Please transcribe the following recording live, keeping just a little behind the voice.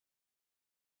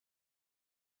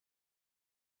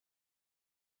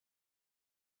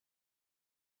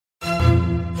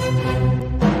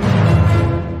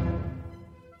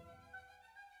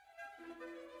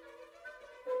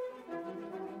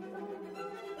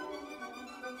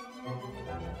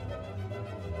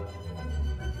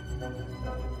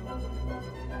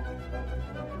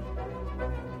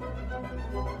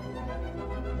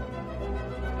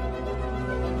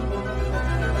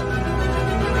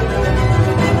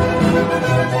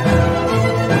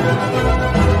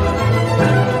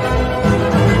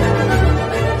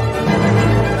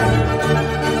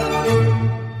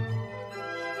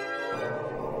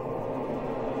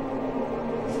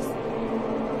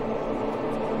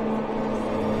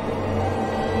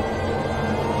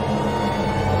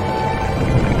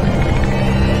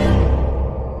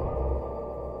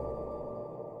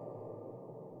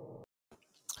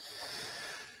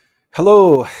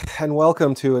Hello and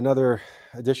welcome to another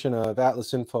edition of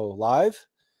Attlas Info Live.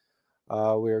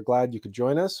 We're glad you could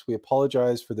join us. We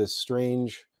apologize for this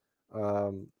strange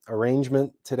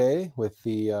arrangement today with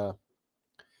the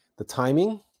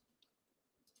timing,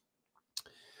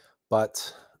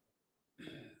 but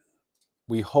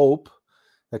we hope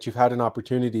that you've had an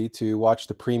opportunity to watch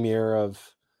the premiere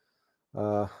of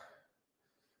The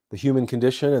Human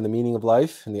Condition and the Meaning of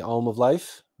Life and the Alm of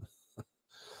Life.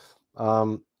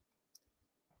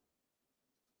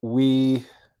 We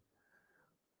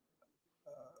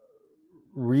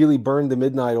really burned the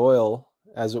midnight oil,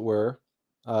 as it were,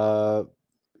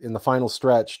 in the final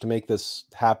stretch to make this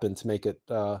happen, to make it,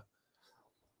 to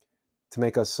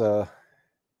make us, to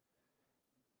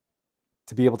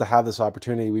be able to have this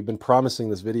opportunity. We've been promising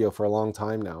this video for a long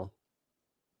time now,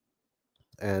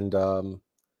 and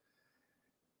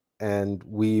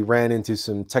we ran into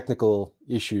some technical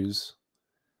issues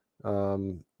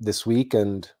this week,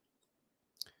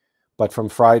 but from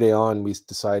Friday on, we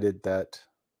decided that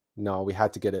no, we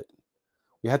had to get it.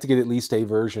 We had to get at least a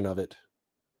version of it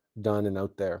done and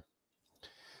out there.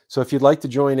 So if you'd like to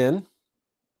join in,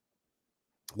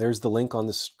 there's the link on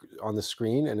the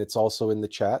screen, and it's also in the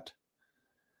chat.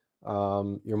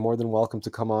 You're more than welcome to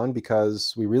come on,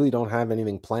 because we really don't have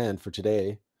anything planned for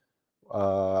today.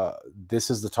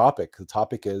 This is the topic. The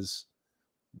topic is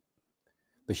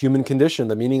the human condition,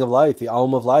 the meaning of life, the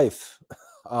Alm of Life,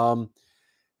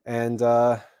 and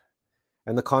the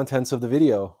contents of the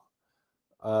video,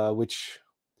 which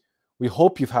we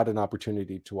hope you've had an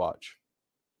opportunity to watch.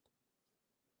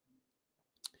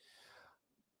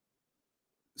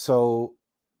 So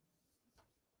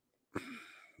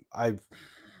I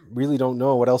really don't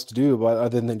know what else to do, but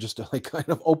other than just to kind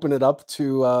of open it up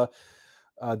to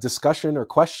discussion or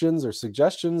questions or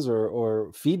suggestions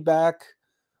or feedback.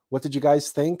 What did you guys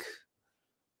think?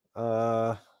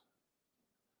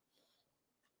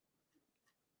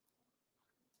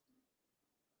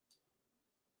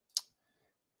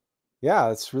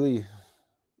 Yeah, it's really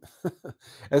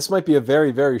this might be a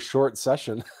very, very short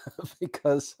session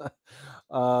because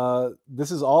this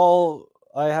is all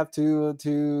I have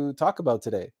to talk about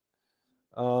today.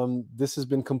 This has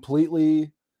been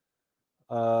completely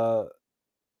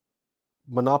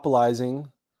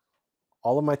monopolizing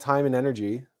all of my time and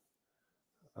energy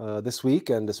this week,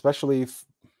 and especially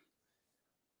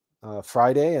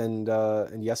Friday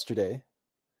and yesterday,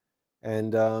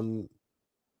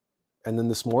 and then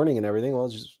this morning and everything. Well,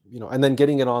 just, and then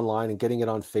getting it online and getting it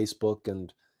on Facebook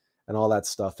and all that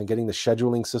stuff, and getting the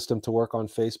scheduling system to work on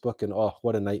Facebook, and oh,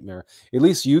 what a nightmare. At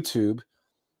least YouTube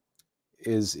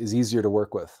is easier to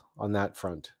work with on that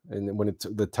front, and when it's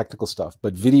the technical stuff.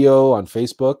 But video on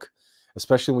Facebook,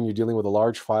 especially when you're dealing with a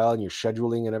large file and you're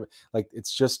scheduling and like,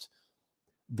 it's just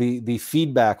the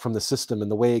feedback from the system and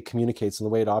the way it communicates and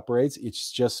the way it operates.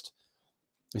 It's just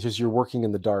you're working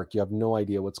in the dark. You have no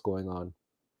idea what's going on.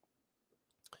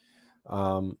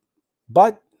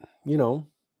 But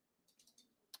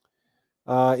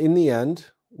in the end,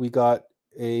 we got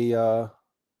a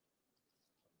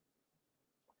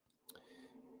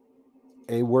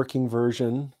working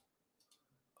version.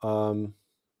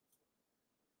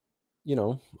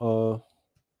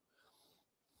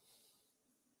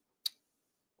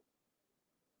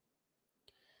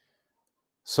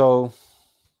 So,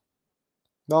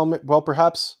 well,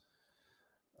 perhaps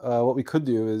what we could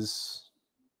do is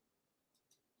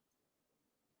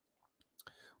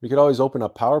we could always open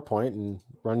up PowerPoint and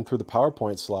run through the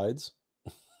PowerPoint slides.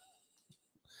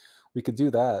 We could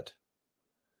do that.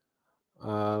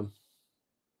 But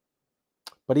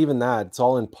even that, it's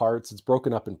all in parts. It's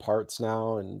broken up in parts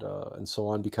now, and so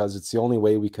on, because it's the only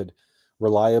way we could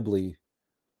reliably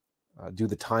do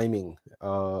the timing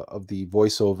of the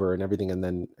voiceover and everything, and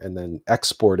then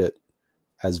export it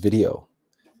as video,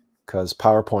 because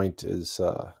PowerPoint is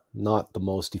not the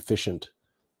most efficient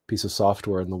piece of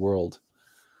software in the world.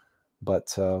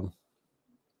 But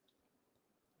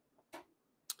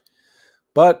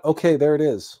okay, there it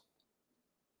is.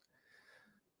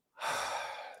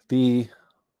 The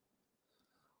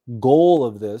goal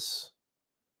of this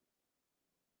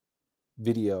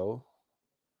video,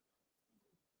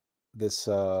 this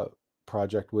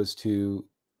project, was to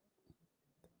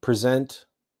present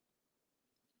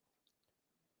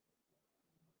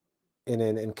in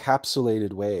an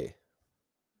encapsulated way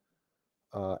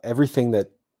everything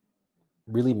that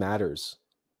really matters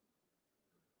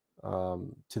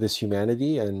to this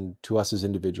humanity and to us as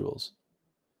individuals,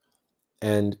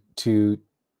 and to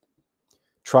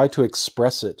try to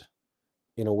express it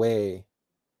in a way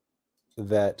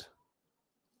that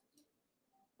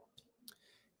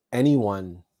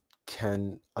anyone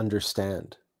can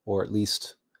understand, or at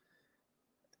least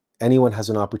anyone has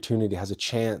an opportunity, has a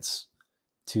chance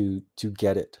to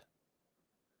get it.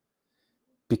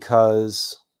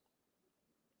 Because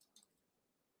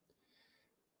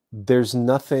there's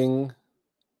nothing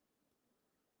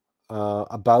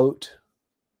about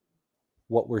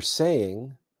what we're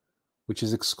saying which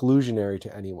is exclusionary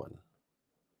to anyone.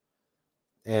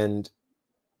 And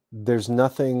there's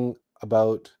nothing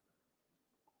about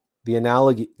the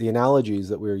analogies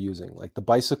that we're using, like the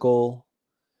bicycle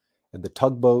and the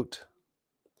tugboat,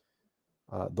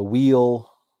 the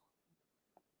wheel,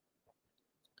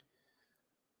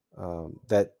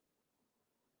 that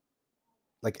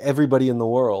like everybody in the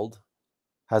world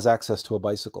has access to a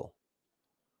bicycle,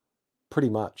 pretty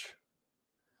much.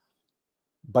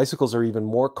 Bicycles are even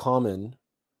more common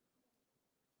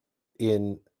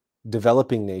in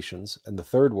developing nations and the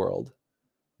third world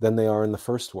than they are in the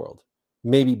first world.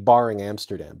 Maybe barring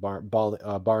Amsterdam,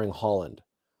 barring Holland.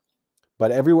 But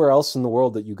everywhere else in the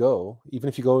world that you go, even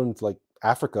if you go into like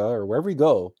Africa or wherever you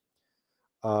go,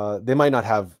 they might not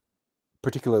have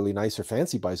particularly nice or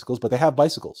fancy bicycles, but they have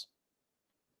bicycles.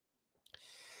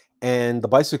 And the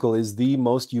bicycle is the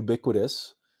most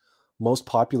ubiquitous, most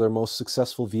popular, most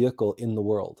successful vehicle in the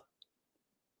world.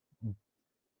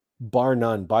 Bar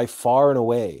none, by far and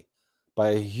away, by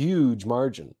a huge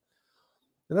margin.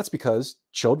 And that's because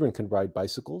children can ride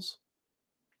bicycles,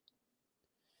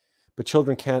 but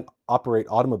children can't operate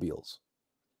automobiles.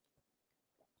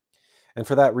 And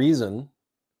for that reason,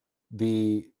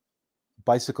 the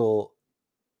bicycle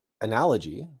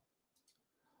analogy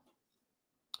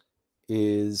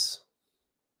is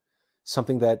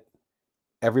something that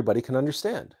everybody can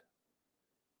understand.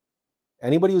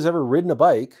 Anybody who's ever ridden a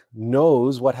bike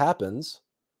knows what happens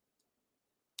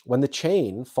when the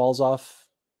chain falls off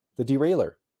the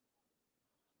derailleur,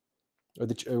 or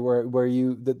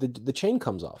the chain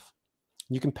comes off.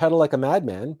 You can pedal like a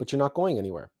madman, but you're not going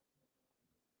anywhere.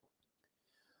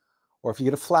 Or if you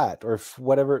get a flat, or if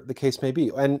whatever the case may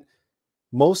be. And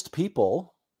most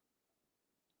people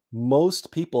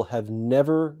have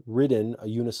never ridden a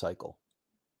unicycle.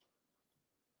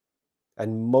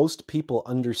 And most people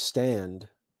understand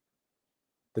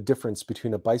the difference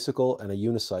between a bicycle and a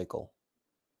unicycle,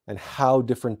 and how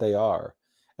different they are,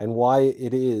 and why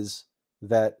it is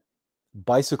that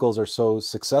bicycles are so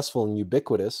successful and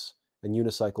ubiquitous and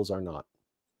unicycles are not.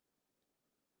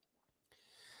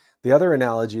 The other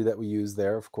analogy that we used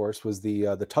there, of course, was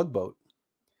the tugboat,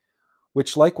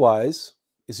 which likewise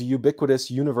is a ubiquitous,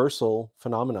 universal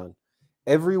phenomenon.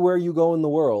 Everywhere you go in the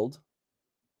world,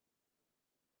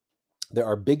 there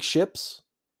are big ships,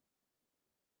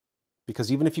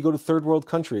 because even if you go to third world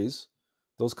countries,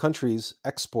 those countries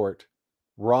export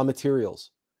raw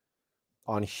materials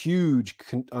on huge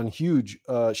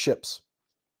ships.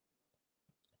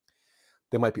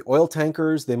 They might be oil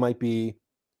tankers, they might be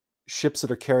ships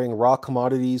that are carrying raw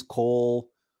commodities, coal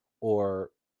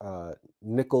or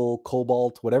nickel,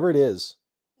 cobalt, whatever it is.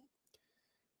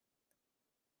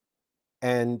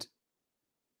 And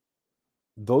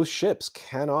those ships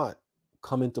cannot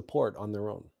come into port on their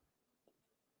own.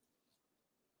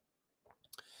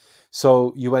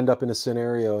 So you end up in a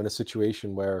scenario, in a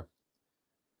situation where,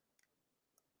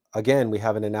 again, we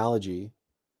have an analogy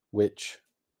which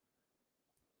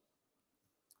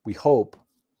we hope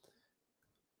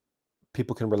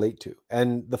people can relate to.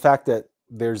 And the fact that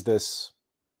there's this,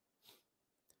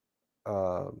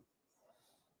 what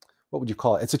would you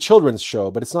call it? It's a children's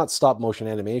show, but it's not stop motion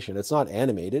animation. It's not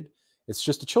animated. It's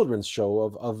just a children's show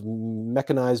of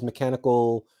mechanized,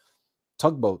 mechanical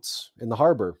tugboats in the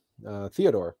harbor,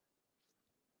 Theodore.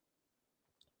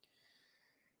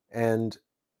 And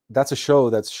that's a show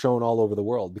that's shown all over the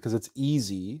world because it's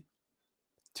easy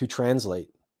to translate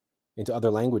into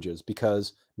other languages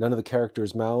because none of the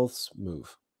characters' mouths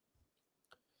move.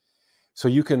 So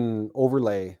you can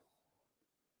overlay,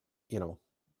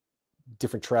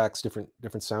 different tracks, different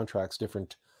soundtracks,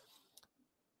 different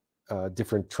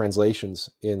translations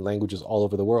in languages all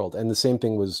over the world. And the same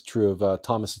thing was true of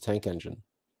Thomas the Tank Engine.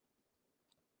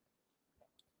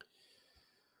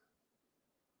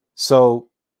 So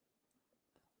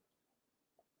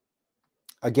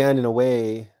again, in a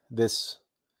way, this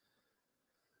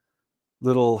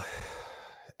little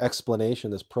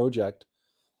explanation, this project,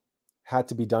 had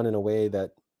to be done in a way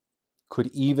that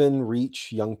could even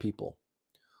reach young people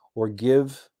or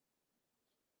give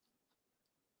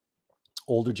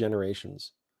older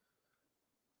generations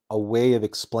a way of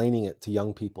explaining it to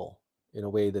young people in a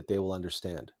way that they will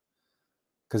understand.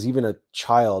 Because even a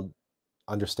child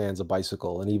understands a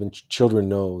bicycle, and even children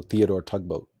know Theodore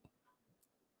Tugboat.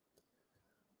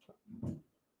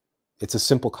 It's a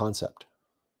simple concept.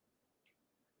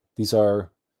 These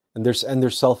are, and they're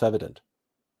self-evident.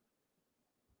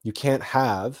 You can't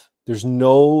have, there's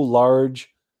no large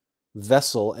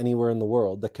vessel anywhere in the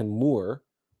world that can moor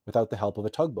without the help of a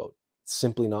tugboat. It's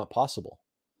simply not possible.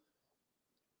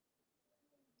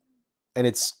 And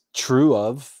it's true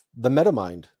of the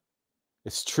metamind.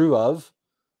 It's true of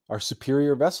our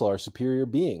superior vessel, our superior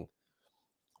being.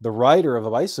 The rider of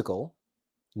a bicycle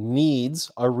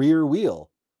needs a rear wheel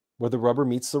where the rubber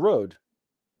meets the road.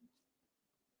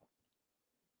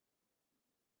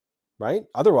 Right?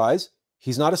 Otherwise,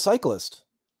 he's not a cyclist.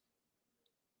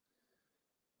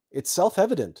 It's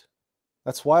self-evident.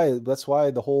 That's why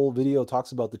the whole video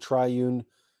talks about the triune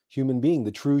human being,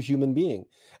 the true human being.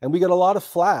 And we get a lot of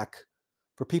flack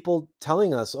for people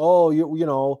telling us, oh, you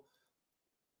know,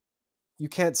 you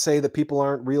can't say that people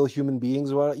aren't real human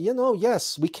beings.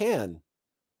 Yes, we can.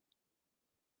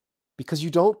 Because you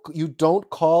don't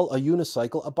call a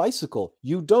unicycle a bicycle.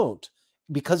 You don't,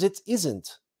 because it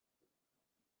isn't.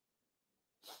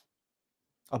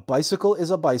 A bicycle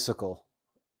is a bicycle,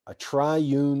 a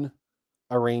triune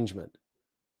arrangement.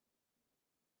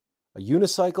 A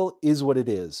unicycle is what it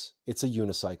is. It's a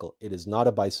unicycle. It is not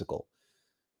a bicycle.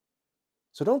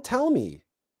 So don't tell me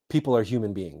people are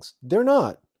human beings. They're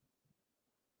not.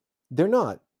 They're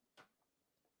not.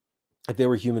 If they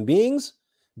were human beings,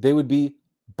 they would be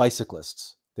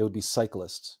bicyclists. They would be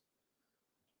cyclists.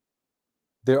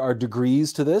 There are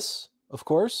degrees to this, of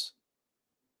course,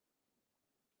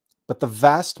 but the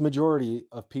vast majority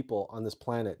of people on this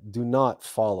planet do not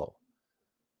follow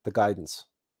the guidance.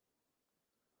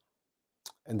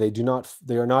 And they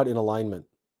are not in alignment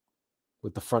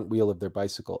with the front wheel of their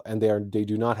bicycle, and they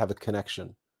do not have a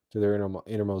connection to their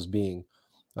innermost being,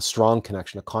 a strong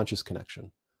connection, a conscious connection.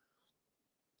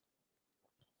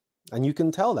 And you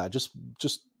can tell that just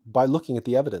by looking at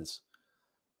the evidence.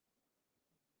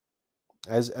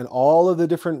 And all of the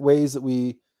different ways that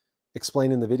we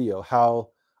explain in the video,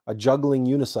 how a juggling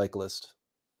unicyclist,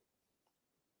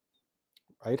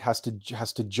 right, has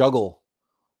to juggle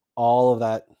all of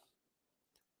that,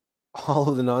 all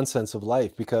of the nonsense of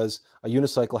life, because a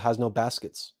unicycle has no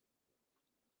baskets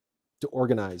to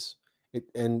organize it.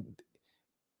 And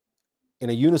in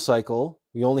a unicycle,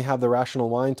 we only have the rational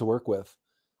mind to work with.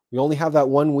 We only have that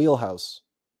one wheelhouse.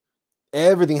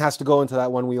 Everything has to go into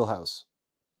that one wheelhouse.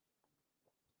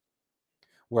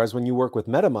 Whereas when you work with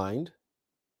metamind,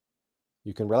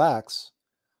 you can relax,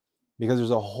 because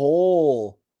there's a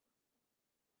whole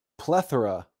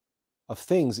plethora of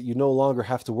things that you no longer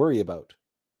have to worry about.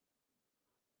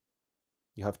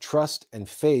 You have trust and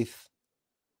faith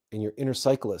in your inner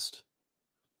cyclist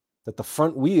that the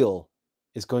front wheel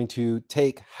is going to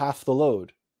take half the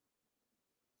load,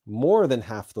 more than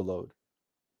half the load.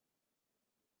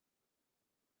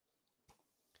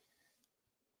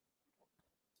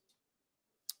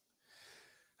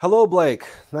 Hello, Blake.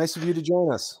 Nice of you to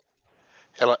join us.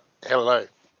 Hello.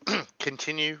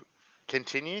 Continue.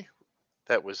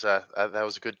 That was a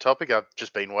good topic. I've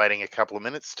just been waiting a couple of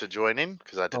minutes to join in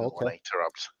because I didn't want to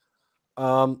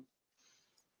interrupt.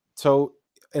 So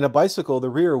in a bicycle, the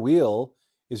rear wheel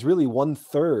is really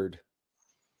 1/3,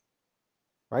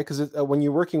 right? Because when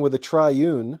you're working with a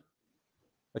triune,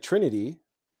 a trinity,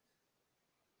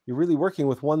 you're really working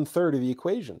with 1/3 of the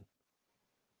equation.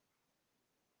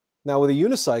 Now with a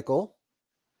unicycle,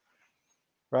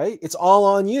 right, it's all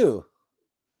on you.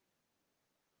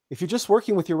 If you're just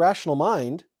working with your rational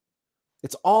mind,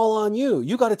 it's all on you.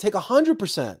 You got to take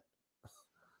 100%.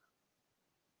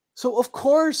 So of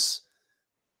course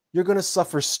you're going to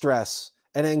suffer stress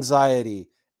and anxiety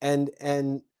and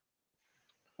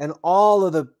all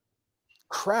of the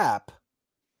crap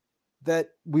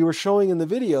that we were showing in the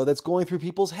video that's going through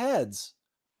people's heads,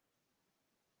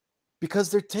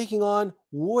 because they're taking on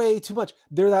way too much.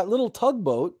 They're that little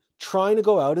tugboat trying to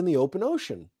go out in the open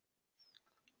ocean.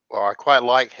 Well, I quite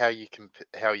like how you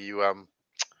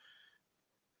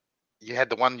you had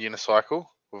the one unicycle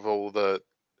with all the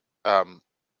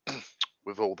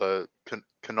with all the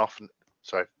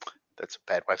sorry, that's a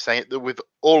bad way of saying it, with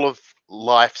all of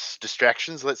life's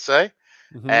distractions, let's say,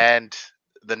 Mm-hmm. and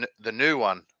the new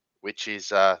one, which is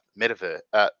metaverse,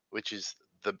 which is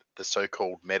the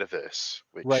so-called metaverse,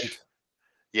 which right.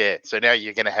 Yeah, so now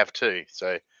you're going to have two.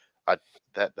 So I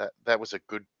that was a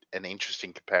good and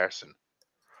interesting comparison.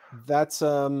 That's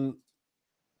you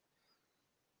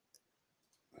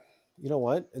know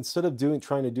what? Instead of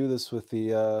trying to do this with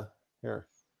the here.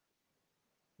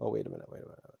 Oh, wait a minute.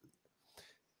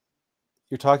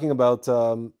 You're talking about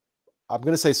I'm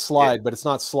going to say slide, Yeah, but it's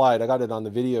not slide. I got it on the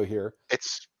video here.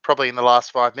 it's probably in the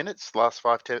last 5 minutes, last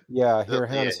 5 10. Yeah, here,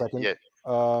 hang on a Yeah, second. yeah,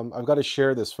 I've got to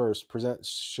share this first.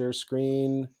 Share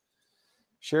screen,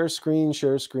 share screen,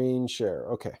 share screen, share.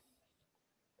 Okay.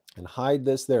 And hide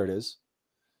this. There it is.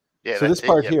 yeah. So this That's it.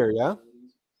 part Yep, here, yeah?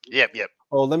 yep.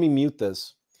 Oh, let me mute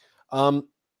this.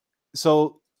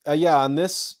 So yeah, on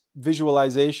this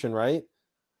visualization, right?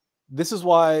 This is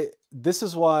why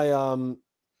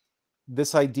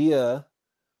this idea,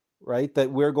 right,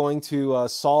 that we're going to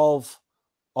solve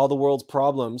all the world's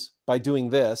problems by doing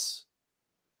this,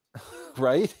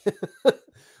 right?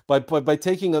 by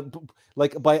taking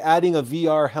by adding a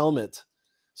VR helmet.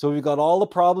 So we've got all the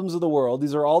problems of the world.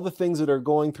 These are all the things that are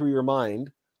going through your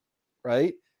mind,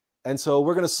 right? And so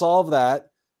we're going to solve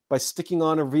that by sticking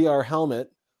on a VR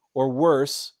helmet, or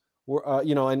worse,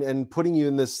 and putting you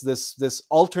in this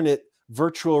alternate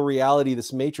virtual reality,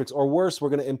 this matrix, or worse, we're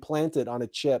going to implant it on a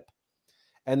chip.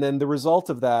 And then the result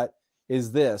of that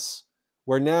is this,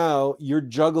 where now you're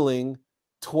juggling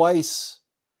twice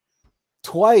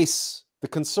the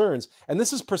concerns. And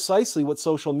this is precisely what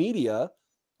social media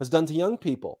has done to young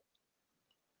people.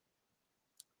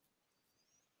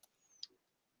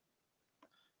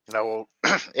 Well,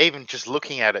 even just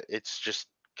looking at it, it's just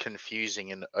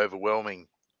confusing and overwhelming,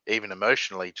 even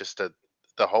emotionally. Just the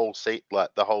whole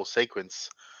the whole sequence.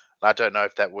 I don't know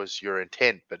if that was your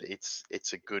intent, but it's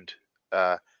a good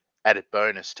added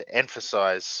bonus to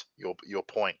emphasize your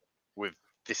point with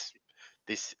this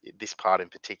this part in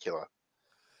particular.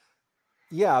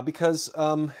 Yeah, because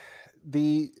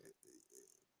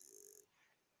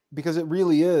because it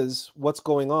really is what's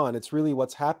going on. It's really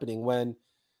what's happening when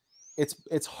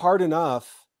it's hard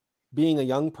enough being a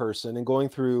young person and going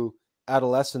through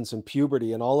adolescence and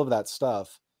puberty and all of that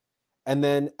stuff, and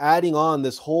then adding on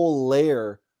this whole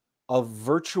layer of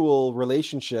virtual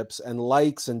relationships and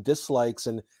likes and dislikes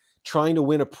and trying to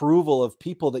win approval of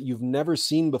people that you've never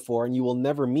seen before and you will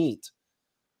never meet.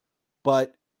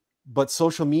 But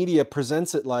social media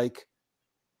presents it like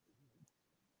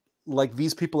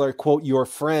these people are, quote, your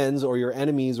friends or your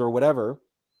enemies or whatever.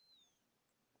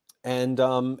 And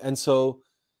so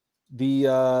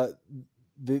the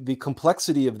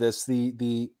complexity of this,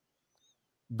 the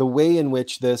way in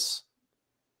which this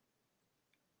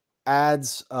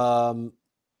adds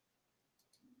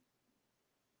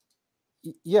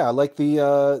yeah, like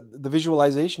the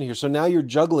visualization here. So now you're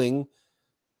juggling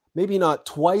maybe not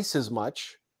twice as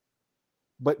much,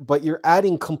 but you're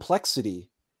adding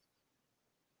complexity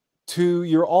to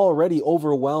your already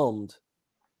overwhelmed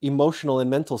emotional and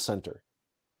mental center.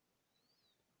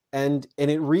 And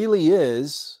it really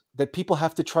is that people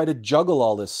have to try to juggle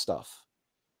all this stuff.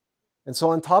 And so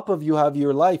on top of you have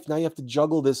your life, now you have to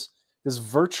juggle this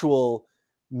virtual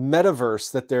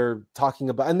metaverse that they're talking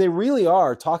about. And they really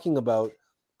are talking about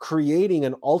creating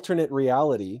an alternate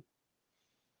reality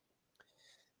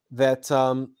that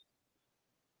an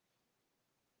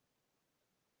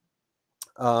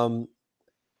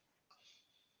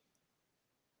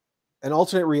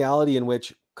alternate reality in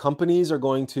which companies are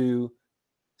going to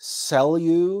sell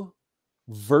you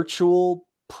virtual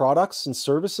products and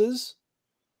services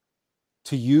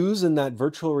to use in that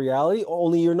virtual reality,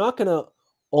 only you're not going to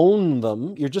own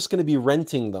them. You're just going to be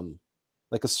renting them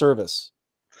like a service.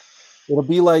 It'll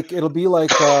be like in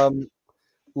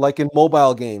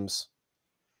mobile games,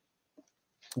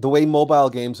 the way mobile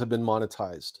games have been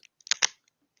monetized.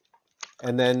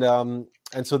 And then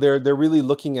and so they're really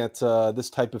looking at this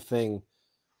type of thing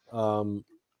for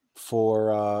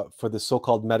the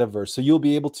so-called metaverse. So you'll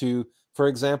be able to, for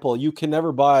example, you can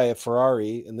never buy a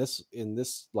Ferrari in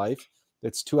this life.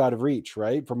 It's too out of reach,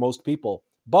 right, for most people.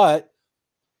 But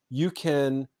you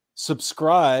can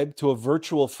subscribe to a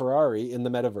virtual Ferrari in the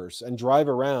metaverse and drive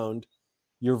around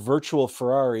your virtual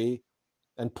Ferrari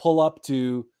and pull up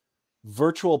to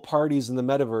virtual parties in the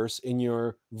metaverse in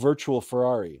your virtual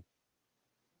Ferrari.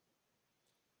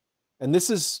 And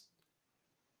this is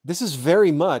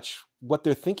very much what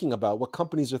they're thinking about, what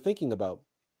companies are thinking about,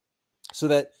 so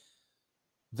that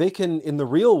they can, in the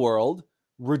real world,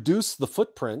 reduce the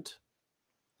footprint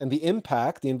and the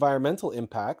impact, the environmental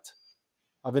impact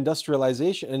of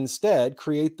industrialization, and instead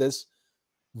create this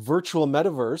virtual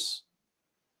metaverse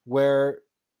where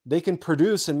they can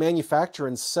produce and manufacture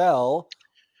and sell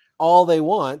all they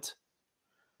want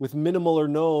with minimal or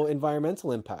no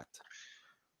environmental impact.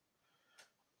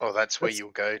 Oh, that's where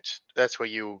you'll go. That's where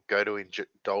you'll go to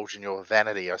indulge in your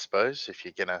vanity, I suppose. If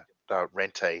you're gonna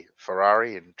rent a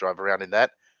Ferrari and drive around in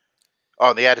that.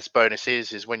 Oh, the added bonus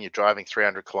is when you're driving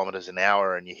 300 kilometers an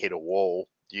hour and you hit a wall,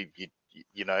 you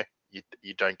know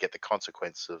you don't get the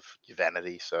consequence of your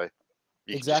vanity, so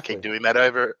you can just keep Exactly. doing that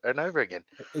over and over again.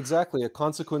 Exactly, a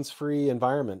consequence-free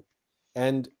environment.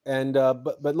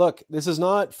 But look, this is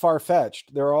not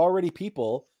far-fetched. There are already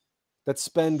people that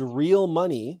spend real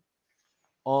money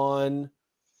on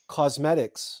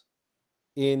cosmetics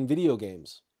in video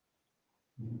games.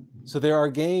 So there are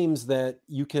games that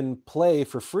you can play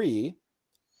for free,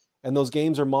 and those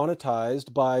games are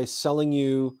monetized by selling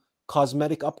you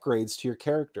cosmetic upgrades to your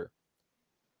character.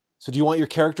 So do you want your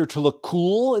character to look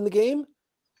cool in the game?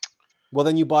 Well,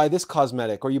 then you buy this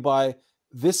cosmetic, or you buy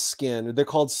this skin. They're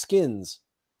called skins,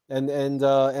 and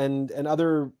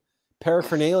other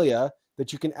paraphernalia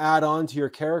that you can add on to your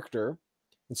character,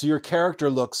 and so your character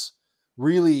looks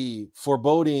really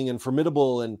foreboding and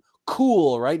formidable and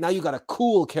cool. Right now, you got a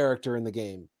cool character in the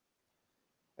game,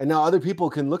 and now other people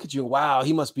can look at you. Wow,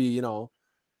 he must be, a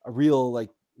real, like,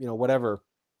 whatever.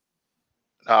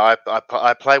 No,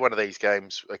 I play one of these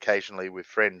games occasionally with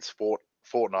friends,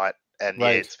 Fortnite, and yeah,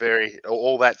 Right. it's very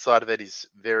all that side of it is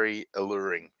very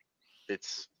alluring.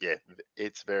 It's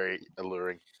very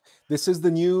alluring. This is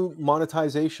the new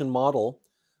monetization model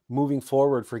moving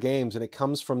forward for games, and it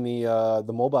comes from the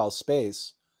mobile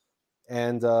space,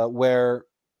 and where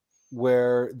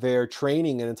they're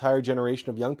training an entire generation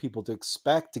of young people to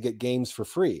expect to get games for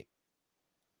free,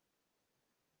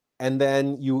 and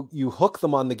then you hook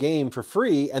them on the game for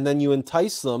free, and then you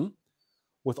entice them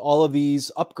with all of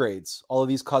these upgrades, all of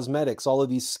these cosmetics, all of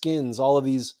these skins, all of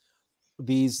these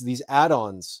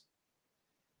add-ons,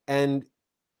 and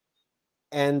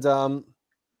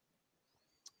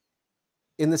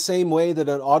in the same way that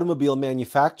an automobile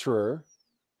manufacturer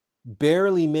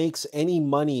barely makes any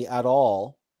money at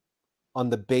all on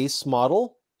the base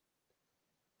model,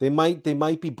 they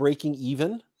might be breaking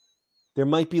even. There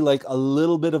might be like a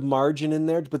little bit of margin in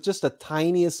there, but just a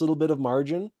tiniest little bit of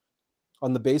margin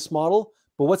on the base model.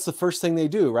 But what's the first thing they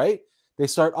do, right? They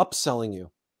start upselling you.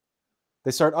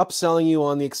 They start upselling you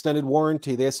on the extended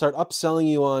warranty. They start upselling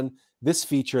you on this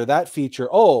feature, that feature.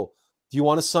 Oh, do you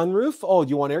want a sunroof? Oh, do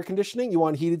you want air conditioning? You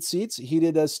want heated seats,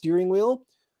 heated steering wheel? Do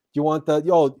you want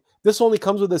this only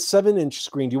comes with a 7-inch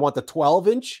screen. Do you want the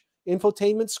 12-inch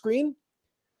infotainment screen?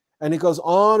 And it goes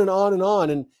on and on and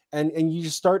on. And you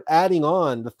just start adding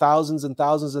on the thousands and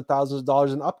thousands and thousands of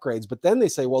dollars in upgrades. But then they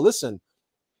say, well, listen,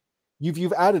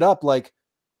 you've added up like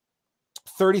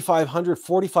 $3,500,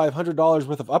 $4,500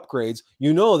 worth of upgrades.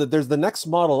 You know that there's the next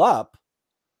model up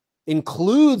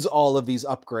includes all of these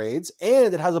upgrades,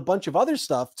 and it has a bunch of other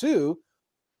stuff too,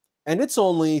 and it's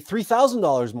only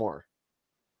 $3,000 more.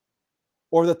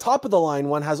 Or the top of the line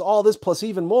one has all this plus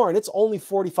even more, and it's only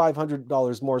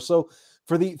 $4,500 more. So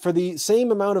for the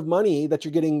same amount of money that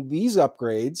you're getting these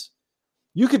upgrades,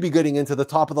 you could be getting into the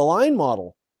top of the line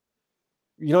model.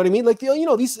 You know what I mean? Like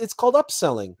these, it's called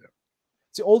upselling.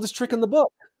 It's the oldest trick in the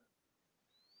book.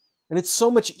 And it's so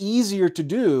much easier to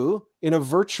do in a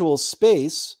virtual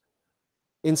space,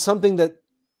 in something that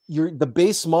the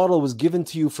base model was given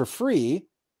to you for free,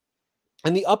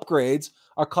 and the upgrades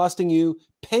are costing you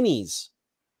pennies,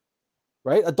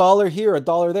 right? $1 here,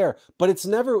 $1 there. But it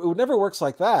never works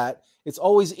like that. It's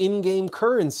always in-game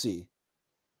currency,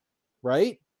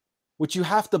 right? Which you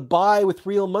have to buy with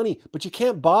real money. But you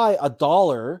can't buy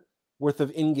 $1 worth of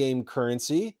in-game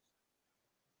currency.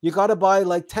 You got to buy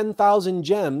like 10,000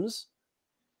 gems,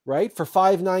 right? For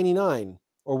 $5.99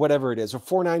 or whatever it is, or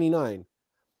 $4.99.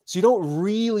 So you don't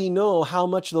really know how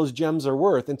much those gems are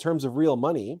worth in terms of real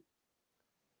money.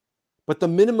 But the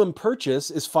minimum purchase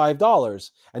is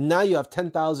 $5. And now you have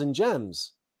 10,000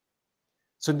 gems.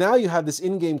 So now you have this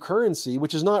in-game currency,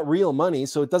 which is not real money.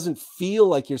 So it doesn't feel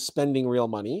like you're spending real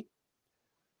money.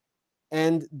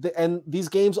 And these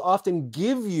games often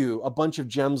give you a bunch of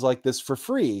gems like this for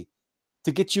free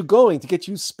to get you going, to get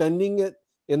you spending it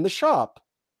in the shop.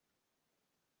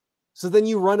 So then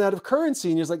you run out of currency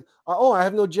and you're like, oh, I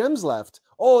have no gems left.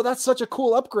 Oh, that's such a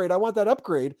cool upgrade. I want that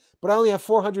upgrade, but I only have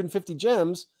 450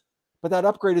 gems, but that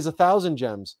upgrade is 1,000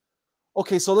 gems.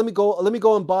 Okay, so let me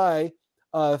go and buy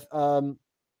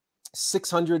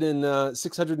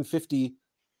 650,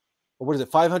 or what is it,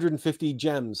 550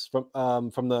 gems from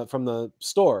the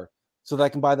store, so that I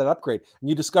can buy that upgrade. And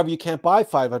you discover you can't buy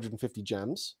 550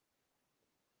 gems.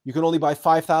 You can only buy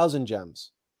 5,000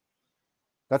 gems.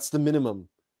 That's the minimum.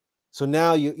 So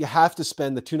now you have to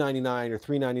spend the $2.99 or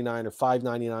 $3.99 or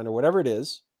 $5.99 or whatever it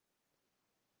is.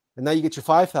 And now you get your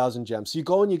 5,000 gems. So you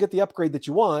go and you get the upgrade that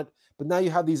you want, but now you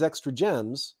have these extra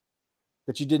gems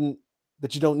that you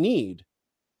don't need.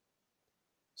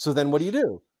 So then what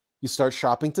do? You start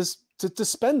shopping to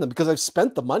spend them, because I've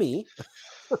spent the money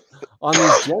on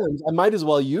these gems. I might as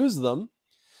well use them.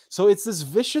 So it's this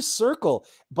vicious circle.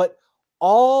 But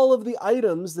all of the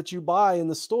items that you buy in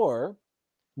the store,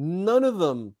 none of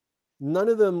them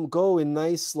go in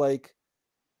nice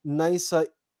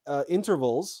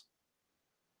intervals.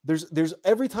 There's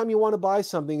every time you want to buy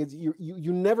something,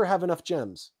 you never have enough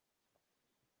gems.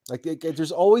 Like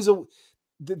there's always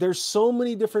there's so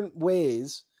many different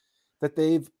ways that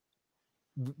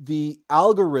the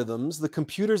algorithms, the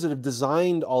computers that have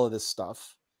designed all of this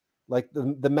stuff, like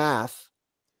the math,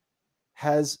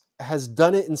 has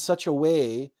done it in such a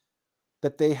way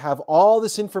that they have all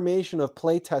this information of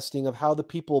play testing of how the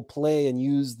people play and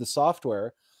use the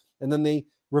software, and then they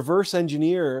reverse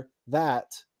engineer that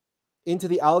into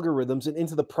the algorithms and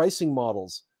into the pricing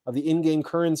models of the in-game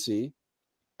currency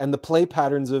and the play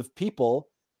patterns of people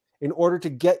in order to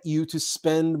get you to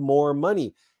spend more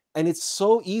money. And it's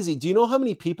so easy. Do you know how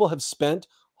many people have spent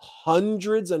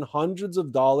hundreds and hundreds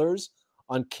of dollars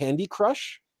on Candy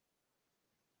Crush?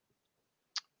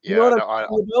 Yeah, you know what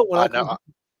I'm talking about?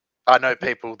 I know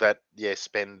people that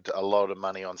spend a lot of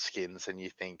money on skins, and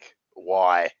you think,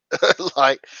 why?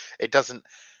 Like, it doesn't.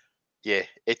 Yeah,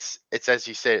 it's as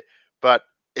you said, but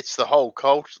it's the whole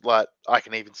culture. Like, I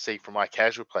can even see from my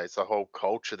casual play, it's the whole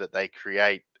culture that they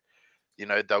create. You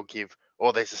know, they'll give,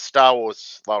 there's a Star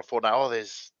Wars, like Fortnite,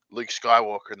 there's Luke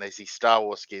Skywalker, and there's these Star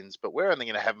Wars skins, but we're only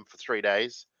going to have them for 3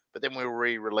 days, but then we'll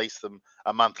re-release them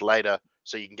a month later,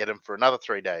 so you can get them for another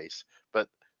 3 days. But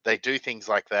they do things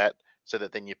like that so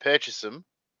that then you purchase them,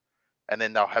 and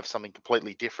then they'll have something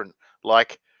completely different.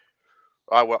 Like,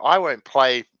 I won't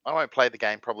play the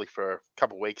game probably for a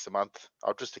couple of weeks, a month.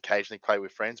 I'll just occasionally play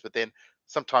with friends, but then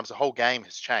sometimes the whole game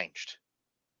has changed.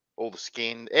 All the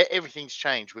skin, everything's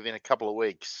changed within a couple of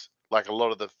weeks. Like a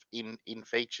lot of the in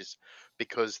features,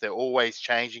 because they're always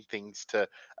changing things to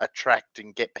attract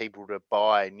and get people to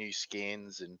buy new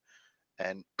skins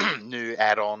and new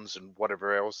add-ons and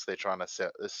whatever else they're trying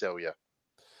to sell you.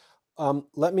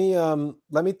 Let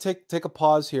me take a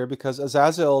pause here, because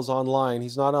Azazel is online.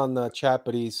 He's not on the chat,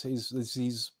 but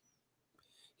he's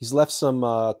left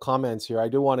some comments here. I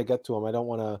do want to get to him. I don't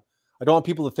want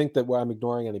people to think that I'm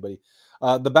ignoring anybody.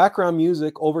 The background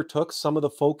music overtook some of the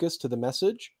focus to the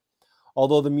message,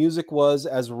 although the music was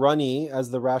as runny as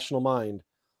the rational mind.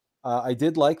 I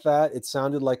did like that. It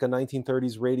sounded like a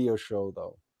 1930s radio show,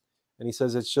 though. And he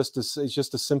says it's just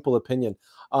a simple opinion.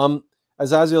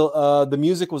 Azazel, the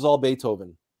music was all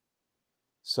Beethoven.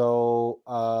 So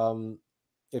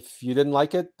if you didn't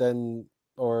like it, then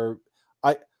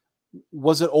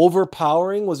was it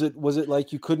overpowering? Was it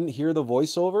like you couldn't hear the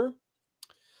voiceover?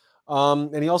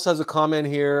 And he also has a comment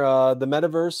here. The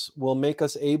metaverse will make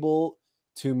us able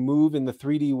to move in the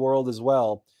 3D world as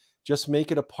well. Just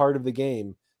make it a part of the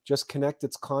game. Just connect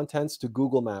its contents to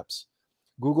Google Maps.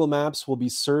 Google Maps will be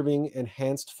serving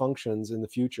enhanced functions in the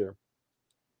future.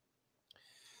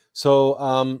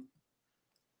 So,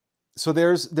 so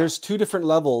there's two different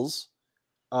levels.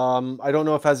 I don't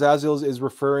know if Azazel is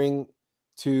referring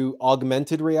to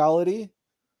augmented reality,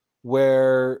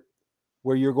 where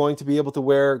you're going to be able to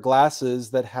wear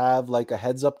glasses that have like a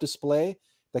heads-up display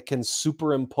that can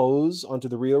superimpose onto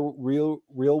the real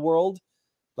world,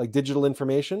 like digital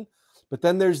information. But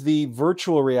then there's the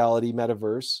virtual reality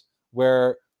metaverse,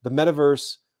 where the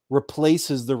metaverse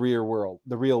replaces the real world,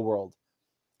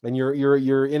 and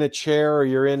you're in a chair, or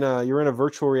you're in a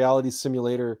virtual reality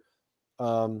simulator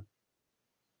at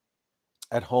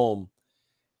home,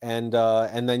 and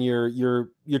then you're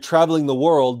traveling the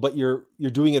world, but you're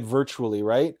doing it virtually,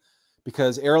 right?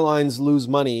 Because airlines lose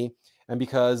money, and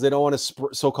because they don't want to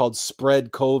so-called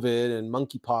spread COVID and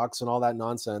monkeypox and all that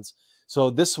nonsense. So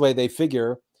this way, they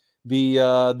figure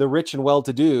the rich and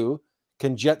well-to-do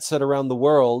can jet set around the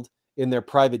world in their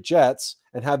private jets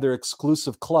and have their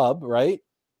exclusive club, right?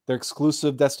 Their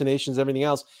exclusive destinations, everything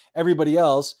else. Everybody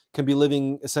else can be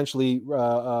living essentially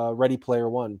Ready Player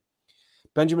One.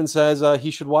 Benjamin says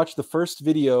he should watch the first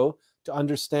video to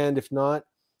understand. If not,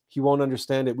 he won't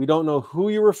understand it. We don't know who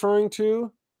you're referring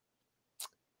to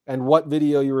and what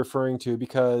video you're referring to,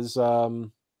 because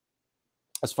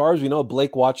as far as we know,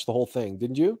 Blake watched the whole thing.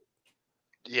 Didn't you?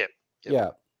 Yep. Yeah.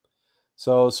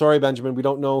 So sorry, Benjamin. We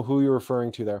don't know who you're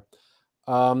referring to there.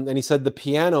 And he said the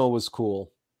piano was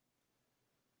cool.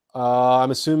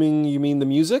 I'm assuming you mean the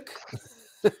music,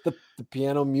 the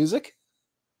piano music.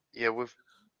 Yeah,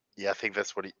 Yeah, I think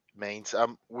that's what it means.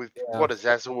 With what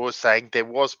Azazel was saying, there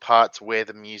was parts where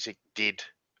the music did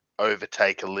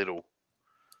overtake a little.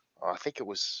 I think it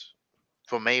was,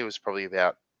 for me, it was probably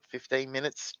about 15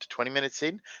 minutes to 20 minutes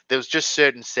in. There was just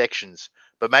certain sections,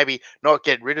 but maybe not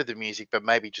get rid of the music, but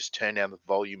maybe just turn down the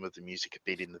volume of the music a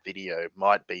bit in the video.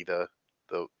 Might be the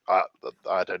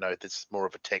I don't know. This is more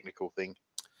of a technical thing.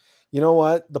 You know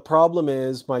what? The problem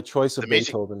is my choice of The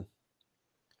music. Beethoven.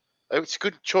 It's a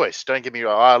good choice. Don't get me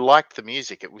wrong. I liked the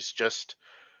music. It was just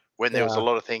when there was a Yeah.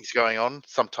 lot of things going on,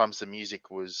 sometimes the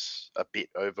music was a bit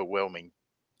overwhelming.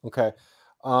 Okay.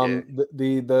 Yeah.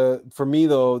 The for me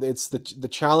though, it's the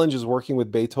challenge is working with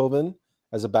Beethoven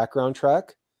as a background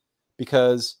track,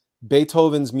 because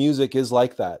Beethoven's music is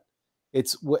like that.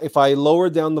 It's if I lower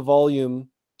down the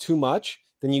volume too much,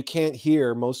 then you can't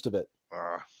hear most of it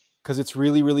because it's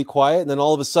really, really quiet, and then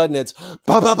all of a sudden it's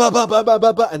ba ba ba ba ba ba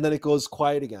ba ba, and then it goes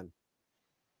quiet again.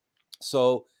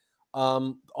 So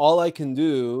all I can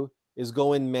do is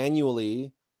go in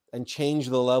manually and change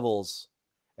the levels.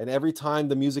 And every time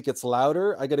the music gets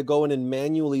louder, I got to go in and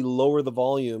manually lower the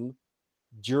volume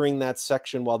during that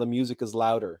section while the music is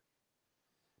louder.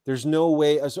 There's no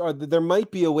way, or there might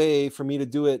be a way for me to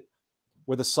do it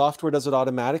where the software does it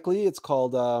automatically. It's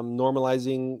called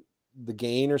normalizing the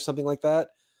gain or something like that.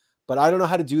 But I don't know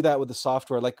how to do that with the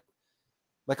software. Like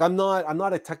I'm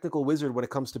not a technical wizard when it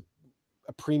comes to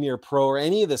a Premiere Pro or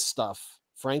any of this stuff,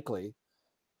 frankly.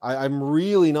 I'm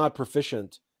really not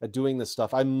proficient at doing this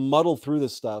stuff. I muddle through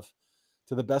this stuff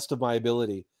to the best of my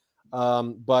ability.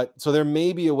 But so there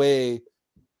may be a way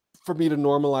for me to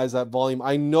normalize that volume.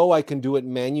 I know I can do it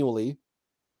manually,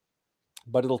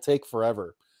 but it'll take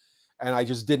forever. And I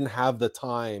just didn't have the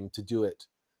time to do it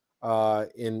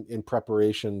in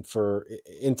preparation for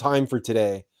in time for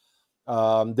today.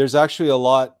 There's actually a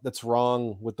lot that's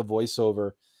wrong with the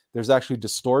voiceover. There's actually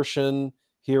distortion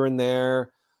here and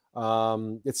there.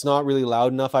 It's not really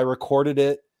loud enough. I recorded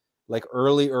it like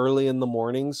early in the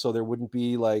morning, so there wouldn't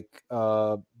be like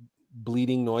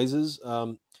bleeding noises.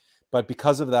 But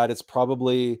because of that, it's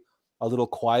probably a little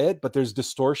quiet. But there's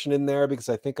distortion in there because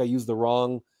I think I used the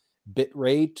wrong bit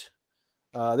rate.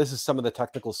 This is some of the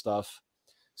technical stuff.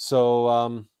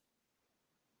 So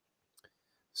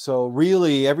so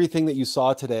really, everything that you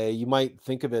saw today, you might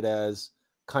think of it as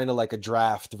kind of like a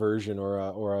draft version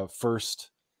or a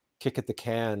first kick at the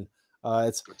can.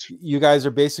 It's you guys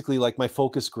are basically like my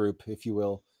focus group, if you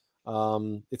will.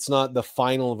 It's not the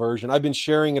final version. I've been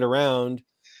sharing it around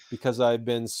because I've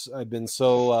been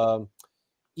so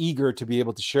eager to be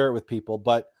able to share it with people,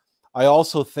 but I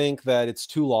also think that it's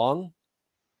too long.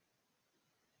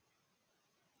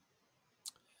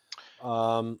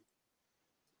 That's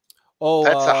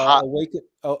a hot.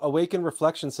 Awaken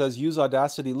Reflection says use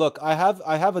Audacity. Look, I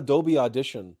have Adobe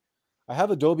Audition. I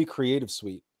have Adobe Creative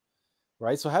Suite,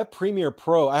 right? So I have Premiere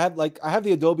Pro. I have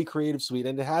the Adobe Creative Suite,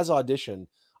 and it has Audition.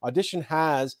 Audition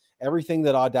has everything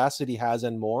that Audacity has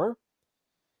and more.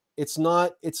 It's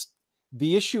not. It's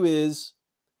the issue is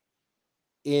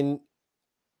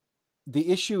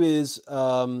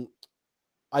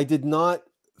I did not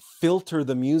filter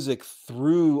the music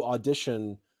through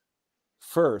Audition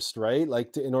first, right?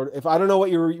 Like in order, if I don't know what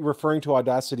you're referring to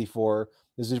Audacity for,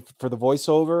 is it for the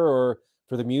voiceover or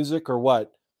for the music or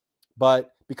what?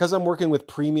 But because I'm working with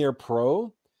Premiere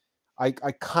Pro, I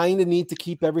kind of need to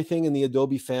keep everything in the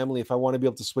Adobe family if I want to be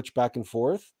able to switch back and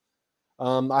forth.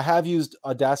 I have used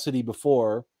Audacity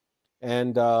before,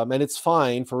 and it's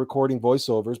fine for recording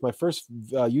voiceovers. My first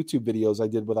YouTube videos I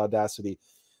did with Audacity,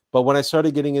 but when I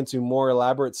started getting into more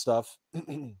elaborate stuff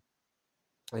and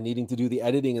needing to do the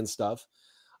editing and stuff,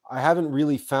 I haven't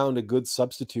really found a good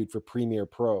substitute for Premiere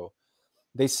Pro.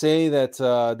 They say that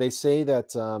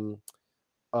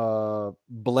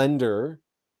Blender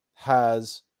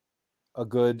has a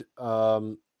good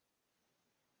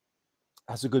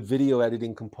video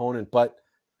editing component, but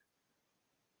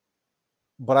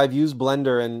I've used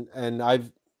Blender and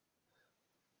I've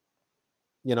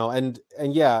and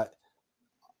yeah,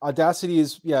 Audacity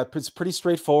is it's pretty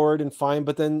straightforward and fine,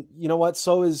 but then you know what?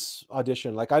 So is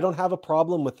Audition. Like I don't have a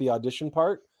problem with the Audition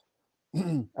part.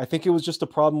 I think it was just a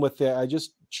problem with I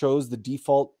just chose the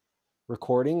default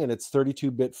recording and it's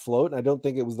 32-bit float. And I don't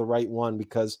think it was the right one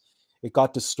because it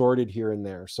got distorted here and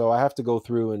there. So I have to go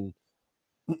through and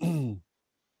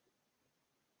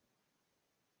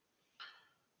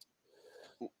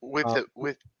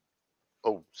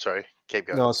oh, sorry, keep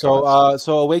going. no.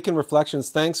 So Awaken Reflections.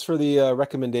 Thanks for the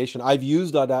recommendation. I've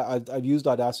used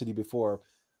Audacity before,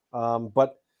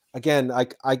 but again,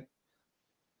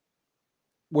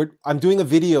 I'm doing a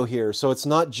video here, so it's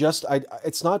not just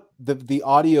it's not the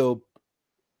audio.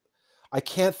 I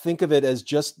can't think of it as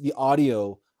just the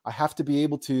audio. I have to be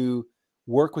able to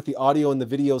work with the audio and the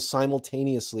video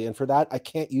simultaneously. And for that, I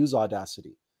can't use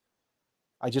Audacity.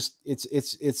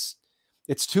 It's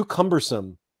too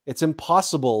cumbersome. It's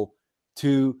impossible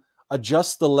to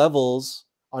adjust the levels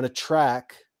on a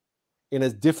track in a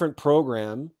different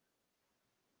program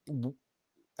and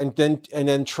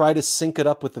then try to sync it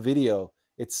up with the video.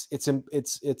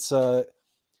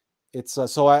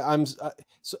 So I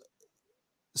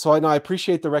know I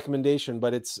appreciate the recommendation,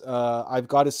 but I've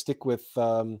got to stick with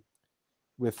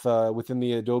within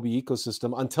the Adobe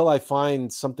ecosystem until I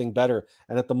find something better.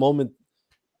 And at the moment,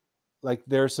 like,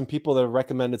 there are some people that have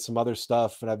recommended some other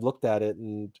stuff, and I've looked at it,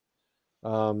 and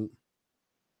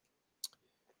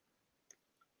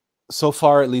so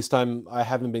far, at least, I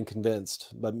haven't been convinced.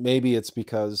 But maybe it's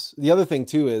because the other thing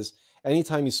too is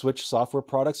anytime you switch software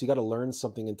products, you got to learn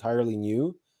something entirely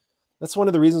new. That's one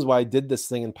of the reasons why I did this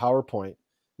thing in PowerPoint.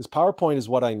 Because PowerPoint is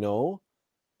what I know,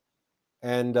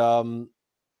 and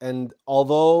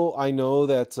although I know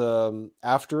that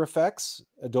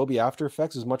Adobe After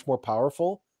Effects is much more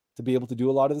powerful to be able to do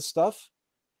a lot of this stuff,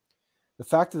 the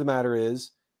fact of the matter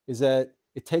is that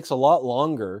it takes a lot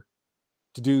longer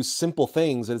to do simple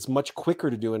things, and it's much quicker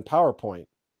to do in PowerPoint.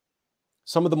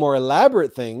 Some of the more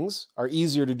elaborate things are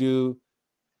easier to do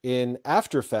in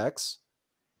After Effects,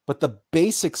 but the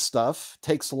basic stuff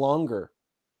takes longer.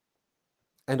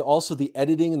 And also the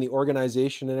editing and the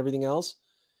organization and everything else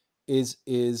is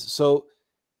so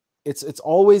it's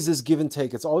always this give and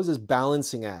take. It's always this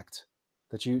balancing act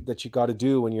that you got to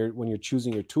do when you're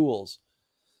choosing your tools.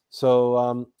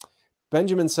 So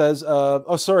Benjamin says,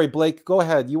 oh, sorry, Blake, go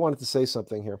ahead. You wanted to say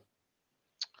something here.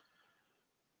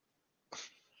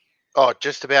 Oh,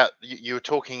 just about, you were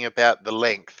talking about the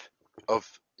length of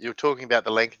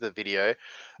the video.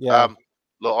 Yeah.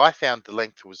 Look, I found the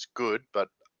length was good, but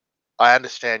I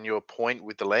understand your point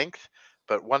with the length.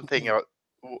 But one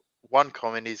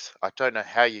comment is, I don't know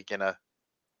how you're gonna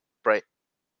break.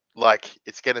 Like,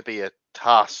 it's gonna be a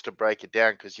task to break it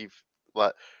down, because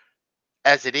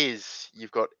as it is,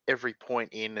 you've got every point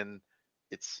in, and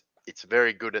it's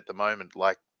very good at the moment.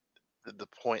 Like, the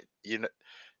point, you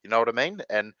know what I mean?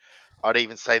 And I'd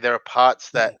even say there are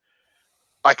parts that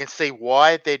I can see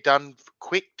why they're done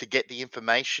quick to get the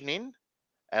information in,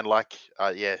 and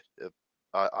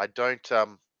I don't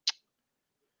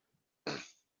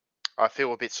I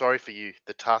feel a bit sorry for you,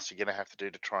 the task you're going to have to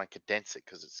do to try and condense it,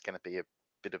 because it's going to be a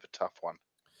bit of a tough one.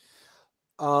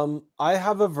 I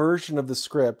have a version of the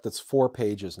script that's 4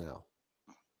 pages now.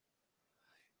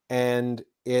 And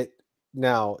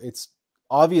it's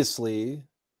obviously,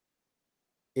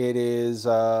 it is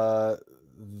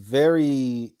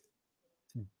very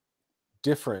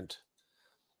different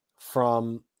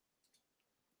from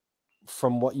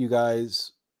what you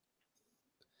guys,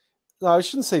 no, I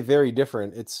shouldn't say very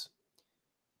different. It's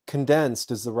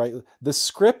condensed is the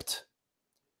script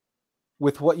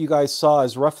with what you guys saw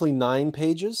is roughly 9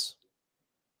 pages.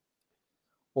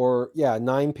 Or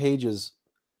 9 pages.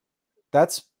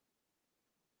 That's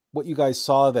what you guys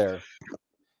saw there.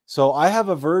 So I have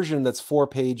a version that's 4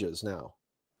 pages now.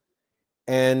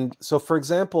 And so, for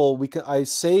example, I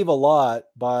save a lot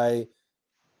by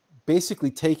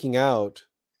basically taking out,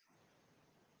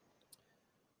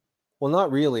 well,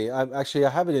 not really. I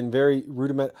have it in very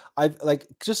rudiment. I've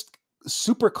just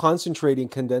super concentrating,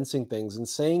 condensing things and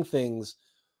saying things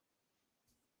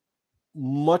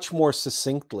much more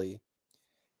succinctly.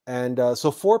 And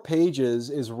so 4 pages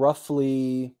is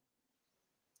roughly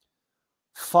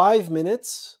 5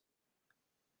 minutes.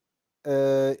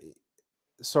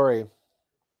 Sorry.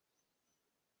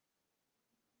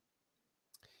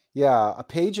 Yeah, a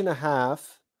page and a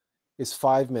half is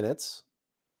 5 minutes.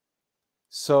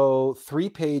 So 3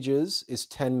 pages is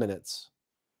 10 minutes.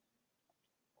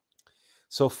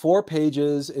 So 4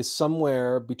 pages is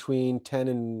somewhere between 10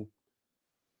 and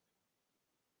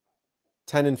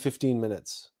 15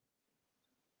 minutes.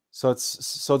 So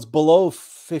it's below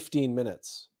 15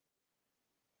 minutes.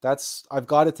 I've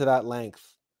got it to that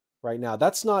length right now.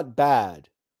 That's not bad.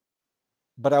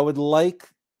 But I would like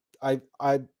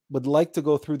to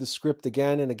go through the script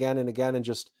again and again and again and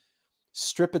just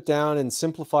strip it down and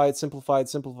simplify it,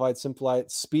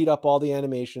 speed up all the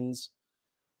animations,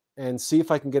 and see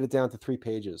if I can get it down to 3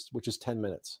 pages, which is 10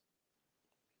 minutes.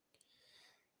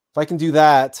 If I can do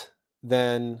that,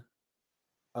 then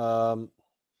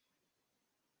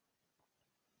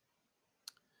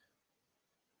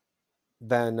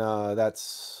then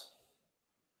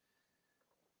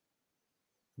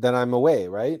I'm away,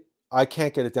 right? I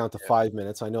can't get it down to 5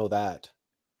 minutes. I know that.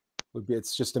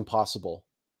 It's just impossible.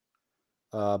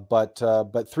 But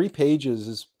 3 pages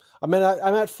is, I'm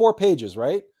at 4 pages,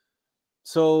 right?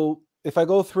 So if I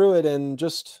go through it and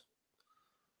just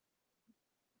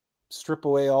strip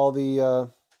away all the,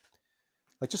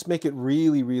 like just make it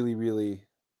really, really, really.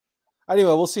 Anyway,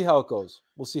 we'll see how it goes.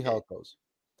 We'll see how it goes.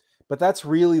 But that's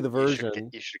really the version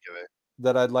You should give it.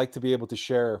 that I'd like to be able to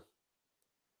share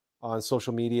on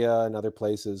social media and other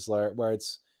places where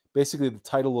it's basically the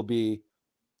title will be,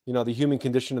 the human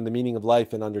condition and the meaning of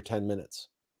life in under 10 minutes.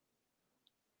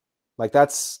 Like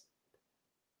that's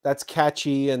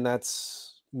catchy and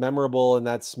that's memorable and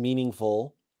that's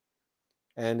meaningful.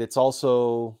 And it's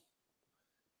also,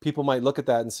 people might look at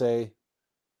that and say,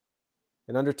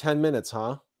 in under 10 minutes,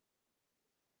 huh?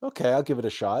 Okay, I'll give it a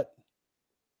shot.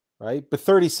 Right? But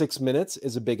 36 minutes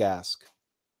is a big ask.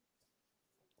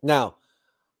 Now,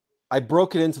 I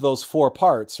broke it into those 4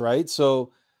 parts, right?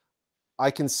 So I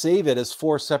can save it as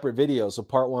 4 separate videos. So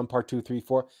part 1, part 2, 3,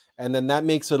 4. And then that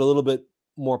makes it a little bit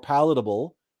more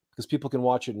palatable because people can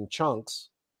watch it in chunks.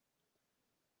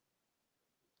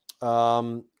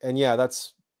 And yeah,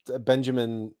 that's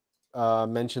Benjamin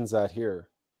mentions that here.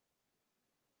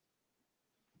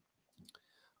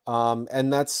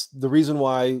 And that's the reason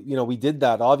why, we did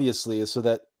that, obviously, is so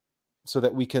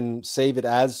that we can save it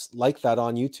as like that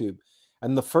on YouTube.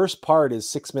 And the first part is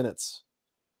 6 minutes.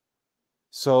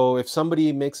 So if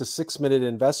somebody makes a 6-minute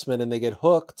investment and they get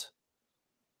hooked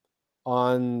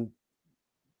on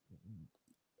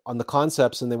the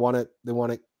concepts and they want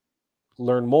to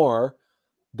learn more,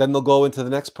 then they'll go into the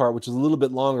next part, which is a little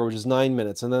bit longer, which is 9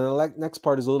 minutes. And then the next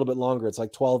part is a little bit longer. It's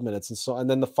like 12 minutes. And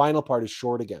then the final part is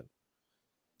short again.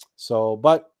 So,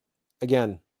 but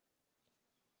again,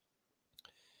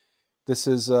 this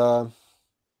is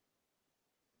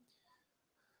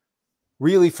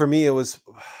really, for me, it was,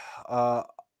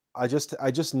 I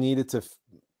just needed to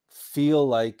feel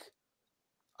like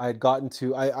I had gotten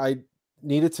to, I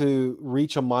needed to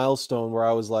reach a milestone where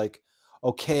I was like,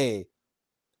 okay,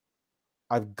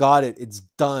 I've got it. It's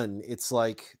done. It's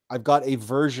like, I've got a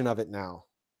version of it now.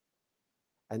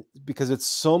 And because it's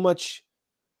so much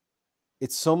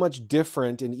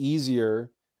different and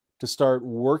easier to start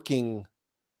working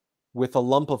with a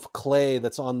lump of clay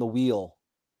that's on the wheel,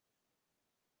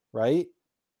 right?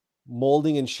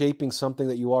 Molding and shaping something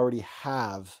that you already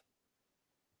have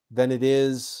than it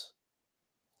is,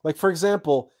 like, for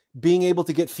example, being able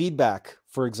to get feedback,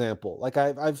 for example. Like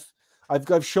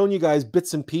I've shown you guys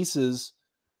bits and pieces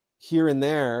here and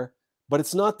there, but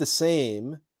it's not the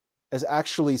same as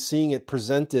actually seeing it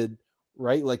presented,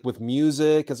 right? Like with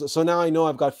music. So now I know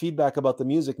I've got feedback about the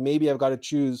music. Maybe I've got to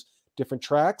choose different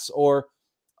tracks, or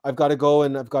I've got to go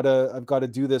and I've got to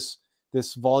do this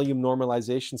volume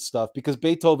normalization stuff, because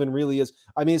Beethoven really is,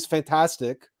 I mean, it's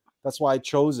fantastic. That's why I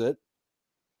chose it.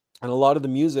 And a lot of the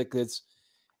music,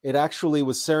 it actually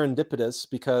was serendipitous,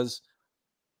 because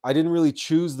I didn't really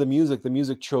choose the music. The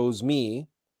music chose me.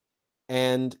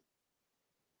 And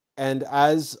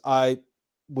as I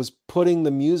was putting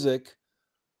the music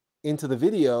into the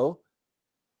video,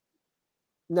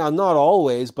 now, not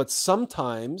always, but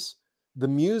sometimes the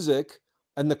music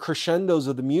and the crescendos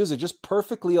of the music just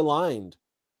perfectly aligned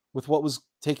with what was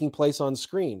taking place on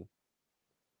screen.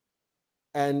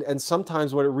 And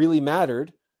sometimes when it really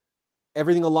mattered,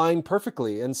 everything aligned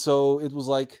perfectly. And so it was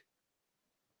like,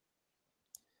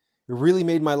 it really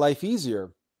made my life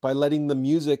easier by letting the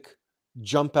music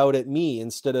jump out at me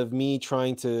instead of me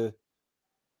trying to,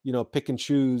 pick and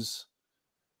choose.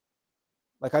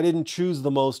 Like, I didn't choose the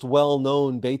most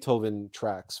well-known Beethoven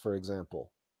tracks, for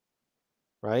example,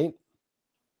 right?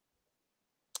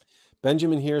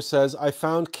 Benjamin here says, I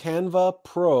found Canva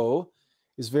Pro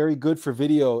is very good for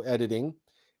video editing.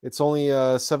 It's only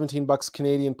 17 bucks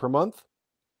Canadian per month.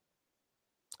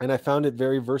 And I found it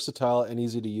very versatile and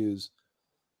easy to use.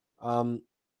 I'm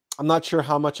not sure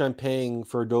how much I'm paying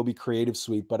for Adobe Creative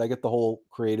Suite, but I get the whole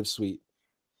Creative Suite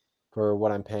for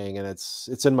what I'm paying, and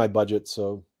it's in my budget.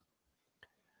 So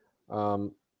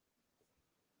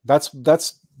that's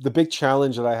the big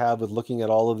challenge that I have with looking at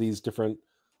all of these different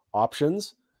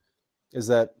options, is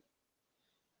that,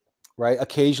 right,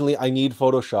 occasionally I need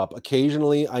Photoshop,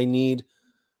 occasionally I need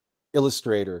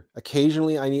Illustrator,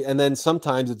 occasionally I need, and then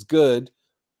sometimes it's good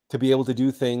to be able to do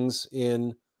things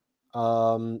in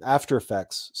After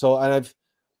Effects. So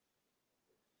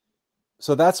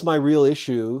that's my real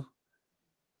issue,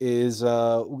 is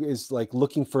like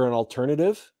looking for an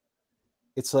alternative.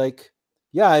 It's like,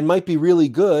 yeah, it might be really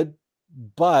good,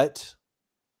 but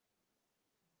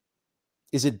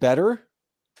is it better?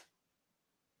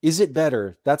 Is it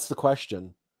better? That's the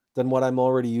question, than what I'm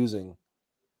already using.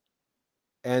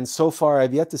 And so far,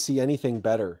 I've yet to see anything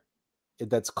better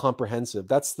that's comprehensive.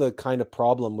 That's the kind of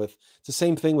problem with, it's the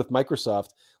same thing with Microsoft.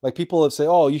 Like people have say,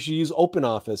 oh, you should use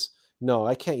OpenOffice. No,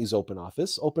 I can't use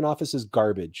OpenOffice. OpenOffice is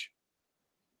garbage.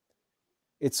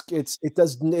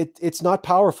 It's not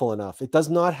powerful enough. It does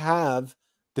not have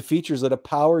the features that a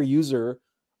power user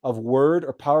of Word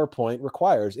or PowerPoint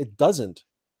requires. It doesn't.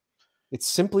 It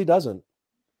simply doesn't.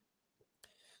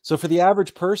 So for the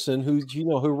average person who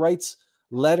writes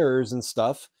letters and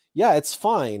stuff, yeah, it's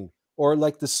fine. Or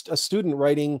like a student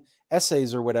writing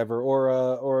essays or whatever,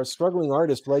 or a struggling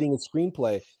artist writing a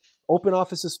screenplay,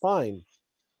 OpenOffice is fine.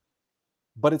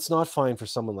 But it's not fine for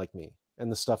someone like me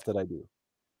and the stuff that I do.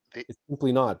 It's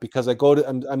simply not, because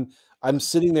I'm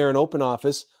sitting there in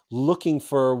OpenOffice looking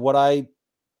for what I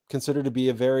consider to be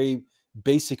a very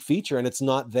basic feature, and it's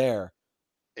not there.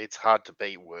 It's hard to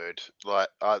beat Word. Like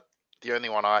the only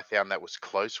one I found that was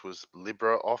close was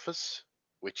LibreOffice,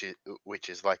 which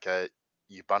is like a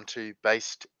Ubuntu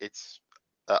based. It's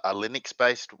a Linux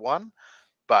based one,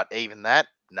 but even that,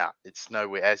 nah, it's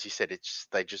nowhere. As you said,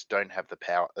 they just don't have the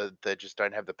power. They just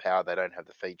don't have the power. They don't have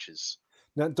the features.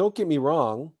 Now, don't get me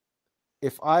wrong.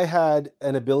 If I had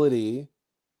an ability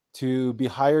to be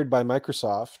hired by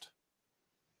Microsoft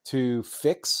to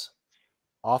fix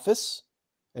Office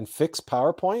and fix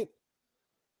PowerPoint,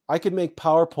 I could make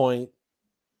PowerPoint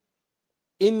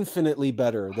infinitely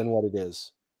better than what it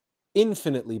is.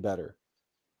 Infinitely better.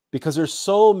 Because there's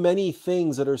so many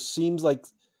things that seem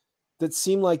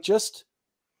like just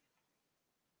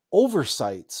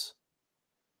oversights.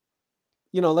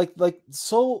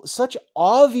 Such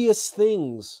obvious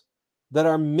things that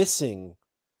are missing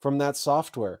from that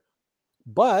software.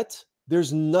 But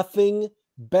there's nothing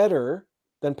better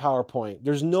than PowerPoint.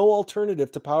 There's no alternative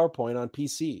to PowerPoint on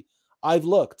PC. I've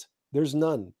looked. There's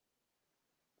none.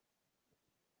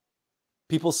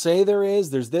 People say there is.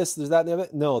 There's this, there's that, and the other.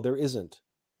 No, there isn't.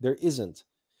 There isn't.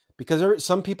 Because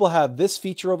some people have this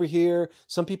feature over here.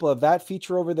 Some people have that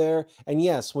feature over there. And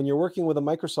yes, when you're working with a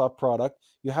Microsoft product,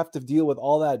 you have to deal with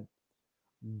all that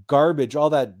garbage, all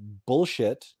that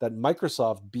bullshit, that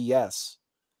Microsoft BS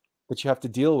that you have to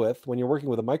deal with when you're working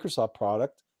with a Microsoft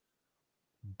product.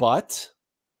 But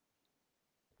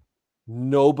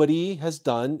nobody has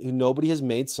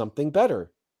made something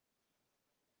better.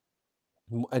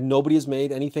 And nobody has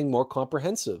made anything more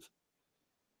comprehensive.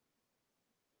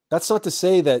 That's not to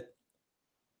say that,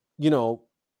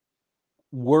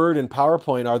 Word and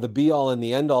PowerPoint are the be all and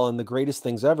the end all and the greatest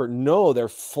things ever. No, they're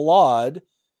flawed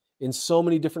in so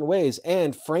many different ways.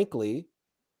 And frankly,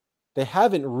 they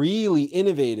haven't really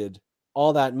innovated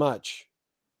all that much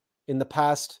in the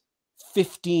past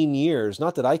 15 years.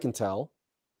 Not that I can tell.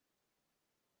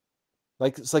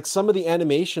 It's like some of the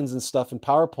animations and stuff in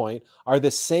PowerPoint are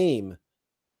the same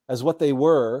as what they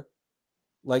were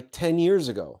like 10 years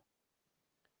ago.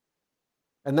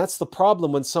 And that's the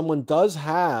problem when someone does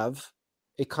have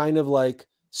a kind of like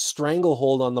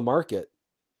stranglehold on the market.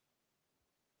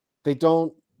 They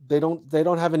don't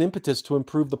have an impetus to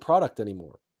improve the product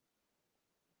anymore.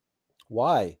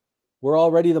 Why? We're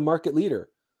already the market leader.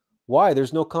 Why?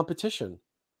 There's no competition.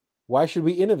 Why should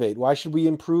we innovate? Why should we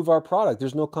improve our product?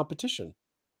 There's no competition.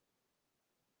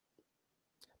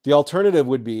 The alternative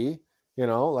would be,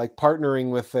 like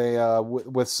partnering with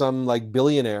with some like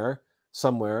billionaire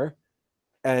somewhere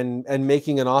and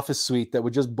making an office suite that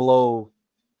would just blow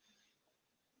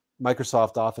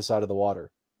Microsoft Office out of the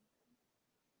water.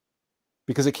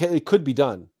 Because it could be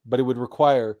done, but it would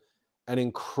require an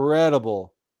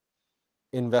incredible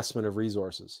investment of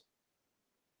resources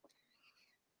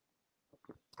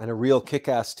and a real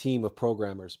kick-ass team of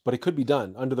programmers. But it could be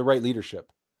done under the right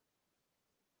leadership.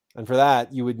 And for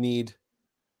that, you would need,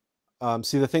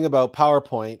 see, the thing about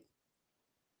PowerPoint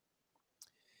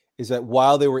is that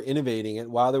while they were innovating it,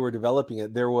 while they were developing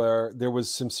it, there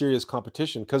was some serious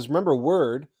competition. Because remember,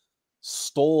 Word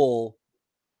stole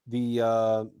the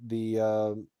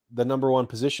number one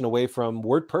position away from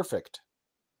WordPerfect.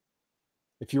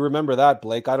 If you remember that,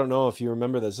 Blake, I don't know if you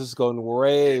remember this. This is going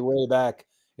way back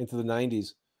into the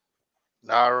 90s.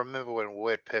 No, I remember when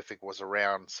WordPerfect was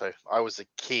around. So I was a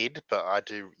kid, but I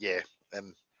do, yeah,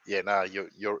 and yeah, no,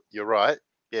 you're right.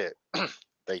 Yeah,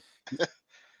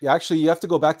 Yeah, actually, you have to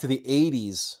go back to the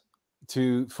 80s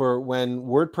for when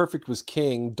WordPerfect was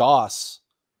king. DOS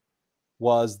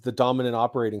was the dominant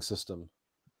operating system,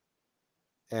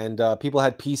 and people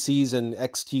had PCs and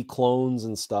XT clones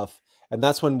and stuff, and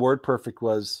that's when WordPerfect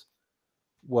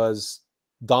was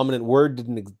dominant. Word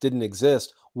didn't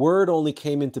exist. Word only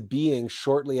came into being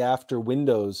shortly after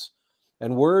Windows,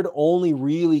 and Word only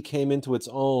really came into its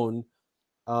own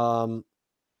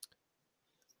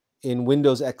in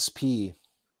Windows XP.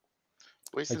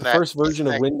 Like the first version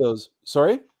of Windows.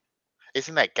 Sorry?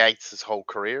 isn't that Gates' whole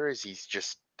career? Is he's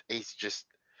just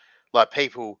like,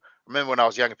 people remember when I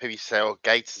was younger, people used to say, "Oh,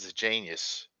 Gates is a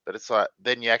genius," but it's like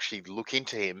then you actually look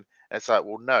into him, and it's like,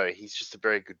 well, no, he's just a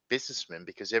very good businessman,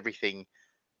 because everything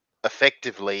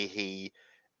effectively he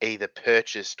either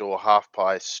purchased or half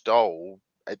price stole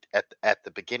at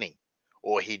the beginning,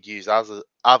 or he'd use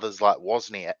others like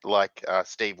Wozniak, like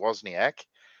Steve Wozniak,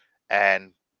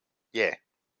 and yeah,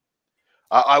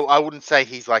 I wouldn't say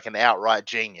he's like an outright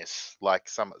genius like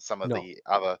some of No, the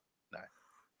other. No,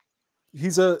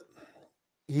 he's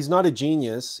not a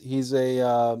genius. He's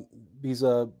a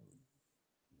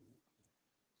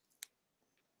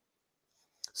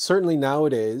certainly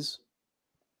nowadays,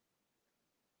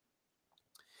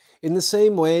 in the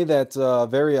same way that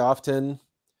very often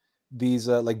these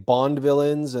like Bond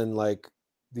villains and like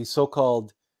these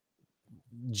so-called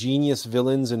genius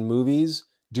villains in movies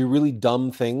do really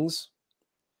dumb things.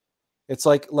 It's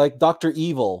like Dr.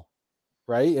 Evil,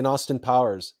 right? In Austin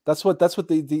Powers. That's what that's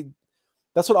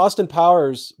what Austin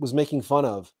Powers was making fun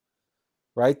of,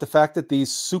 right? The fact that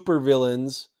these super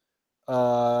villains,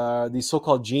 these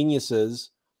so-called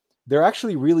geniuses, they're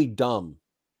actually really dumb.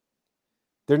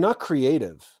 They're not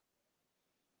creative.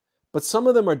 But some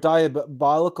of them are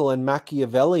diabolical and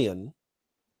Machiavellian.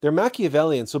 They're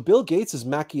Machiavellian. So Bill Gates is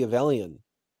Machiavellian.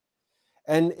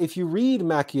 And if you read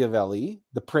Machiavelli,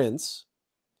 The Prince,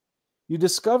 you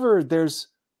discover there's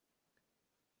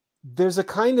a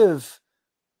kind of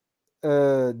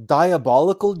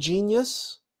diabolical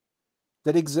genius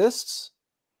that exists,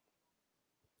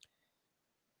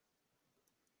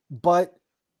 but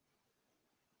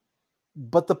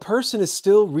the person is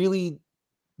still really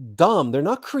dumb. They're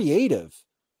not creative.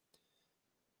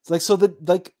 It's like, so that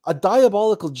like a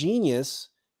diabolical genius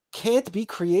can't be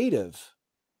creative.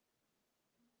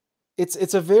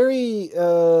 It's a very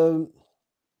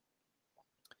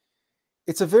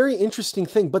it's a very interesting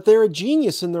thing, but they're a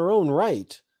genius in their own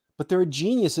right, but they're a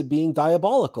genius at being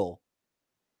diabolical.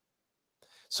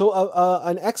 So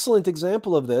an excellent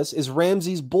example of this is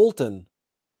Ramses Bolton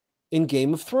in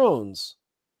Game of Thrones.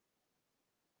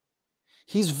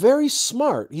 He's very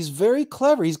smart. He's very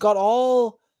clever. He's got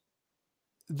all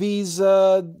these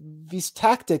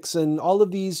tactics and all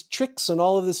of these tricks and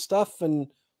all of this stuff, and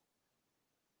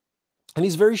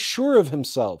he's very sure of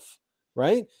himself,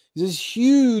 right? He's this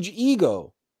huge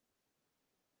ego.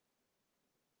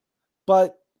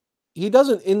 But he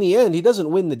doesn't, in the end, he doesn't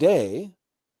win the day.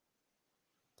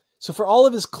 So for all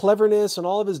of his cleverness and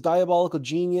all of his diabolical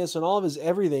genius and all of his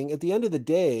everything, at the end of the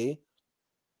day,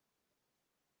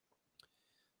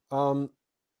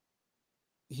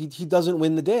 he doesn't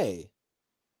win the day.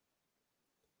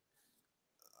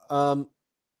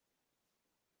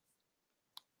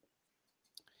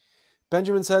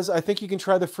 Benjamin says, I think you can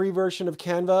try the free version of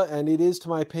Canva, and it is, to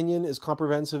my opinion, is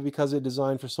comprehensive because it's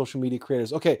designed for social media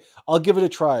creators. Okay, I'll give it a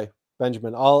try,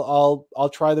 Benjamin. I'll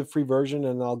try the free version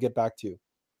and I'll get back to you.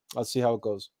 I'll see how it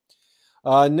goes.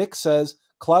 Nick says,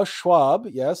 Klaus Schwab,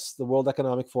 yes, the World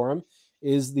Economic Forum,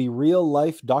 is the real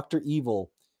life Dr.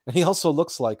 Evil. And he also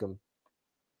looks like him.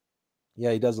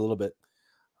 Yeah, he does a little bit.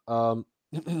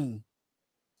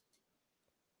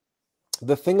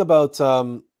 The thing about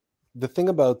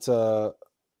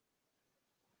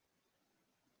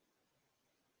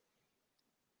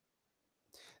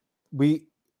we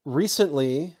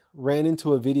recently ran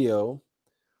into a video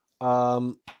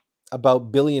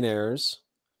about billionaires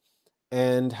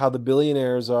and how the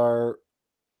billionaires are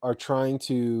trying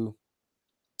to,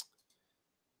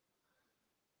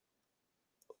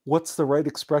 what's the right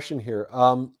expression here?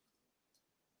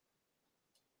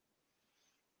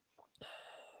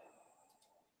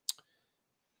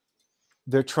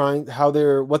 They're trying,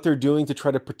 what they're doing to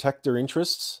try to protect their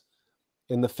interests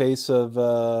in the face of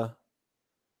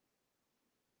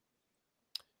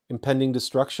impending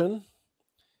destruction,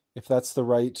 if that's the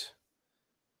right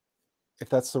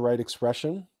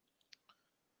expression.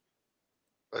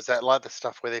 is that like the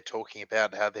stuff where they're talking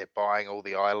about how they're buying all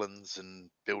the islands and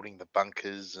building the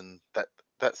bunkers and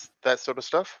that sort of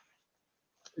stuff?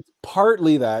 It's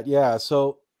partly that, yeah.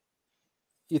 So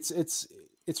it's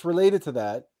related to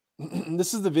that.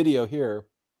 This is the video here.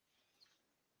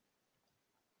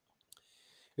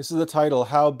 This is the title,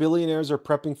 How Billionaires Are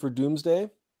Prepping for Doomsday.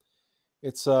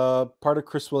 It's part of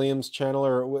Chris Williams' channel,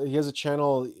 or he has a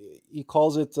channel, he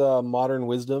calls it Modern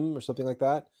Wisdom or something like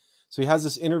that. So he has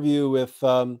this interview with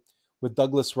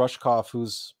Douglas Rushkoff,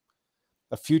 who's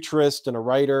a futurist and a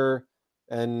writer,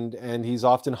 and he's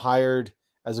often hired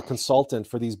as a consultant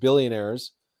for these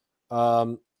billionaires.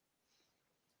 I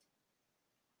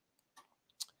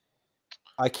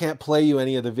can't play you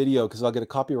any of the video because I'll get a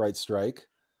copyright strike.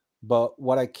 But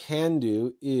what I can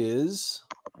do is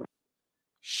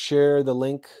share the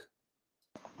link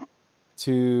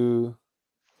to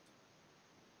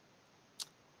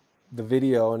the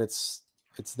video, and it's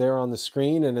there on the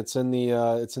screen, and it's in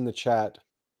the chat.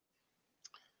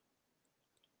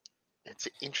 It's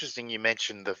interesting you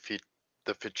mentioned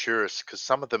the futurists, because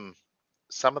some of them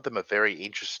are very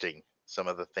interesting. Some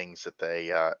of the things that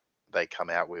they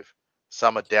come out with.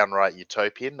 Some are downright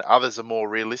utopian. Others are more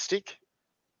realistic.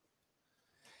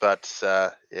 But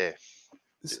yeah.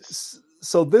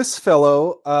 So this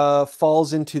fellow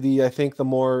falls into I think the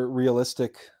more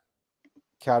realistic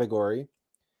category,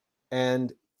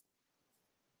 and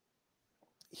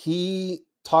he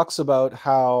talks about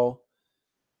how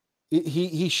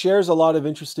he shares a lot of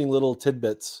interesting little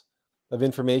tidbits of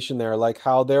information there, like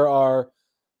how there are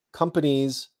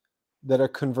companies that are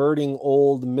converting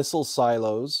old missile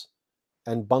silos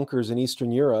and bunkers in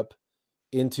Eastern Europe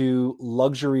into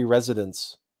luxury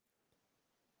residence,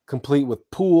 complete with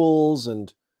pools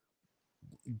and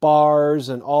bars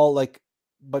and all, like,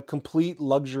 but complete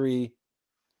luxury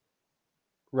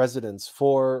residence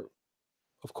for,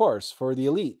 of course, for the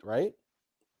elite, right?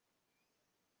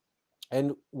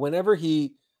 And whenever he's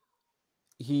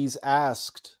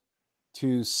asked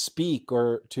to speak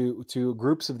or to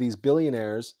groups of these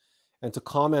billionaires and to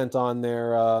comment on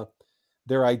their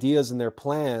ideas and their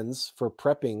plans for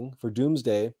prepping for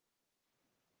doomsday,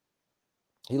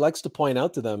 he likes to point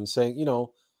out to them, saying,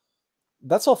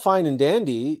 that's all fine and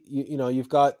dandy. You've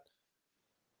got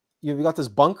this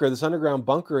bunker, this underground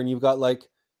bunker, and you've got like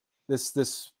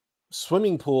this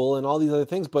swimming pool and all these other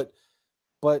things, but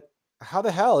how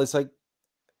the hell? It's like,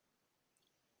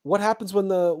 what happens when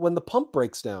the pump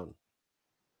breaks down?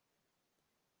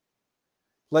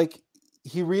 Like,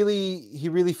 he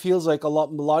really feels like a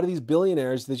lot of these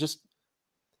billionaires,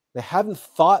 they haven't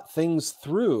thought things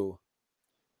through.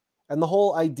 And the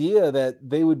whole idea that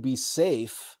they would be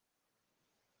safe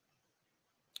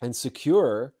and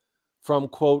secure from,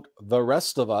 quote, the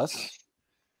rest of us,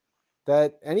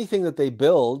 that anything that they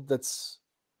build that's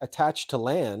attached to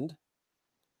land,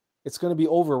 it's going to be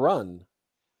overrun.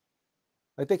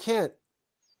 Like, they can't.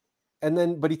 And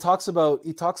then, but he talks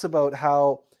about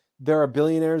how there are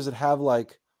billionaires that have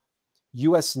like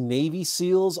US Navy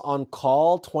SEALs on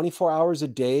call 24 hours a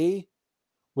day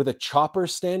with a chopper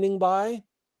standing by.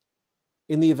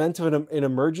 In the event of an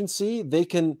emergency, they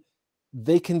can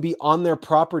be on their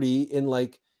property in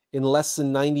less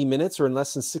than 90 minutes or in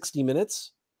less than 60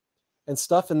 minutes and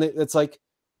stuff. And it's like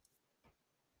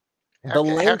the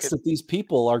lengths that these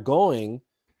people are going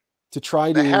to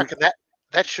try to. How can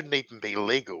that shouldn't even be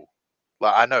legal?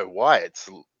 Like, I know why it's,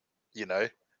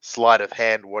 sleight of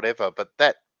hand, whatever, but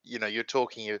that, you're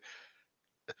talking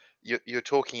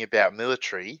about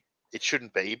military. It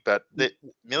shouldn't be, but the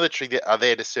military that are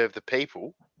there to serve the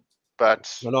people.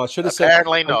 But No, I should have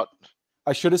apparently not.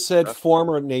 I should have said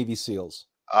former Navy SEALs.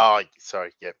 Oh,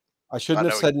 sorry. Yep. I shouldn't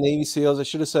have said Navy SEAls. I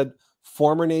should have said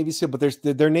former Navy SEAL. But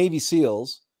they're Navy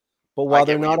SEAls. But while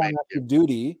they're not on active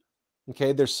duty,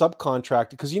 okay, they're subcontracted,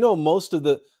 because most of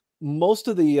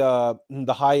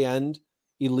the high end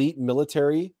elite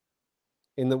military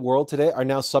in the world today are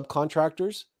now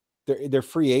subcontractors. They're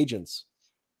free agents.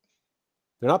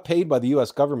 They're not paid by the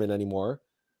U.S. government anymore.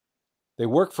 They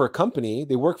work for a company.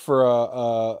 They work for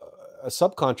a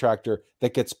subcontractor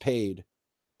that gets paid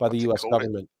by the U.S.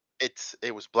 government.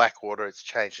 It was Blackwater. It's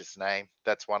changed its name.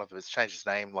 That's one of them. It's changed its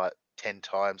name like 10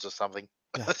 times or something.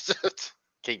 Yeah. It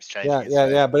keeps changing its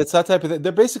name. Yeah. But it's that type of thing.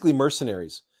 They're basically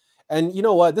mercenaries. And you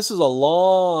know what? This is a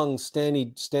long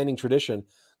standing tradition.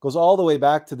 Goes all the way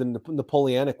back to the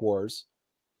Napoleonic Wars,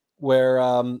 where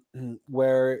on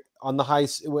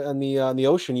the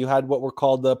ocean you had what were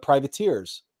called the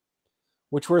privateers,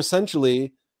 which were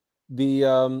essentially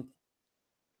the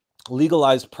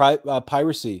legalized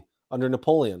piracy under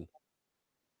Napoleon.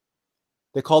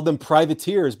 They called them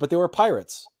privateers, but they were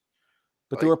pirates.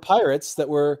 But they were pirates that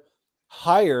were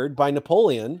hired by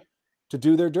Napoleon to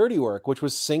do their dirty work, which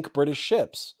was sink British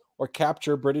ships or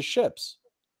capture British ships.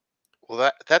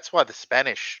 Well, that's why the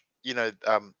Spanish,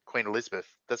 Queen Elizabeth.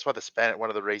 That's why one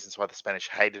of the reasons why the Spanish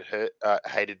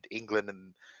hated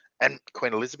England and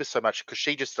Queen Elizabeth so much, because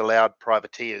she just allowed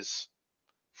privateers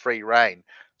free reign.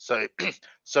 So,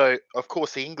 so of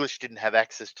course the English didn't have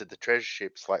access to the treasure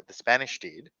ships like the Spanish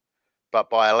did, but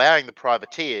by allowing the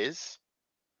privateers,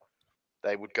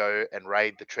 they would go and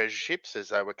raid the treasure ships as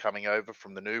they were coming over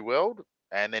from the New World,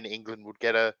 and then England would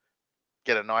get a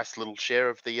nice little share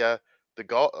of the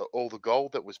gold, all the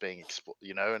gold that was being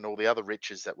and all the other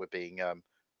riches that were being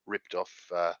ripped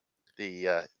off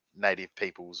the native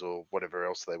peoples or whatever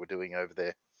else they were doing over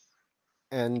there.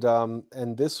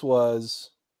 and this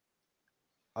was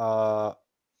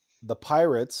the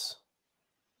pirates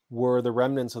were the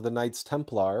remnants of the Knights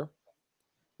Templar,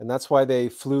 and that's why they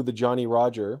flew the Johnny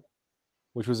Roger,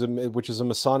 which is a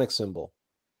Masonic symbol.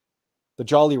 The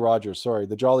Jolly Roger, sorry,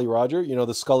 the Jolly Roger. You know,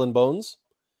 the skull and bones.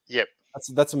 Yep.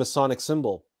 That's a Masonic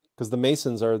symbol because the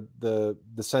Masons are the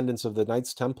descendants of the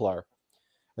Knights Templar,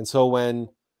 and so when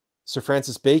Sir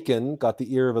Francis Bacon got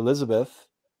the ear of Elizabeth,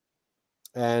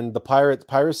 and the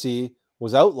piracy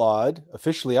was outlawed,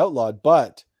 officially outlawed,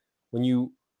 but when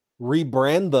you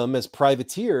rebrand them as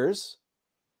privateers,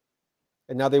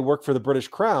 and now they work for the British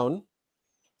Crown,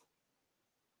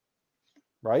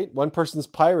 right? One person's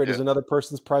pirate is another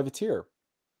person's privateer.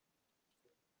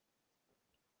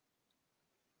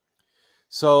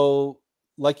 So,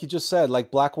 like you just said,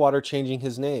 like Blackwater changing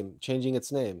its name. It's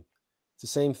the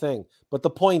same thing. But the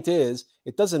point is,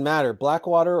 it doesn't matter,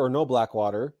 Blackwater or no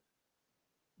Blackwater.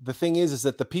 The thing is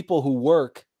that the people who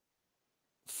work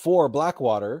for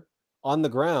Blackwater on the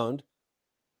ground,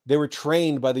 they were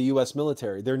trained by the U.S.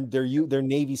 military. They're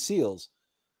Navy SEALs.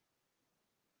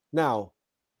 Now,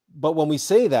 but when we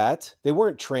say that, they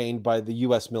weren't trained by the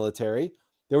U.S. military.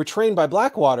 They were trained by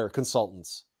Blackwater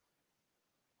consultants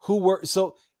who were,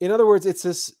 so in other words, it's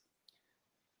this,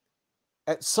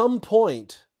 at some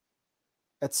point,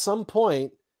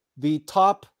 the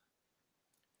top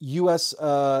U.S.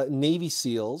 Navy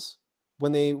SEALs,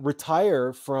 when they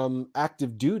retire from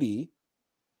active duty,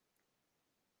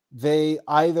 they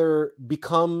either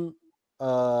become,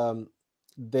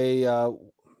 they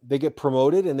get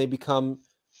promoted and they become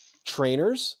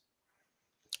trainers.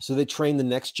 So they train the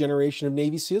next generation of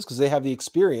Navy SEALs because they have the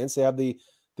experience, they have the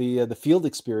field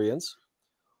experience,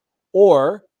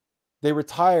 or they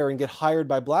retire and get hired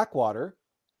by Blackwater,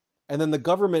 and then the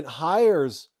government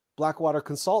hires Blackwater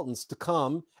consultants to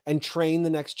come and train the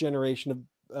next generation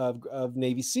of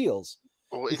Navy SEALs.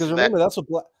 Well, because remember, that's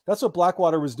what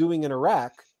Blackwater was doing in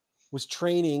Iraq, was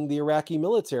training the Iraqi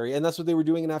military, and that's what they were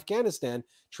doing in Afghanistan,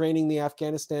 training the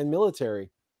Afghanistan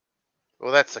military.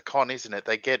 Well, that's the con, isn't it?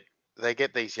 They get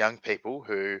these young people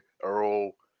who are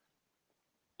all,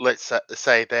 let's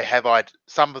say they have,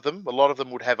 some of them, a lot of them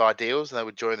would have ideals, and they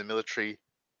would join the military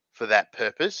for that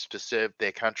purpose, to serve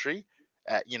their country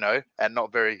at, at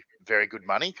not very, very good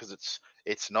money, because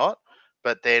it's not.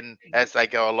 But then as they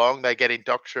go along, they get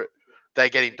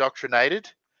indoctrinated,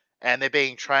 and they're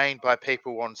being trained by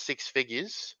people on six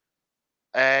figures,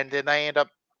 and then they end up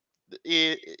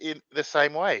in the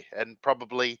same way, and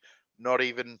probably not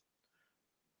even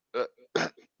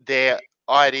their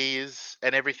ideas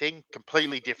and everything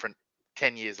completely different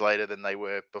 10 years later than they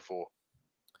were before.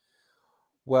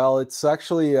 Well, it's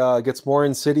actually gets more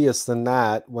insidious than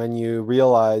that when you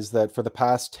realize that for the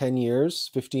past 10 years,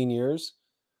 15 years,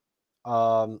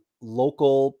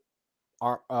 local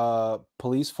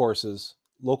police forces,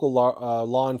 local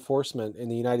law enforcement in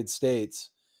the United States,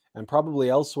 and probably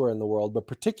elsewhere in the world, but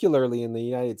particularly in the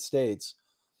United States,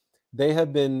 they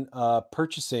have been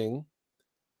purchasing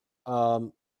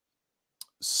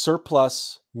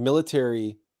surplus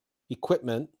military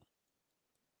equipment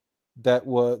that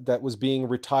was being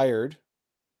retired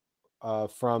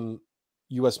from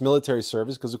U.S. military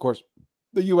service, because of course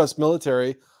the U.S.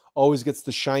 military always gets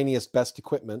the shiniest, best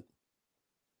equipment.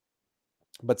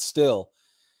 But still,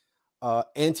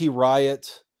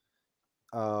 anti-riot,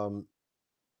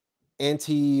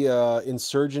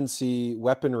 anti-insurgency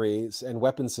weaponry and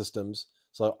weapon systems,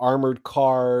 so armored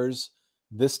cars,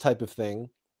 this type of thing,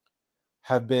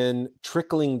 have been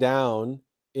trickling down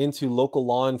into local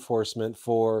law enforcement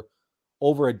for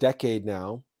over a decade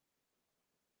now.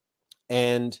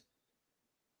 And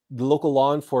the local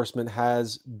law enforcement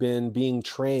has been being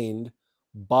trained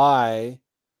by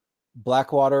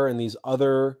Blackwater and these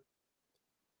other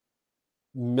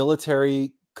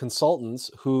military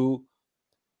consultants who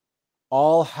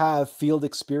all have field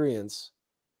experience.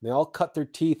 They all cut their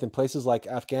teeth in places like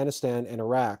Afghanistan and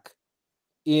Iraq.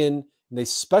 They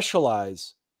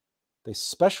specialize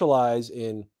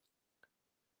in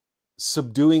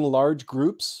subduing large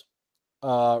groups,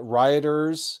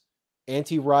 rioters,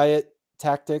 anti-riot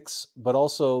tactics, but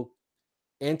also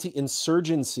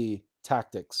anti-insurgency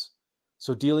tactics.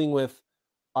 So dealing with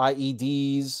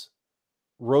IEDs,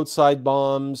 roadside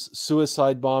bombs,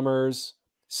 suicide bombers,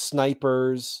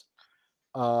 snipers,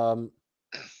 and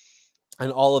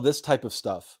all of this type of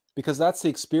stuff, because that's the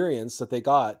experience that they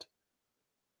got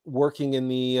working in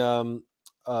the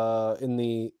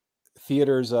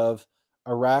theaters of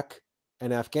Iraq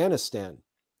and Afghanistan.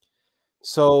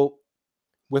 So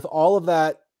with all of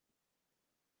that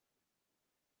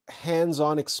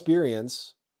hands-on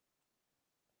experience,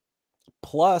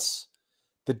 plus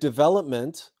the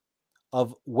development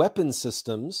of weapon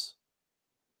systems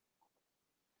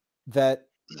that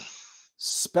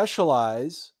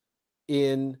specialize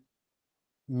in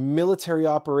military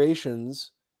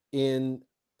operations in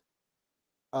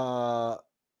that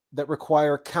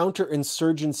require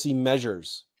counterinsurgency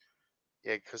measures.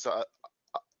 Yeah, because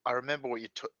I remember what you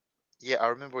took. Yeah, I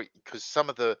remember because some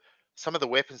of the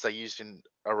weapons they used in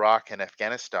Iraq and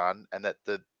Afghanistan, and that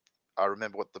I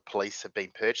remember what the police have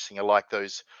been purchasing are like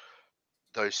those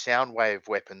sound wave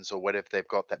weapons or whatever they've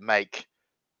got that make,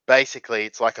 basically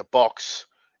it's like a box.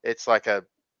 It's like a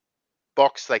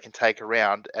box they can take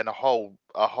around, and a whole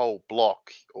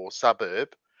block or suburb,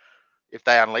 if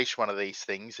they unleash one of these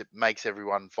things, it makes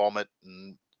everyone vomit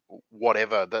and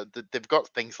whatever. They've got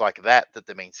things like that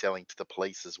they've been selling to the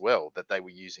police as well, that they were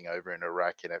using over in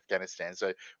Iraq and Afghanistan.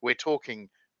 So we're talking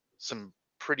some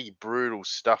pretty brutal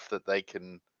stuff that they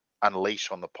can unleash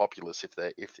on the populace if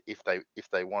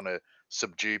they want to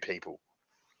subdue people.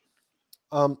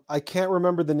 I can't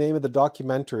remember the name of the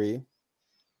documentary.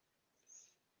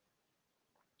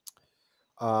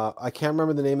 I can't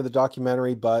remember the name of the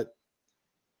documentary, but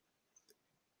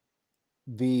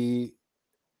the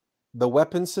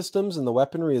weapon systems and the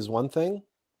weaponry is one thing,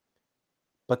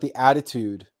 but the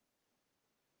attitude,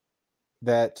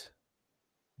 that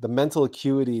the mental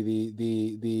acuity,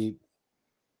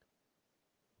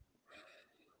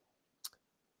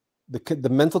 the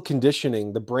mental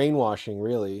conditioning, the brainwashing,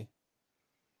 really,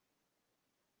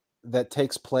 that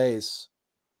takes place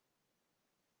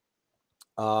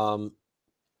in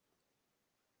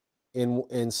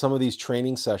some of these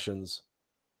training sessions,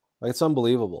 like, it's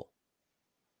unbelievable.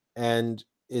 And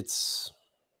it's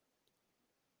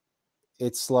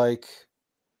like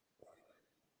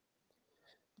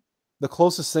the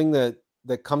closest thing that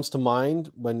comes to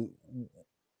mind when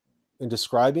in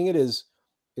describing it is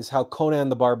how Conan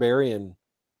the Barbarian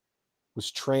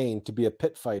was trained to be a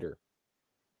pit fighter.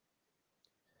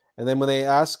 And then when they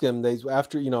ask him,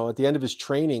 after, at the end of his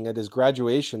training, at his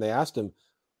graduation, they asked him,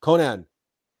 Conan,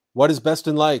 what is best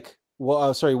in life?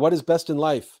 What is best in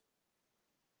life?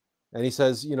 And he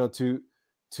says, to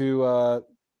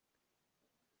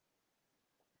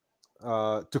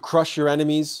crush your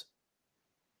enemies,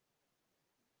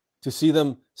 to see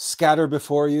them scatter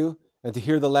before you, and to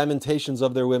hear the lamentations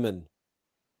of their women.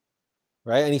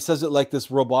 Right? And he says it like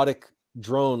this robotic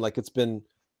drone, like it's been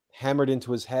hammered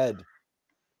into his head.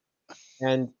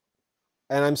 And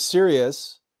I'm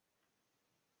serious.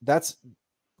 That's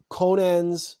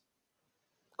Conan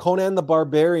the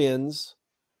Barbarian's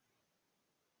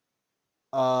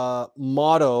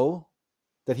motto,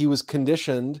 that he was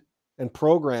conditioned and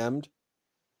programmed,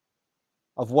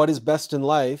 of what is best in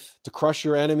life, to crush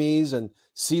your enemies and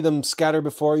see them scatter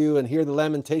before you and hear the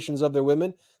lamentations of their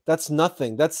women. That's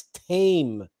nothing. That's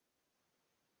tame,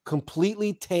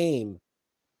 completely tame,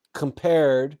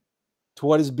 compared to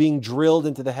what is being drilled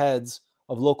into the heads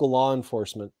of local law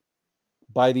enforcement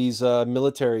by these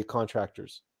military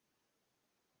contractors.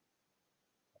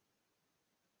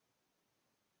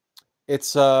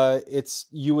 It's surreal.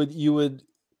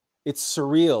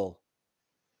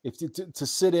 If to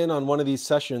sit in on one of these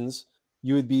sessions,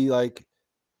 you would be like,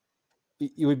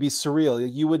 it would be surreal.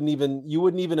 You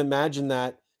wouldn't even imagine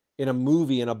that in a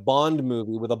movie, in a Bond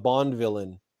movie with a Bond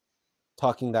villain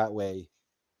talking that way,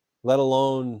 let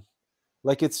alone,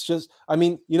 like, it's just, I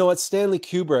mean, you know what, Stanley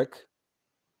Kubrick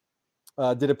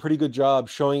did a pretty good job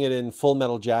showing it in Full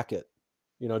Metal Jacket,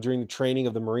 during the training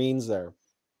of the Marines there.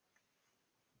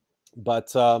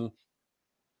 But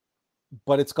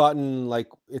it's gotten, like,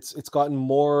 it's gotten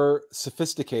more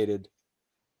sophisticated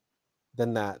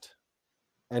than that,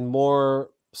 and more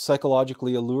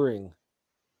psychologically alluring.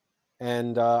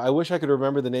 And I wish I could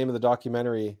remember the name of the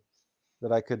documentary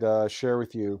that I could share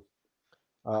with you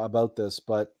about this,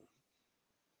 but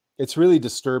it's really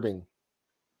disturbing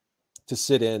to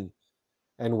sit in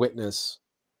and witness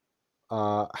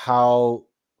how,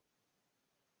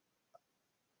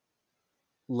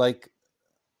 like,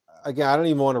 again, I don't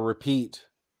even want to repeat.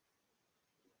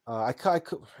 I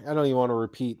don't even want to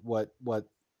repeat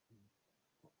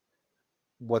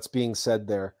what's being said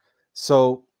there.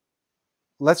 So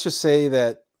let's just say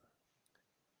that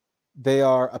they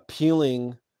are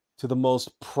appealing to the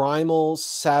most primal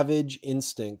savage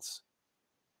instincts,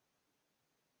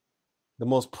 the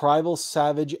most primal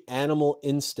savage animal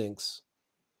instincts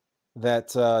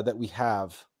that we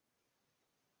have,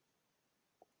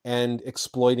 and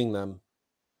exploiting them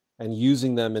and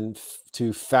using them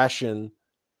to fashion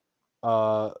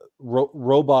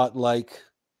robot-like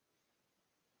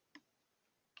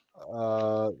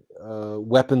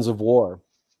weapons of war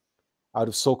out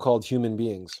of so-called human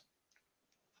beings.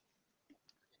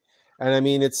 And I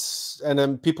mean, and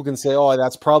then people can say, "Oh,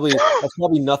 that's probably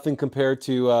nothing compared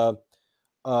to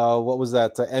what was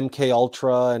that, MK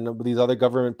Ultra and these other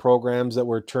government programs that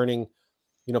were turning,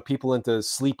 people into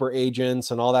sleeper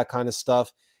agents and all that kind of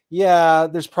stuff." Yeah,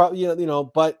 there's probably,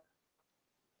 but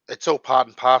it's all part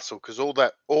and parcel, because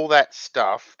all that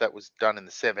stuff that was done in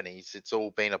the 70s, it's all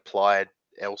been applied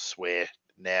elsewhere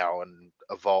now and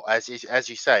evolved. As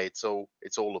you say, it's all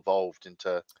evolved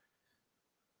into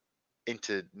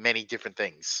many different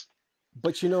things.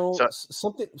 But So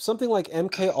something like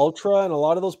MK Ultra and a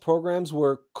lot of those programs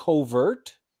were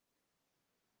covert.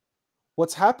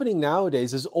 What's happening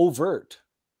nowadays is overt.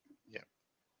 yeah,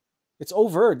 It's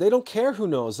overt. They don't care who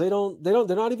knows. They're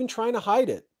not even trying to hide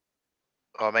it.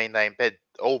 I mean, they embed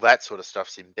all that sort of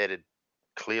stuff's embedded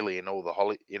clearly in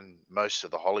in most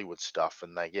of the Hollywood stuff,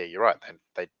 and yeah, you're right.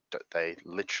 They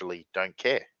literally don't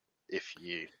care if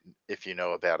you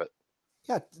know about it.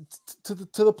 Yeah, to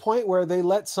the point where they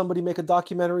let somebody make a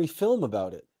documentary film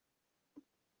about it.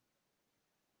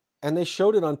 And they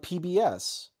showed it on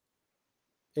PBS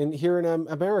here in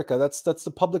America. That's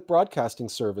the public broadcasting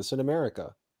service in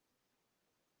America.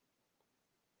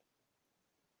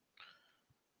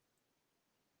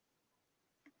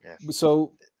 Yeah.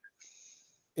 So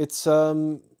it's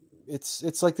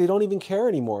like they don't even care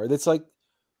anymore. It's like,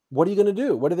 what are you going to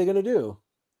do? What are they going to do?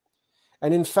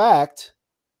 And in fact,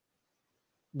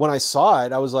 when I saw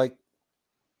it, I was like,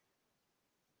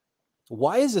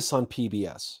 why is this on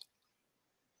PBS?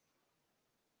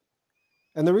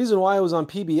 And the reason why it was on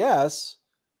PBS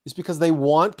is because they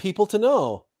want people to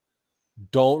know,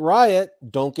 don't riot,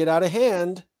 don't get out of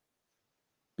hand,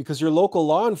 because your local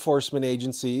law enforcement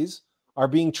agencies are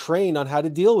being trained on how to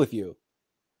deal with you.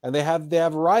 And they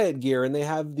have riot gear, and they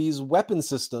have these weapon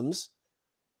systems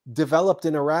developed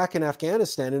in Iraq and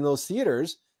Afghanistan in those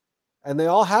theaters, and they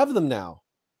all have them now.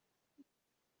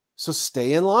 So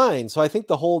stay in line. So I think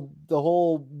the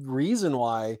whole reason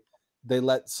why they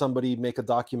let somebody make a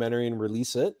documentary and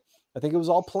release it, I think it was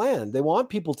all planned. They want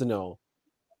people to know.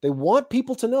 They want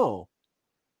people to know.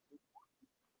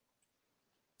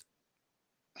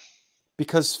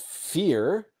 Because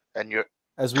fear, And you're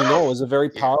as we know, is a very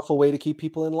yeah. powerful way to keep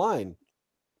people in line.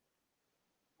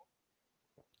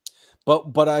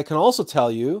 But I can also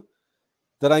tell you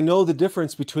that I know the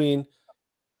difference between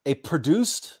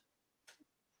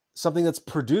something that's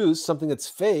produced, something that's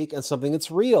fake, and something that's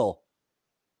real.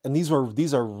 And these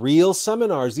are real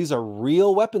seminars. These are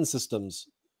real weapon systems.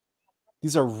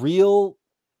 These are real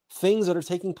things that are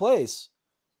taking place.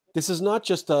 This is not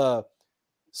just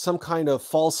some kind of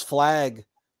false flag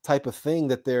type of thing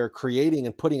that they're creating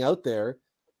and putting out there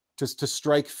just to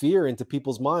strike fear into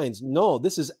people's minds. No,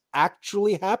 this is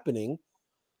actually happening,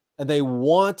 and they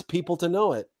want people to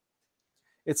know it.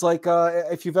 It's like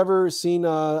if you've ever seen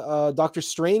Dr.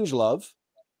 Strangelove,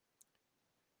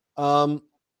 and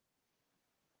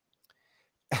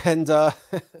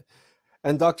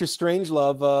and Dr.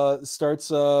 Strangelove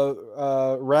starts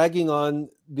ragging on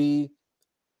the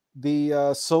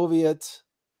Soviet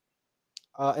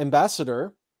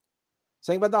ambassador,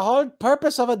 saying, "But the whole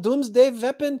purpose of a doomsday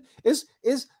weapon is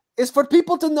for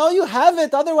people to know you have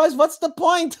it. Otherwise, what's the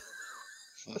point?"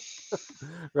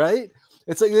 Right?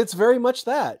 It's very much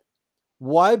that.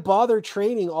 Why bother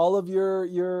training all of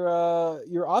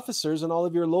your officers and all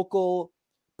of your local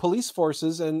police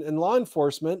forces and law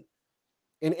enforcement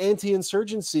in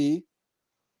anti-insurgency?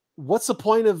 What's the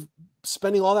point of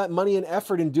spending all that money and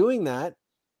effort in doing that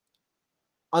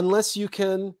unless you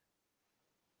can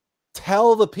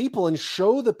tell the people and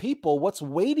show the people what's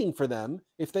waiting for them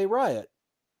if they riot?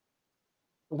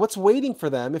 What's waiting for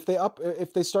them if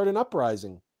they start an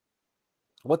uprising?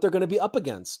 What they're going to be up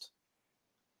against?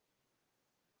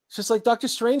 It's just like Dr.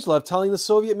 Strangelove telling the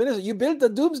Soviet minister, "You built the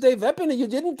doomsday weapon and you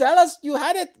didn't tell us you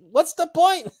had it. What's the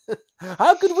point?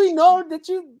 How could we know that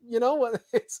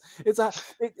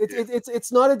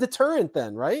it's not a deterrent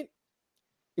then, right?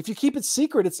 If you keep it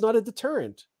secret, it's not a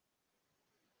deterrent."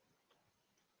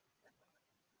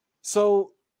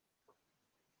 So,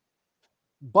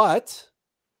 but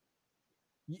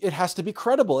it has to be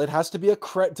credible. It has to be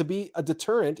to be a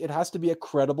deterrent. It has to be a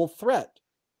credible threat.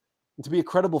 And to be a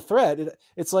credible threat,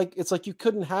 it's like you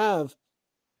couldn't have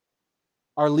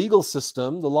our legal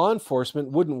system, the law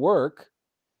enforcement wouldn't work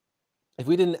if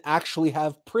we didn't actually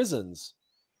have prisons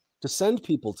to send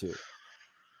people to.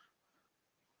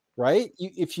 Right?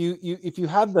 If you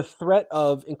have the threat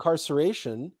of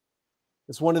incarceration,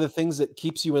 it's one of the things that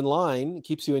keeps you in line,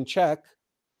 keeps you in check,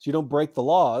 so you don't break the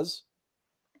laws.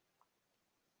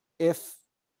 If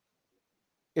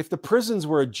the prisons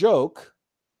were a joke,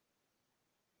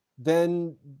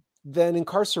 then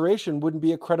incarceration wouldn't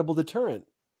be a credible deterrent.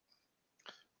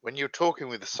 when you're talking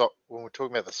with when we're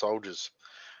talking about the soldiers,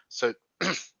 so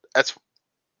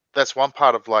that's one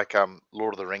part of like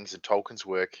Lord of the Rings and Tolkien's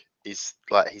work is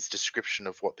like his description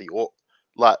of what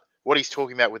like what he's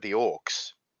talking about with the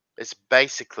orcs. It's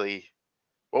basically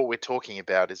what we're talking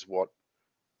about is what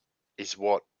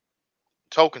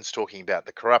Tolkien's talking about,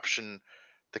 the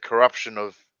corruption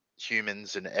of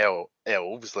humans and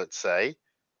elves, let's say,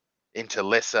 into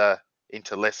lesser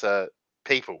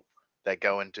people that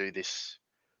go and do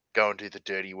the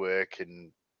dirty work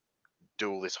and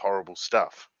do all this horrible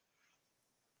stuff.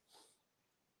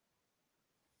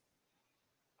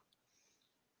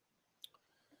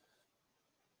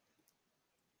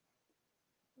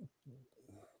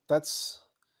 That's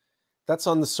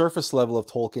on the surface level of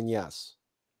Tolkien, yes.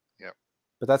 Yeah.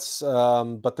 But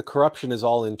but the corruption is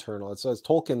all internal. It's as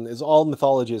Tolkien is all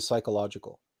mythology is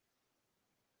psychological.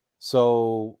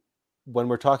 So when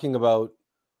we're talking about,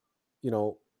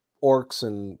 orcs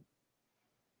and,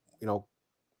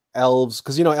 elves,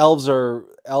 because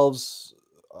elves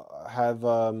have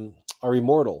are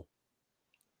immortal.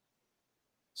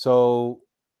 So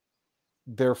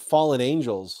they're fallen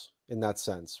angels in that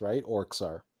sense, right? Orcs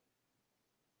are.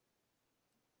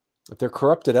 If they're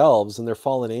corrupted elves, then they're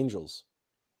fallen angels.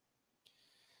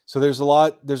 So there's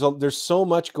so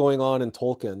much going on in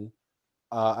Tolkien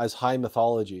as high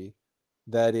mythology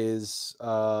that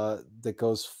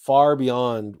goes far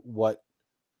beyond what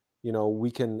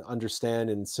we can understand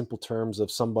in simple terms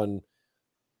of someone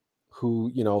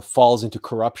who falls into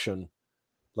corruption,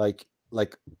 like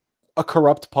a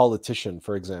corrupt politician,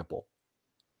 for example.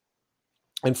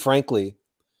 And frankly,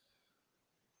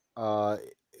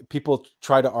 people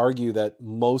try to argue that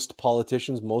most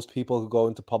politicians, most people who go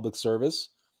into public service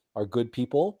are good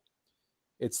people.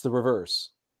 It's the reverse.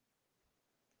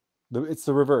 It's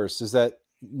the reverse, is that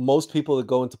most people that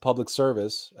go into public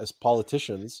service as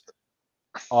politicians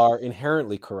are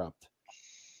inherently corrupt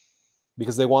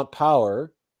because they want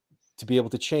power to be able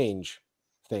to change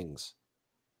things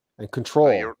and No,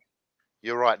 control.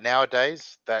 you're right.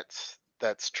 Nowadays, that's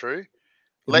true. It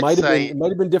Let's might have say,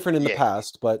 been different in the yeah,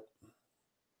 past, but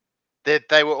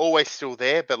they were always still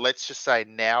there, but let's just say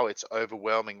now it's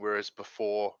overwhelming, whereas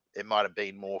before it might have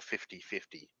been more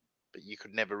 50-50. But you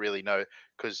could never really know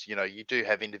because, you do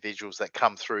have individuals that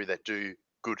come through that do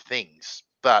good things.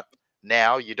 But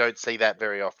now you don't see that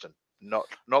very often. Not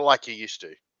like you used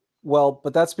to.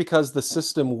 but that's because the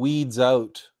system weeds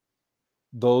out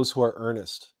those who are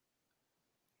earnest.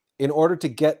 In order to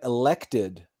get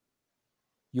elected,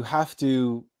 you have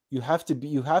to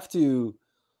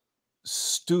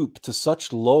stoop to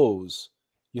such lows.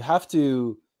 You have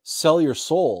to sell your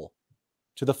soul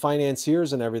to the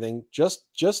financiers and everything just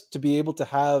to be able to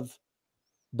have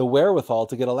the wherewithal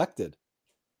to get elected.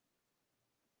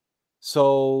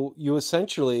 So you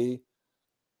essentially,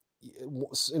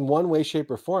 in one way,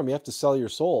 shape, or form, you have to sell your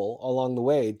soul along the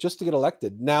way just to get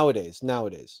elected nowadays.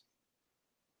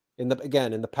 In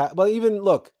the past, well, even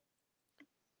look,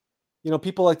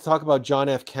 people like to talk about John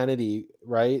F. Kennedy,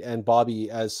 right, and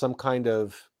Bobby as some kind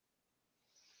of,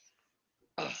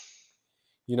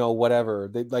 whatever.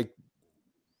 They like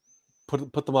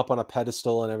put them up on a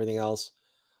pedestal and everything else.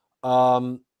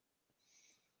 The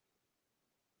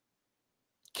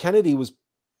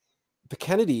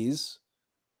Kennedys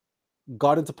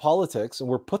got into politics and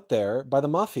were put there by the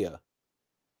mafia.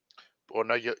 Well,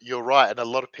 no, you're right, and a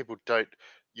lot of people don't.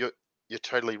 You're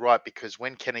totally right, because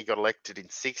when Kennedy got elected in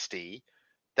 '60,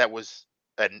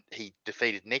 and he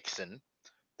defeated Nixon.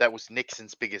 That was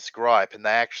Nixon's biggest gripe, and they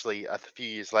actually a few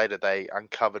years later they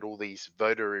uncovered all these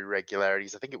voter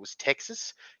irregularities. I think it was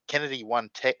Texas. Kennedy won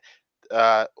or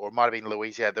it might have been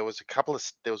Louisiana. There was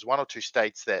one or two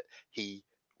states that he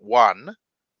won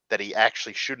that he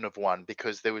actually shouldn't have won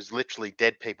because there was literally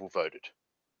dead people voted.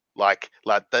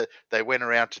 They went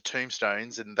around to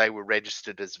tombstones and they were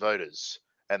registered as voters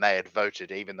and they had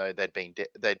voted even though they'd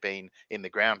been in the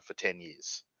ground for 10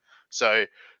 years. So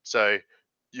so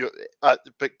you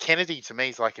but Kennedy to me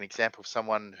is like an example of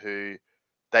someone who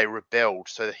they rebelled,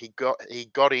 so that he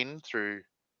got in through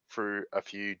a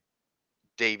few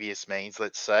devious means,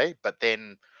 let's say, but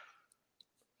then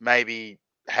maybe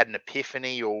had an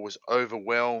epiphany or was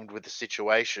overwhelmed with the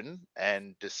situation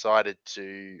and decided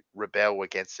to rebel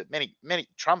against it. Many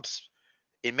Trump's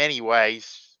in many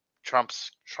ways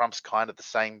Trump's kind of the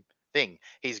same thing.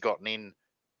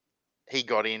 He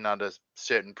got in under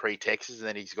certain pretexts, and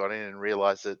then he's got in and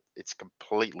realized that it's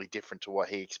completely different to what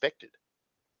he expected.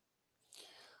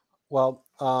 Well,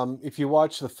 if you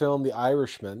watch the film The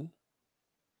Irishman,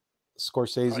 Oh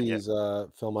yeah. Scorsese's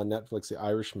film on Netflix, The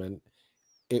Irishman,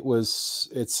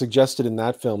 it's suggested in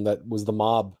that film that was the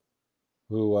mob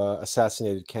who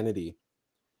assassinated Kennedy.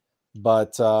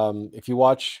 But if you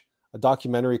watch a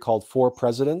documentary called Four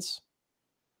Presidents,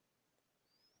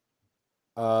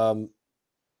 the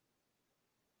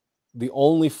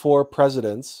only four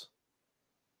presidents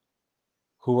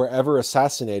who were ever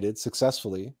assassinated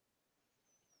successfully,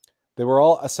 they were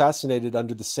all assassinated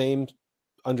under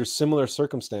similar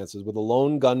circumstances, with a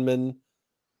lone gunman,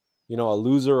 a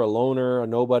loser, a loner, a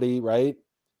nobody, right?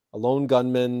 A lone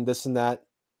gunman, this and that.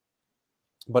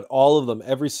 But all of them,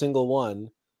 every single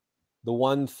one, the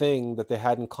one thing that they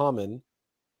had in common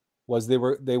was they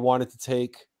wanted to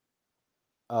take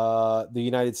the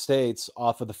United States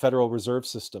off of the Federal Reserve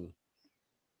System.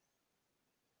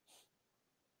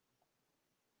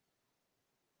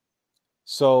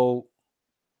 So,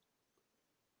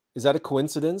 is that a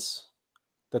coincidence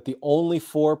that the only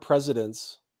four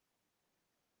presidents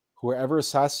who were ever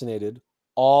assassinated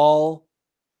all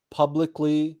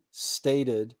publicly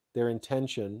stated their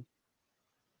intention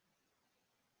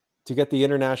to kick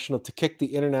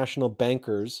the international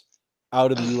bankers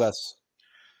out of the U.S.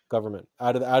 government,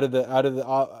 to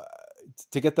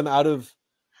get them out of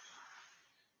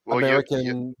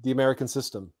the American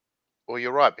system? Well,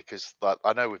 you're right, because like,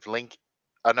 I know with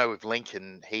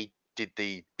Lincoln, he did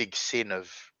the big sin of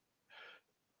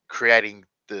creating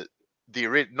the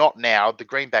not now, the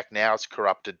greenback now is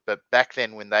corrupted, but back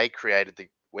then when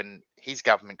his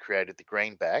government created the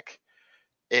greenback,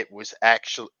 it was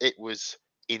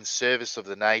in service of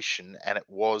the nation, and it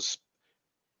was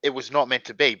not meant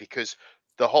to be, because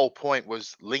the whole point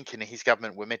was Lincoln and his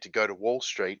government were meant to go to Wall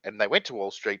Street, and they went to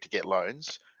Wall Street to get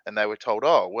loans, and they were told,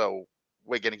 oh, well,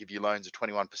 we're going to give you loans of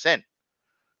 21%.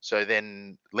 So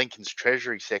then Lincoln's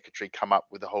Treasury Secretary come up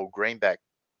with the whole greenback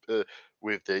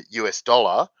with the US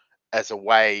dollar as a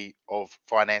way of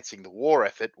financing the war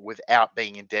effort without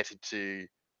being indebted to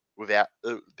the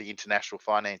international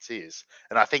financiers.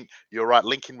 And I think you're right.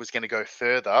 Lincoln was going to go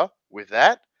further with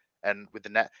that, and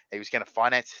he was going to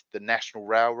finance the national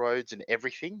railroads and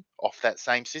everything off that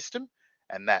same system.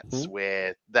 And that's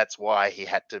why he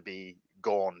had to be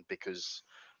gone, because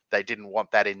they didn't want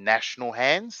that in national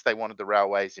hands. They wanted the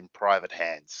railways in private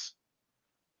hands.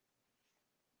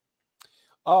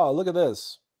 Oh, look at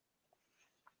this.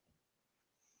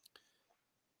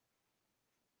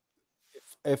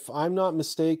 If I'm not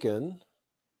mistaken,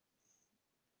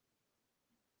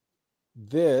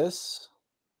 this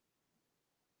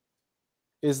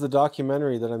is the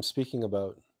documentary that I'm speaking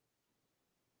about.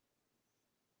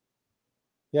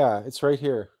 Yeah, it's right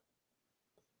here.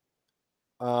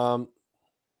 So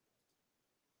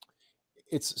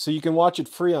you can watch it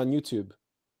free on YouTube.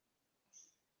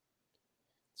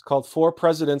 It's called Four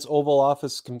Presidents Oval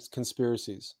Office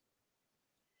Conspiracies.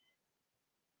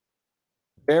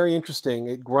 Very interesting.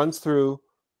 It runs through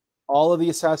all of the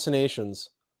assassinations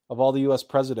of all the US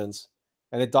presidents,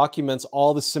 and it documents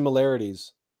all the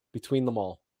similarities between them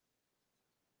all.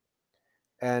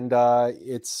 And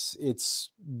it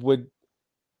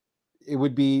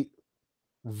would be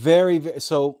very, very,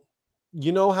 so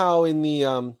how in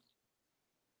the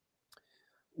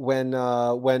when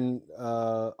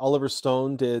Oliver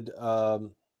Stone did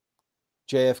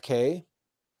JFK.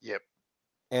 Yep.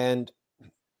 And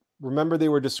remember, they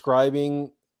were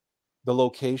describing the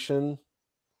location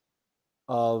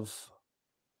of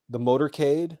the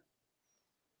motorcade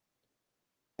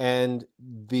and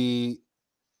the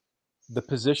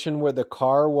position where the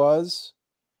car was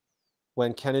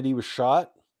when Kennedy was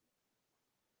shot,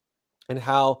 and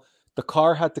how the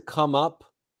car had to come up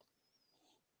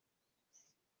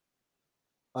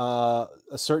a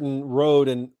certain road,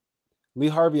 and Lee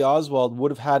Harvey Oswald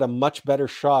would have had a much better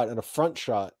shot and a front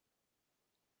shot,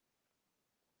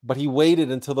 but he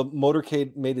waited until the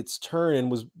motorcade made its turn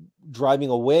and was driving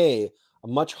away, a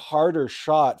much harder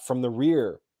shot from the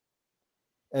rear.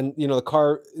 And the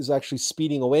car is actually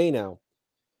speeding away now.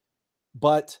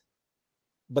 But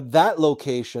that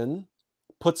location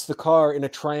puts the car in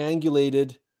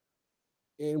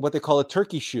what they call a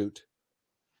turkey shoot,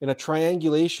 in a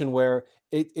triangulation where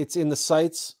it's in the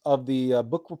sights of the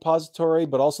book repository,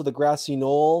 but also the grassy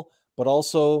knoll, but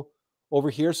also over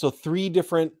here. So 3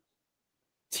 different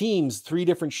teams, 3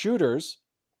 different shooters,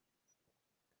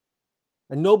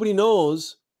 and nobody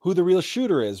knows who the real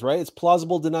shooter is, right? It's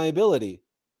plausible deniability.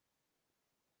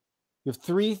 You have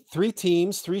three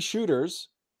teams, 3 shooters,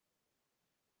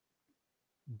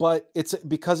 but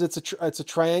because it's a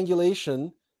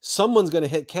triangulation. Someone's going to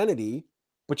hit Kennedy,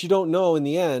 but you don't know in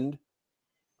the end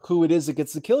who it is that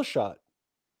gets the kill shot.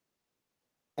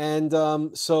 And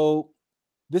so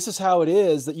this is how it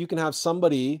is that you can have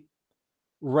somebody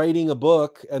writing a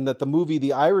book, and that the movie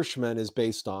The Irishman is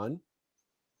based on,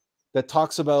 that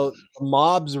talks about the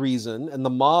mob's reason, and the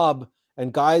mob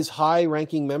and guys,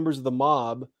 high-ranking members of the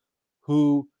mob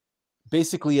who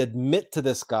basically admit to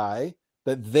this guy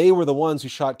that they were the ones who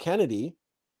shot Kennedy.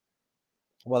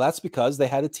 Well, that's because they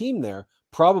had a team there,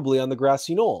 probably on the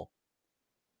grassy knoll,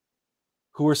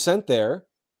 who were sent there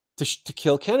to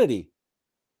kill Kennedy,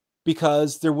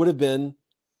 because there would have been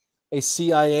a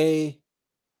CIA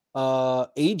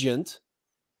agent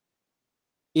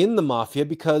in the mafia,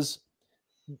 because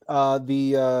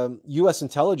the U.S.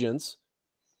 intelligence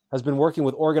has been working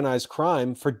with organized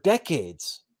crime for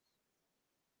decades.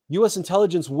 U.S.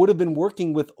 intelligence would have been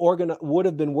working with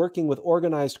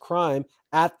organized crime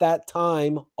at that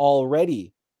time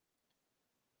already.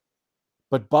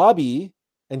 But Bobby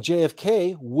and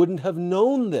JFK wouldn't have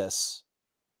known this.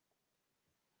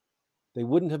 They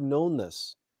wouldn't have known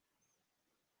this.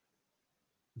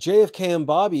 JFK and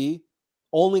Bobby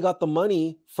only got the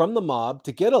money from the mob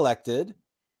to get elected,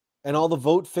 and all the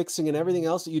vote fixing and everything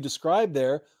else that you described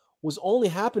there was only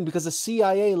happened because the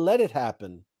CIA let it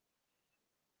happen.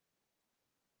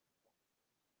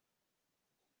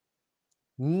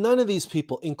 None of these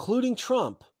people, including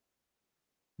Trump,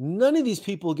 none of these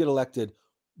people get elected,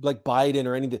 like Biden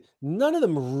or anything. None of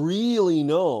them really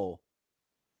know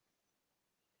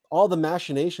all the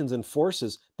machinations and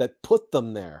forces that put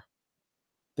them there.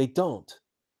 They don't.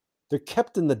 They're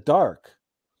kept in the dark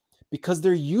because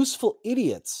they're useful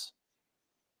idiots.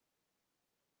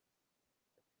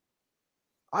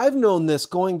 I've known this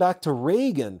going back to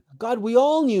Reagan. God, we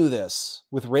all knew this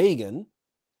with Reagan.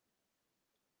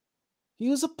 He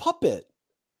was a puppet.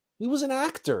 He was an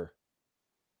actor.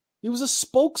 He was a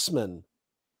spokesman.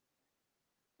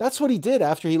 That's what he did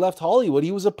after he left Hollywood.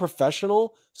 He was a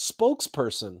professional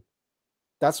spokesperson.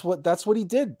 That's what he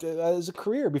did as a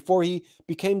career before he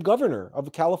became governor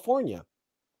of California.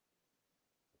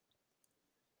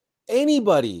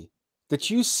 Anybody that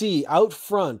you see out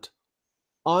front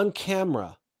on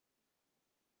camera,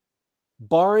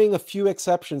 barring a few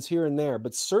exceptions here and there,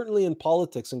 but certainly in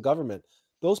politics and government,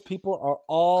 those people are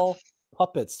all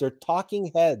puppets. They're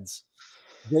talking heads.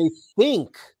 They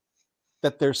think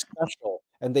that they're special,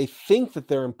 and they think that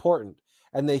they're important,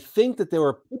 and they think that they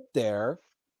were put there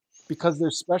because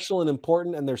they're special and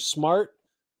important and they're smart,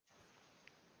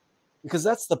 because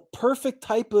that's the perfect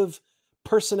type of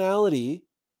personality,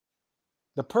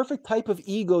 the perfect type of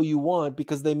ego you want,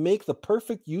 because they make the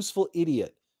perfect useful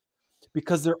idiot,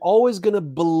 because they're always going to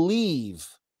believe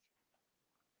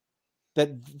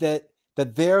that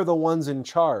they're the ones in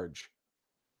charge.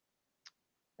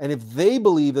 And if they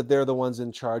believe that they're the ones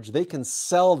in charge, they can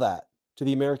sell that to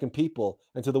the American people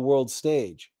and to the world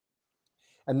stage.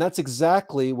 And that's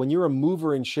exactly, when you're a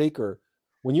mover and shaker,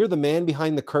 when you're the man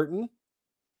behind the curtain,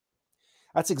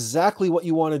 that's exactly what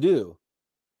you want to do,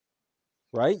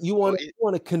 right? You want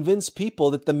to convince people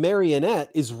that the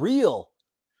marionette is real.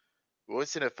 Well,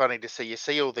 isn't it funny to see? You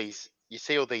see all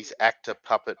these actor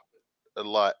puppet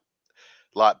like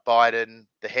Biden,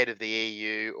 the head of the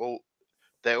EU,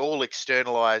 they all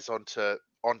externalize onto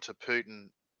Putin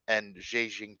and Xi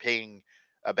Jinping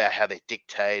about how they're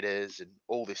dictators and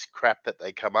all this crap that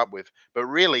they come up with. But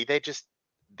really, they're just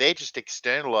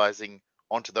externalizing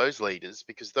onto those leaders,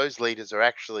 because those leaders are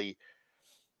actually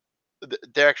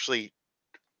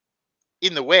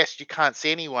in the West. You can't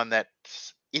see anyone that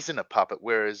isn't a puppet,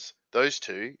 whereas those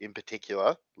two in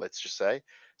particular, let's just say,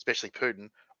 especially Putin,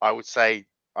 I would say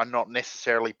are not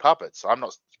necessarily puppets. I'm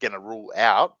not going to rule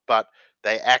out, but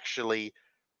they actually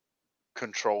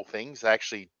control things. They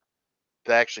actually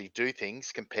do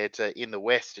things, compared to in the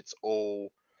West. It's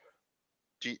all.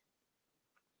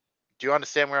 Do you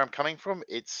understand where I'm coming from?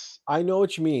 I know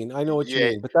what you mean. I know what you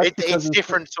mean, but that's because it's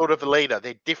different sort of a leader.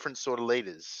 They're different sort of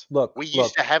leaders. We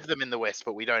used to have them in the West,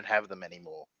 but we don't have them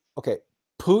anymore. Okay,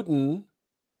 Putin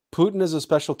is a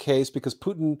special case because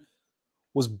Putin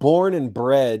was born and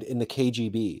bred in the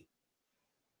KGB.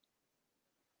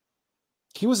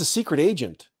 He was a secret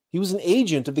agent. He was an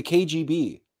agent of the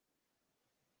KGB.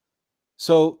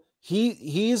 So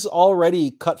he's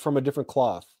already cut from a different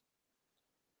cloth.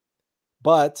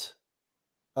 But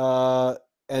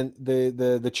and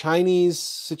the Chinese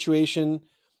situation,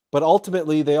 but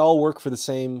ultimately they all work for the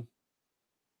same.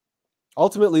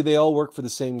 Ultimately, they all work for the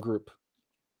same group,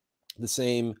 the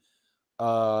same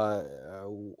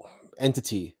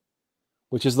entity,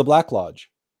 which is the Black Lodge.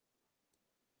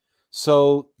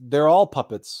 So they're all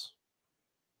puppets.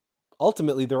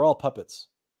 Ultimately, they're all puppets.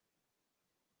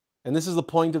 And this is the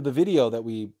point of the video that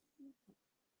we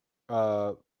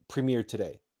premiered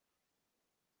today,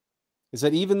 is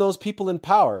that even those people in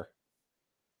power,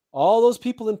 all those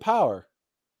people in power,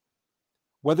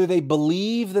 whether they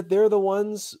believe that they're the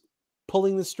ones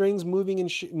pulling the strings, moving and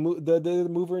the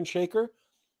mover and shaker.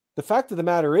 The fact of the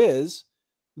matter is,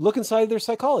 look inside their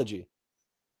psychology.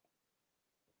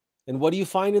 And what do you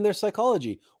find in their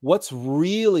psychology? What's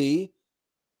really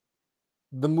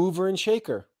the mover and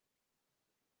shaker?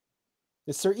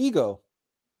 It's their ego.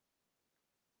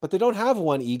 But they don't have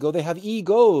one ego. They have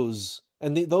egos.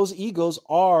 And those egos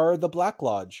are the Black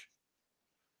Lodge.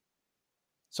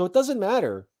 So it doesn't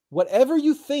matter. Whatever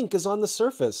you think is on the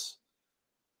surface.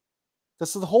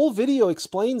 That's the whole video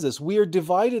explains this. We are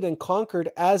divided and conquered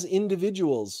as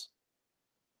individuals.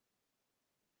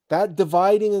 That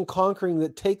dividing and conquering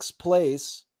that takes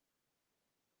place,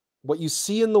 what you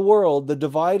see in the world, the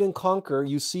divide and conquer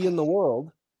you see in the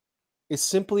world, is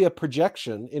simply a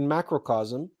projection in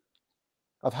macrocosm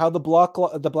of how the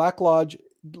Black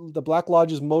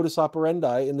Lodge's modus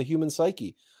operandi in the human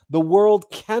psyche. The world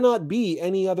cannot be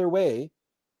any other way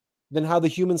than how the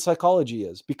human psychology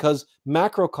is, because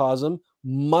macrocosm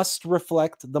must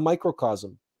reflect the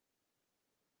microcosm.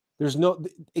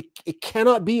 It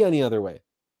cannot be any other way.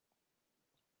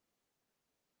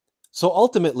 So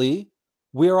ultimately,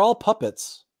 we are all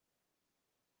puppets,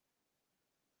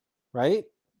 right?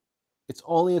 It's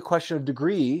only a question of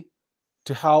degree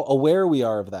to how aware we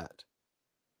are of that.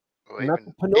 And that's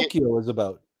what Pinocchio is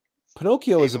about.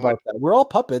 Pinocchio is about that. We're all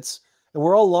puppets, and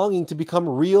we're all longing to become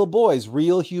real boys,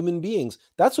 real human beings.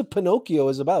 That's what Pinocchio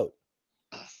is about,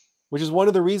 which is one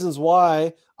of the reasons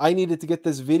why I needed to get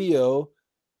this video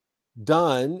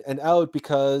done and out,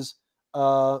 because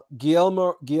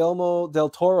Guillermo del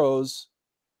Toro's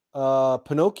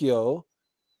Pinocchio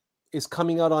is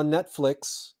coming out on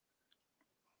Netflix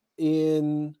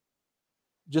in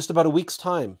just about a week's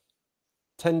time.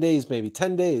 10 days, maybe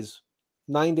 10 days,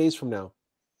 9 days from now.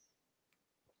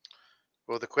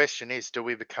 Well, the question is, do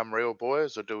we become real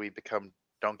boys or do we become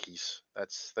donkeys?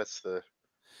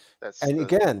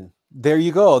 Again, there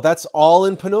you go. That's all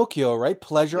in Pinocchio, right?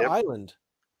 Pleasure Island.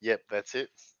 Yep, that's it.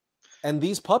 And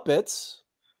these puppets,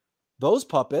 those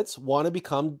puppets want to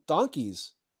become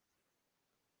donkeys,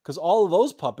 because all of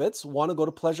those puppets want to go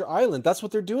to Pleasure Island. That's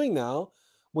what they're doing now.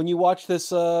 When you watch this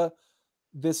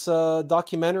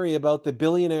documentary about the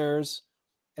billionaires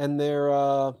and their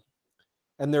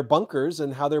bunkers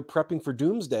and how they're prepping for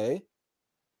doomsday,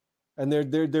 and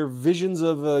their visions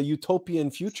of a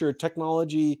utopian future,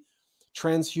 technology,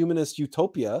 transhumanist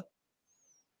utopia,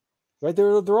 right?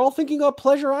 They're all thinking of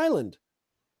Pleasure Island.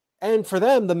 And for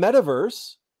them, the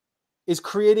metaverse is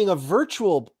creating a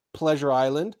virtual Pleasure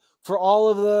Island for all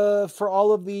of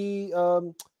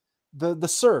the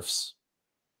serfs,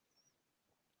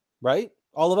 right?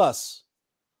 All of us.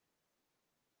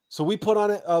 So we put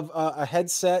on a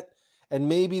headset, and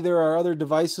maybe there are other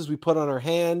devices we put on our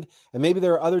hand, and maybe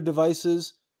there are other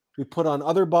devices we put on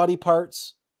other body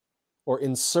parts or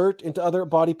insert into other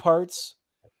body parts.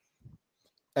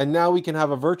 And now we can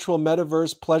have a virtual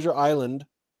metaverse Pleasure Island,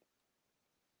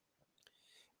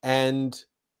 and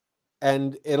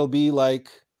it'll be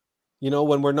like,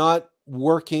 when we're not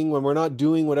working, when we're not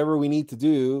doing whatever we need to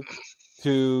do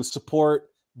to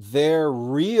support their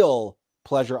real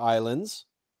pleasure islands,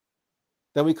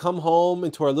 then we come home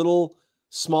into our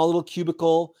small little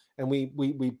cubicle, and we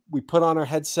put on our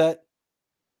headset,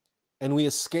 and we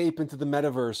escape into the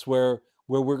metaverse where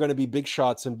we're going to be big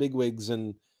shots and big wigs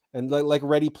and like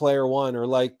Ready Player One, or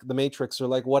like The Matrix, or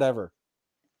like whatever.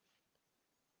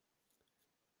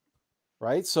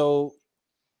 Right? So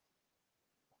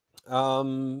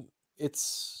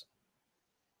it's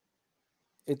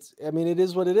it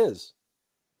is what it is.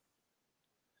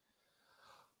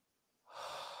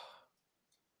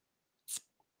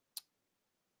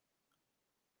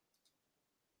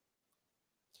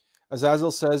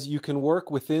 Azazel says you can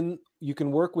work within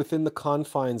the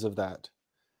confines of that.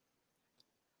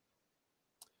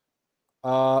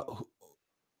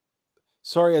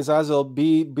 Sorry, Azazel,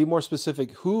 be more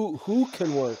specific. Who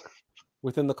can work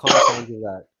within the confines of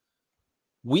that?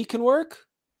 We can work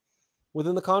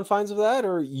within the confines of that,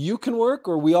 or you can work,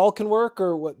 or we all can work,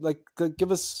 or what? Like,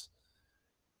 give us,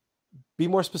 be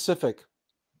more specific.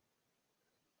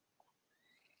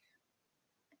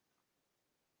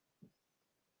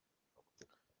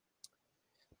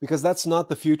 Because that's not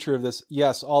the future of this.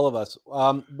 Yes, all of us.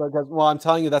 Because, well, I'm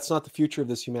telling you, that's not the future of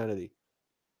this humanity.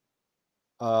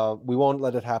 We won't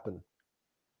let it happen.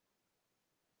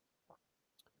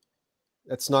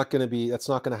 That's not going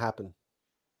to happen.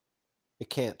 It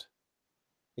can't.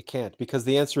 It can't, because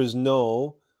the answer is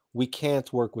no, we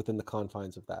can't work within the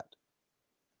confines of that.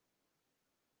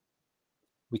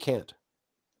 We can't.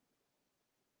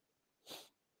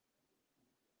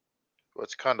 Well,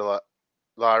 it's kind of like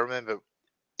I remember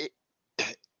it,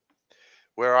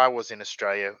 where I was in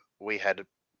Australia, we had a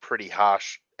pretty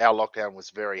harsh. Our lockdown was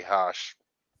very harsh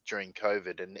during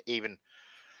COVID, and even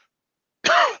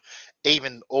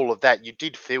all of that, you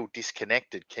did feel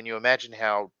disconnected. Can you imagine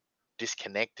how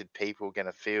disconnected people are going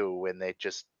to feel when they're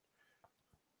just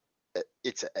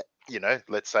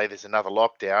let's say there's another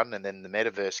lockdown and then the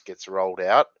metaverse gets rolled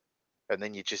out and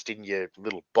then you're just in your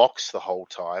little box the whole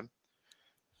time.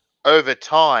 Over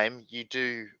time, you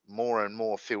do more and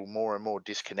more feel more and more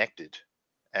disconnected.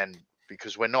 And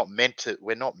because we're not meant to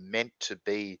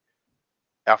be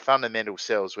our fundamental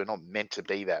selves, we're not meant to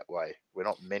be that way. We're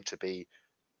not meant to be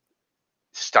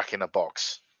stuck in a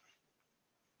box.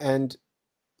 And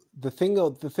the thing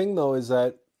though is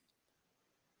that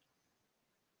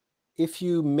if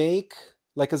you make,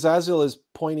 like Azazel is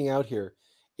pointing out here,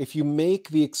 if you make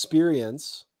the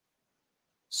experience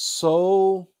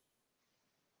so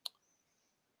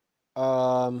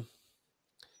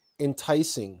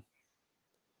enticing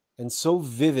and so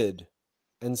vivid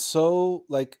and so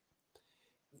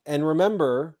and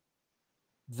remember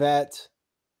that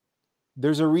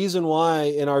there's a reason why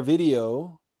in our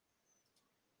video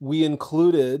we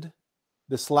included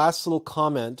this last little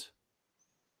comment,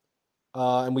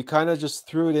 and we kind of just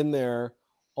threw it in there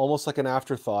almost like an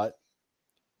afterthought.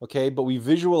 Okay, but we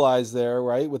visualize there,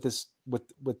 right, with this with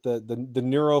the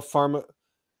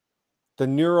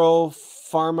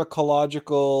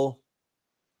neuropharmacological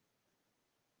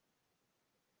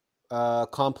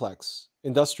complex,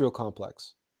 industrial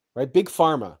complex, right? Big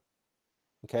pharma.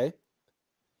 Okay,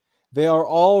 they are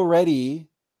already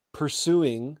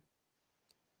pursuing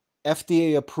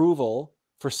FDA approval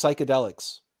for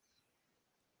psychedelics.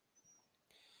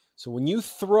 So when you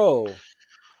throw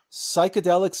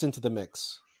psychedelics into the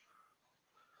mix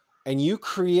and you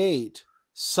create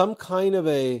some kind of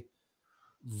a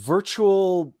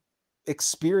virtual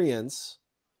experience,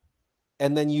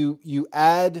 and then you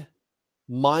add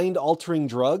mind-altering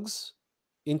drugs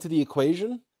into the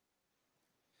equation,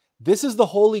 this is the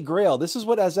holy grail. This is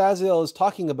what Azazel is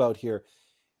talking about here.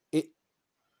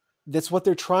 That's what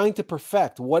they're trying to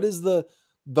perfect. What is the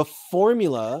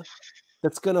formula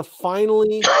that's going to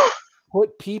finally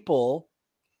put people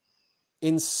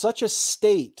in such a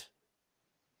state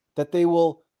that they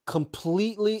will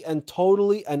completely and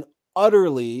totally and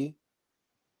utterly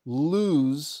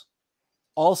lose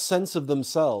all sense of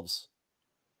themselves?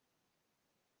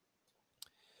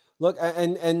 Look,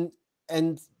 and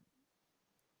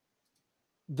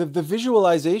the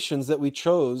visualizations that we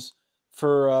chose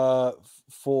for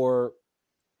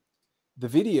the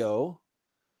video,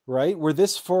 right, were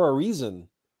this for a reason,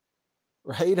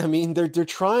 right? I mean, they're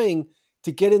trying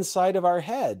to get inside of our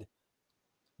head.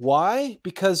 Why?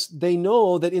 Because they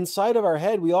know that inside of our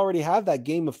head, we already have that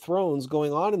Game of Thrones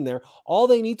going on in there. All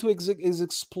they need to is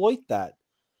exploit that.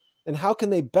 And how can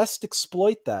they best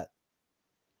exploit that?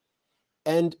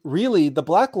 And really, the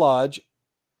Black Lodge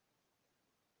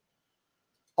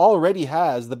already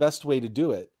has the best way to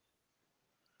do it.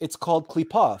 It's called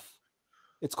Klipoth.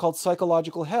 It's called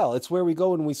psychological hell. It's where we go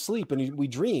when we sleep and we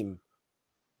dream,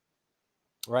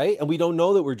 right? And we don't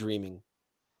know that we're dreaming,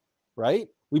 right?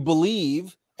 We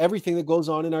believe everything that goes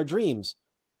on in our dreams.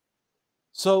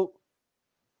 So,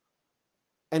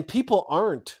 and people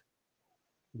aren't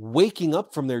waking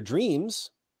up from their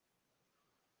dreams,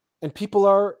 and people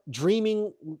are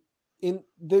dreaming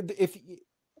if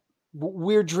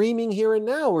we're dreaming here and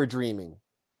now, we're dreaming.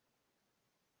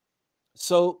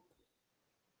 So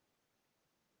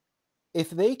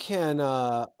if they can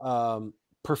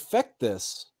perfect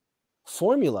this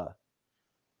formula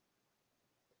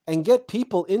and get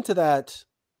people into that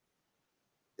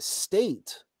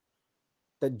state,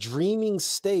 that dreaming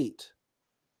state,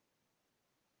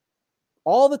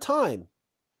 all the time,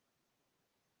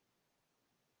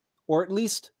 or at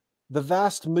least the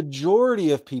vast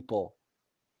majority of people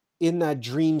in that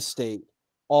dream state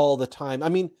all the time. I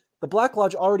mean, the Black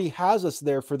Lodge already has us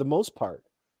there for the most part.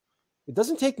 It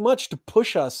doesn't take much to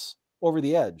push us over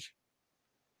the edge.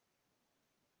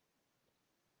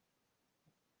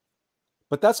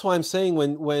 But that's why I'm saying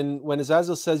when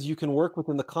Azazel says you can work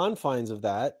within the confines of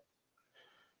that,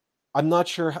 I'm not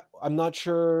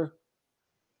sure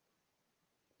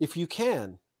if you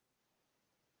can.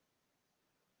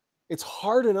 It's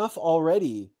hard enough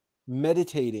already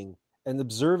meditating and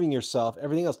observing yourself,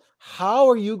 everything else. How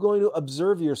are you going to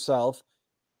observe yourself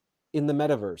in the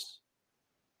metaverse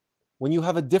when you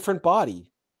have a different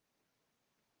body?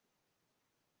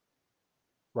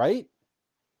 Right?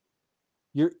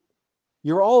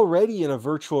 You're already in a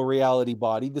virtual reality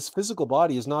body. This physical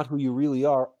body is not who you really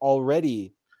are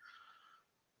already.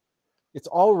 It's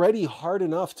already hard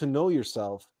enough to know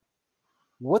yourself.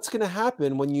 What's going to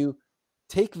happen when you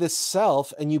take this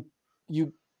self and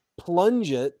you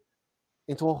plunge it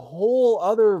into a whole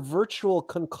other virtual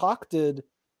concocted.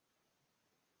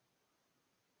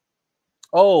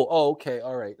 Oh, okay,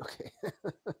 all right, okay.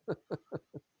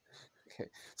 Okay,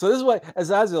 so this is why,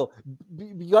 Azazel,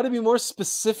 you got to be more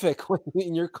specific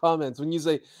in your comments when you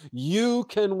say you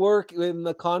can work in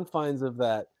the confines of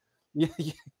that. Yeah,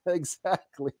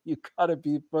 exactly. You got to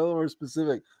be a little more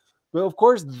specific. But of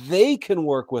course, they can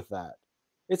work with that.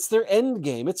 It's their end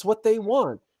game. It's what they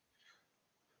want,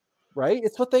 right?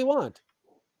 It's what they want.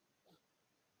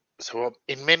 So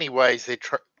in many ways,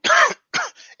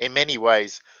 in many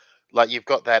ways, like you've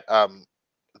got that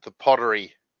the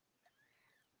pottery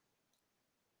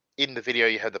in the video.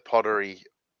 You had the pottery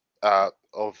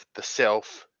of the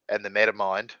self and the meta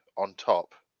mind on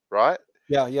top, right?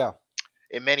 Yeah, yeah.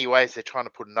 In many ways, they're trying to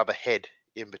put another head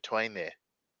in between there.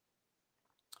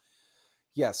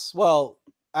 Yes. Well,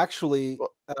 actually,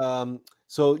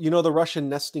 so you know the Russian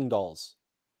nesting dolls?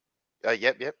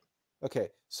 Yep. Okay.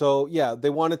 So yeah, they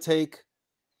want to take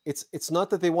it's not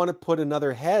that they want to put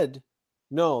another head.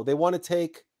 No, they want to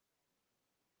take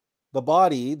the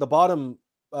body, the bottom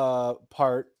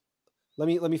part. Let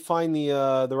me find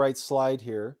the right slide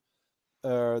here.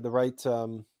 The right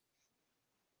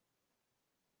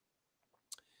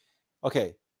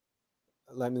okay.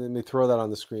 Let me throw that on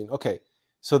the screen. Okay.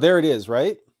 So there it is,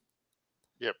 right?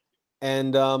 Yep.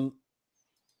 And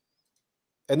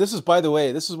this is, by the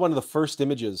way, this is one of the first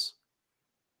images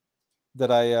that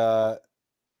I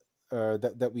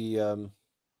that we well,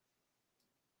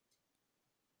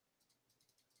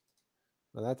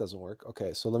 that doesn't work.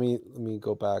 Okay, so let me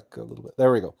go back a little bit.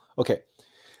 There we go. Okay,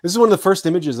 this is one of the first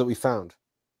images that we found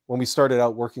when we started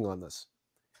out working on this,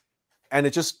 and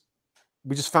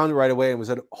we just found it right away and was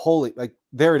at holy, like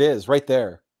there it is right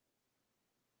there.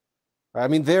 I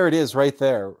mean, there it is right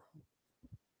there.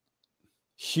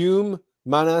 Hume,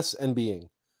 Manas, and being.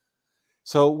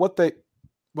 So what they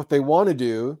want to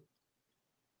do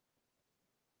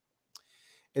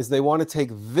is they want to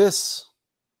take this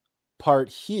part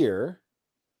here,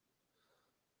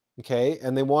 okay,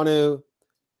 and they want to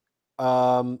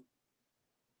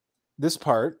this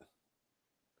part,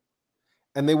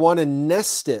 and they want to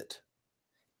nest it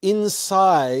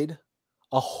inside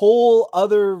a whole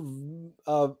other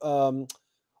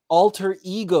alter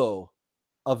ego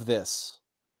of this,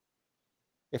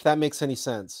 if that makes any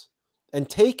sense, and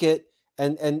take it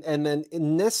and then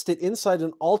nest it inside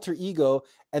an alter ego,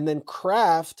 and then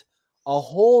craft a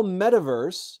whole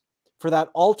metaverse for that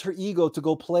alter ego to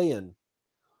go play in.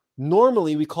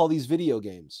 Normally, we call these video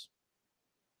games.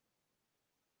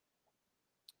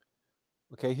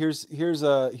 Okay, here's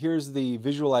the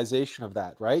visualization of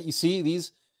that, right? You see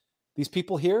these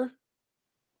people here?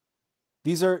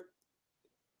 These are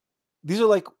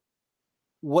like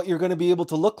what you're going to be able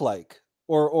to look like,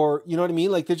 or you know what I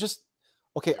mean? Like they're just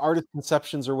okay, artist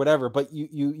conceptions or whatever, but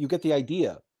you get the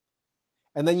idea.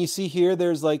 And then you see here,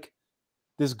 there's like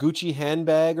this Gucci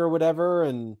handbag or whatever,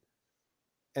 and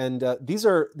these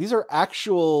are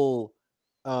actual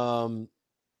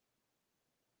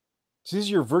so these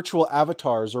are your virtual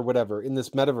avatars or whatever in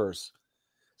this metaverse.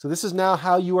 So this is now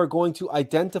how you are going to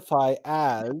identify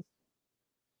as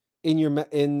in your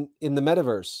in the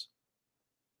metaverse.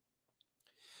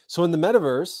 So in the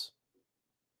metaverse,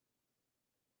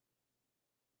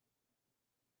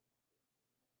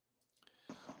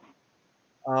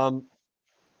 in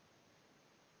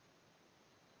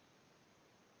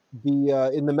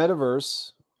the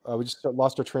metaverse, we just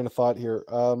lost our train of thought here.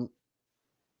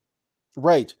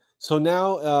 Right. So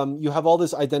now you have all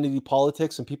this identity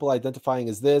politics and people identifying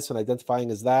as this and identifying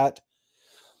as that.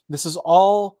 This is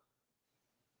all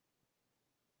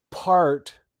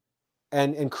part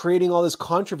and creating all this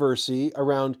controversy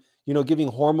around, you know, giving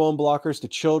hormone blockers to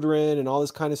children and all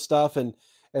this kind of stuff, and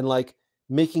like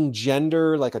making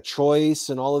gender like a choice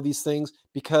and all of these things,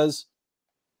 because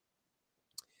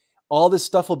all this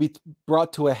stuff will be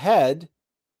brought to a head.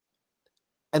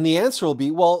 And the answer will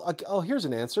be, well, oh, here's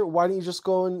an answer. Why don't you just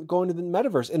go into the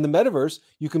metaverse? In the metaverse,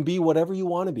 you can be whatever you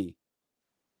want to be.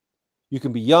 You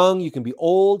can be young, you can be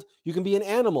old, you can be an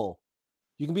animal.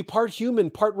 You can be part human,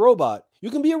 part robot.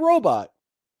 You can be a robot.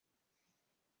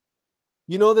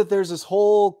 You know that there's this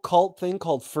whole cult thing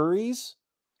called furries?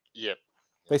 Yep.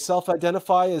 They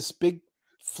self-identify as big,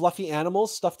 fluffy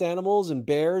animals, stuffed animals and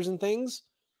bears and things.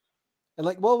 And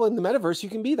like, well, in the metaverse, you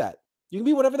can be that. You can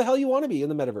be whatever the hell you want to be in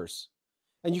the metaverse.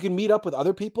 And you can meet up with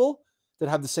other people that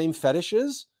have the same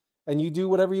fetishes, and you do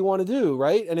whatever you want to do,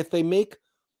 right? And if they make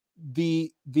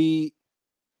the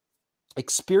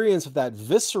experience of that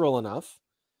visceral enough,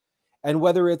 and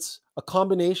whether it's a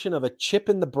combination of a chip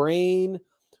in the brain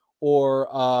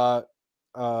or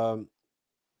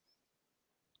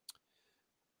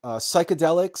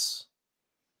psychedelics,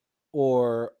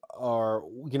 or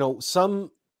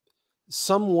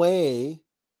some way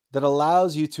that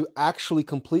allows you to actually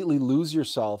completely lose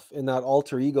yourself in that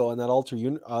alter ego and that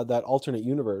that alternate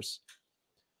universe,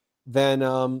 then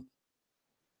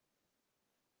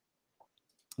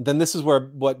this is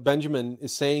what Benjamin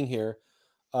is saying here.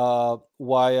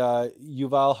 Why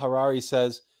Yuval Harari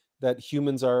says that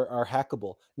humans are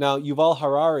hackable. Now, Yuval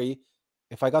Harari,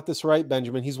 if I got this right,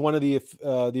 Benjamin, he's one of the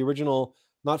original,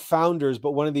 not founders,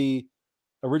 but one of the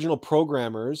original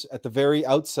programmers at the very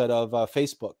outset of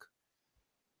Facebook.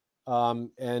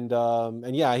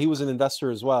 And yeah, he was an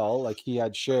investor as well. Like, he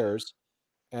had shares,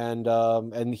 and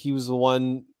he was the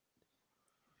one,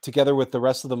 together with the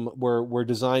rest of them, were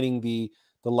designing the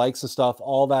likes and stuff,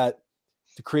 all that,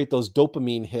 to create those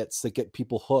dopamine hits that get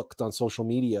people hooked on social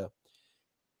media.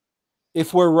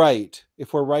 If we're right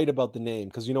about the name,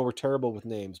 because we're terrible with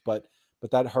names, but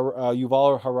that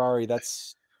Yuval Harari,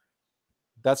 that's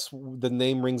the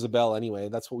name rings a bell anyway.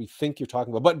 That's what we think you're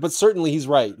talking about. But certainly he's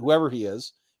right. Whoever he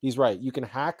is, he's right. You can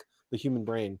hack the human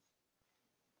brain.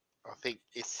 I think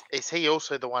is he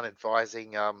also the one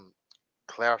advising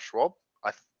Klaus Schwab?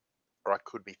 Or I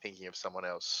could be thinking of someone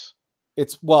else.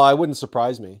 I wouldn't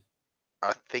surprise me.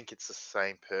 I think it's the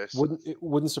same person. It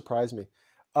wouldn't surprise me.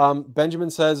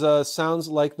 Benjamin says, sounds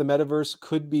like the metaverse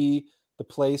could be the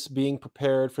place being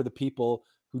prepared for the people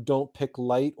who don't pick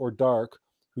light or dark,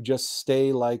 who just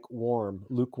stay like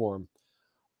lukewarm.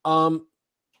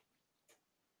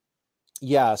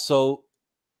 Yeah, so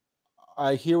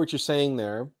I hear what you're saying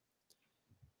there.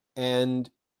 And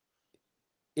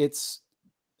it's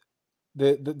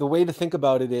the way to think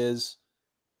about it is,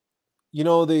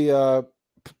 the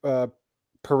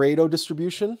Pareto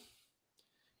distribution,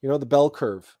 the bell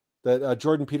curve that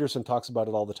Jordan Peterson talks about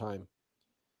it all the time.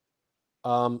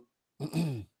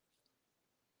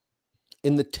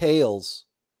 In the tails,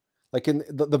 like in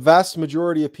the vast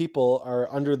majority of people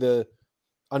are under the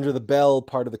bell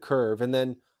part of the curve, and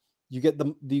then you get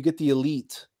the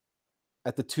elite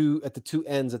at the two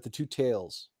ends, at the two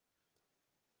tails.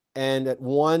 And at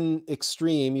one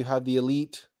extreme, you have the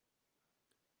elite,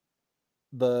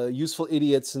 the useful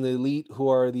idiots, and the elite who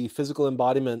are the physical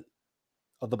embodiment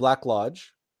of the Black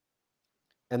Lodge.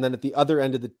 And then at the other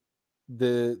end of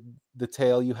the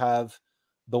tail, you have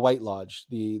the White Lodge,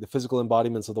 the physical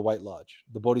embodiments of the White Lodge,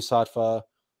 the Bodhisattva,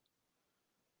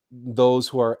 those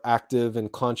who are active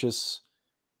and consciously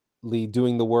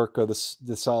doing the work of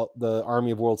the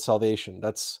Army of World Salvation.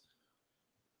 That's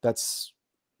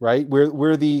right.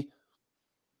 We're the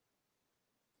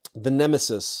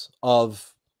nemesis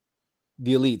of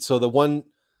the elite. So the 1%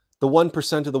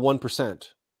 of the 1%,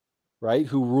 right,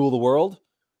 who rule the world,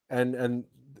 and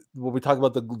when we talk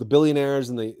about the billionaires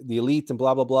and the elite and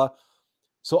blah blah blah.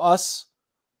 So us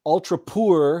ultra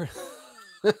poor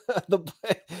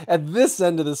at this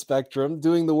end of the spectrum,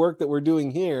 doing the work that we're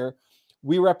doing here,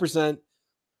 we represent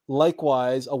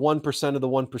likewise a 1% of the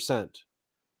 1%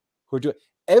 who are doing.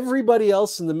 Everybody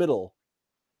else in the middle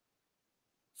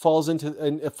falls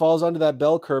under that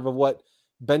bell curve of what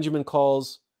Benjamin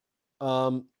calls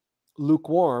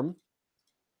lukewarm,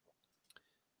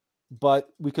 but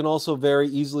we can also very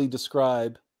easily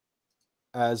describe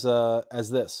as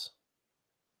this,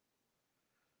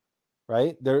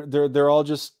 right? They're all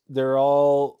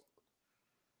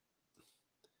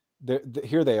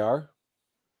here they are.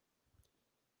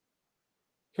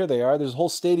 Here they are. There's a whole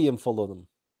stadium full of them.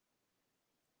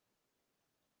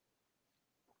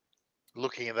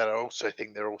 Looking at that, I also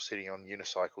think they're all sitting on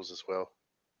unicycles as well.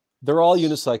 They're all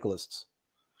unicyclists.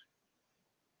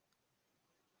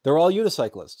 They're all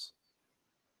unicyclists,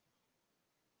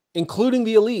 including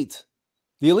the elite.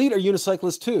 The elite are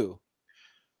unicyclists too.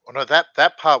 Oh no,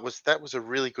 that part was a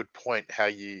really good point. How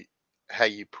you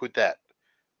put that.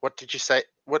 What did you say?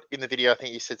 What in the video? I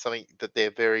think you said something that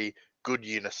they're very good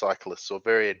unicyclists or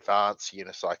very advanced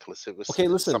unicyclists. It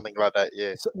was something like that.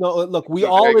 Yeah. So, no, look, we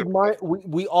all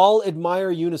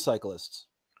admire unicyclists.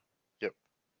 Yep.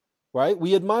 Right?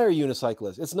 We admire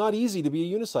unicyclists. It's not easy to be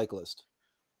a unicyclist.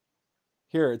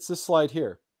 Here, it's this slide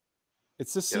here.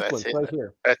 It's this sequence right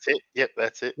here. That's it. Yep,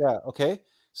 that's it. Yeah. Okay.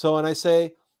 So, and I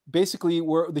say, basically,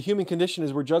 the human condition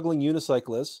is we're juggling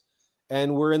unicyclists,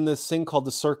 and we're in this thing called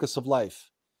the circus of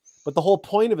life. But the whole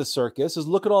point of a circus is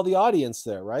look at all the audience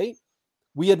there, right?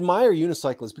 We admire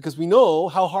unicyclists because we know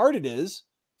how hard it is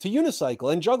to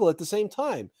unicycle and juggle at the same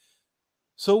time.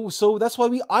 So that's why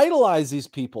we idolize these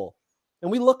people, and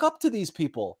we look up to these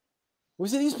people. We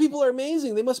say these people are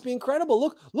amazing. They must be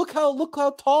incredible. Look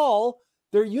how tall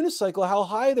their unicycle, how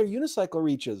high their unicycle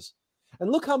reaches.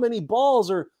 And look how many balls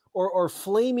or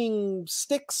flaming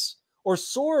sticks or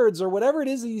swords or whatever it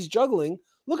is that he's juggling.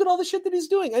 Look at all the shit that he's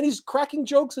doing. And he's cracking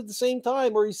jokes at the same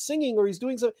time, or he's singing, or he's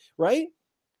doing something, right?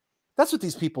 That's what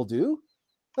these people do.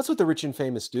 That's what the rich and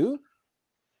famous do.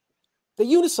 They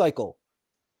unicycle.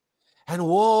 And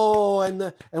whoa,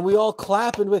 and we all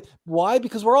clap. And why?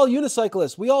 Because we're all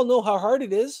unicyclists. We all know how hard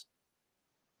it is.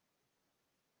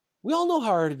 We all know how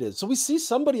hard it is. So we see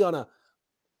somebody on a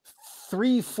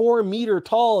 3-4 meter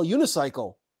tall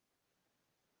unicycle,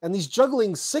 and he's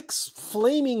juggling 6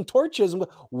 flaming torches. And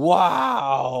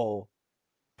wow.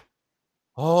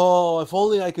 Oh, if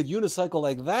only I could unicycle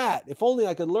like that. If only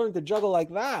I could learn to juggle like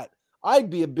that. I'd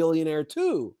be a billionaire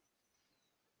too.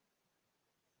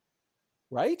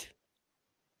 Right?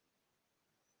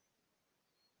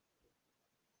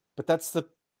 But that's the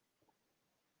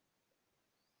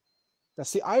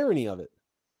irony of it.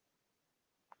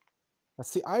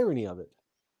 That's the irony of it.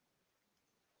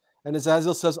 And as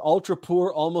Azil says, ultra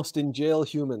poor, almost in jail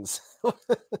humans.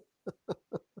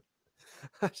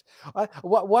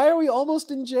 Why are we almost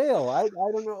in jail? I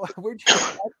don't know. Where'd you get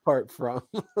that part from?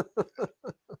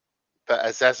 But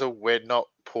Azazel, we're not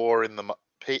poor in the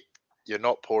you're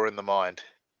not poor in the mind.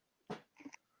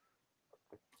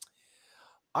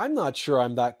 I'm not sure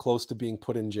I'm that close to being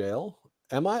put in jail.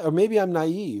 Am I? Or maybe I'm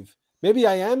naive. Maybe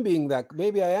I am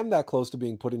that close to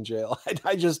being put in jail.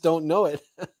 I just don't know it.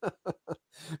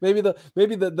 maybe the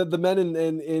men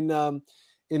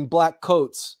in black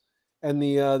coats and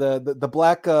the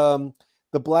black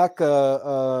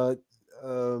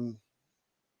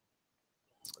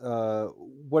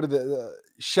what are the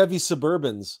Chevy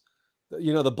Suburbans?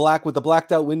 You know, the black with the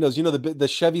blacked out windows. You know, the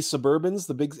Chevy Suburbans,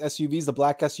 the big SUVs, the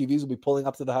black SUVs will be pulling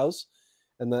up to the house,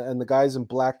 and the guys in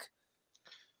black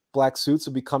suits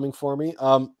will be coming for me.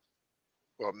 Well,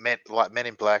 men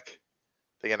in black,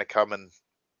 they're going to come and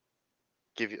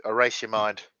erase your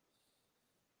mind.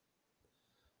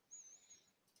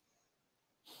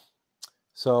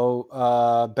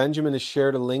 So Benjamin has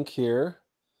shared a link here,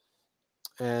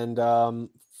 and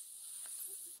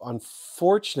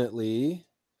unfortunately,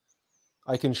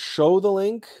 I can show the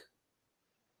link,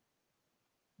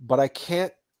 but I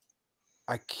can't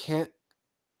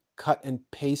cut and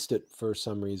paste it for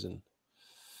some reason.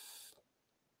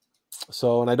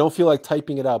 So, and I don't feel like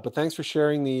typing it out, but thanks for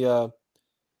sharing the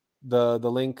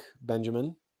link,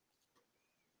 Benjamin.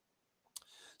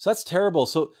 So that's terrible.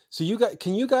 So you guys,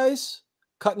 can you guys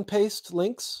cut and paste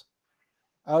links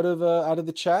out of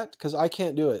the chat? Because I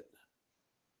can't do it.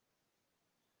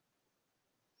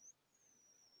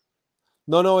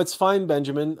 No, it's fine,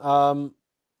 Benjamin. No,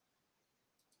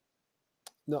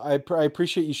 I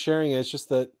appreciate you sharing it. It's just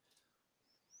that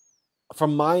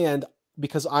from my end,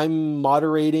 because I'm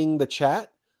moderating the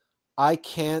chat, I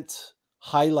can't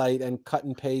highlight and cut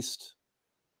and paste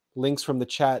links from the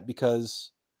chat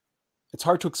because it's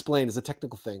hard to explain. It's a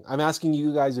technical thing. I'm asking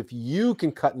you guys if you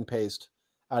can cut and paste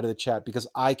out of the chat because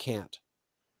I can't.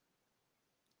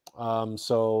 And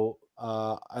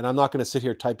I'm not going to sit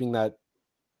here typing that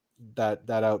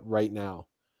out right now.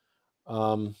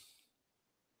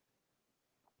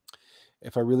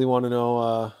 If I really want to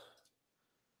know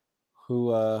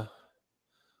who,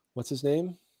 what's his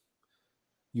name?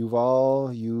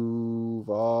 Yuval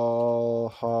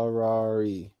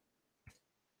Harari.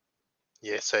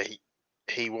 Yeah, so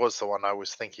he was the one I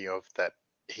was thinking of. That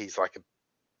he's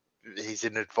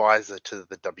an advisor to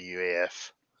the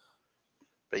WEF.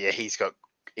 But yeah, he's got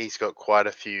quite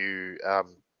a few,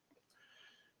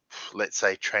 let's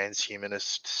say,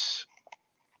 transhumanist,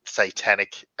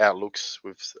 satanic outlooks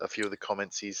with a few of the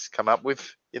comments he's come up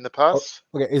with in the past.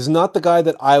 Okay, is not the guy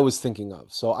that I was thinking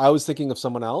of. So I was thinking of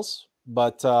someone else,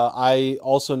 but I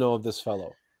also know of this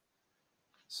fellow.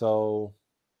 So,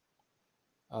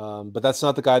 but that's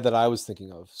not the guy that I was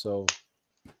thinking of. So,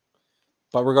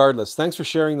 but regardless, thanks for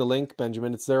sharing the link,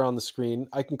 Benjamin. It's there on the screen.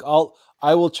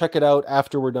 I will check it out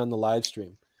after we're done the live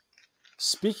stream.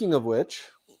 Speaking of which,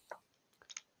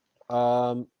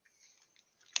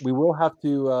 we will have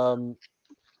to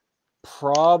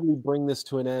probably bring this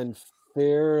to an end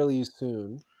fairly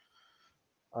soon.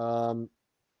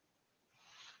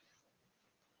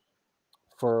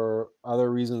 For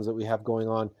other reasons that we have going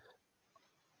on.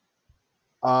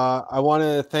 I want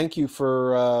to thank you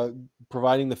for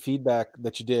providing the feedback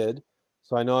that you did.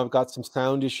 So I know I've got some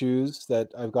sound issues that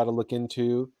I've got to look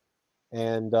into,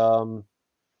 and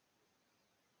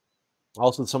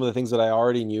also some of the things that I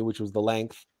already knew, which was the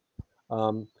length.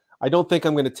 I don't think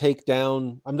I'm going to take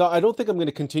down. I don't think I'm going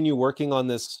to continue working on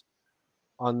this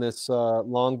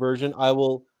long version. I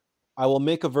will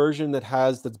make a version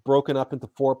that's broken up into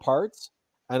 4 parts,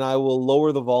 and I will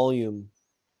lower the volume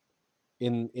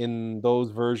in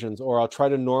those versions, or I'll try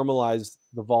to normalize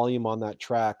the volume on that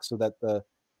track so that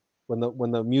when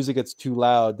the music gets too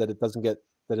loud, that it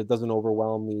doesn't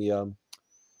overwhelm the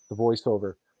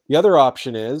voiceover. The other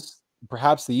option is,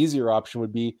 perhaps the easier option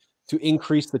would be to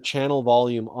increase the channel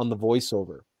volume on the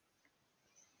voiceover.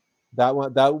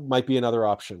 That might be another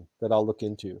option that I'll look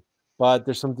into. But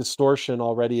there's some distortion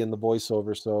already in the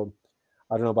voiceover, so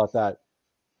I don't know about that.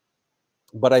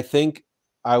 But I think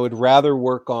I would rather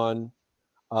work on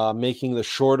making the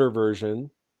shorter version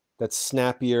that's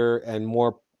snappier and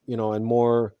more, and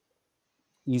more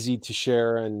easy to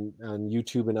share and on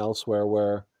YouTube and elsewhere,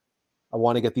 where I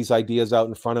want to get these ideas out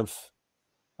in front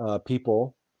of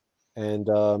people. And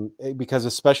because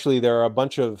especially there are a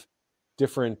bunch of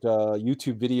different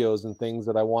YouTube videos and things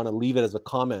that I want to leave it as a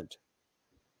comment.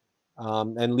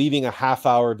 And leaving a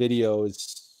half-hour video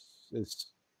is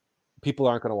people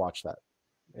aren't going to watch that.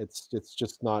 It's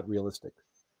just not realistic.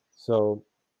 So,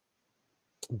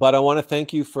 but I want to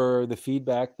thank you for the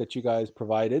feedback that you guys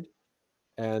provided,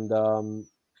 and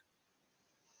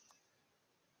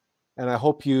I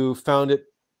hope you found it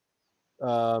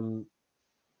a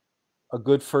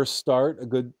good first start, a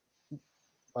good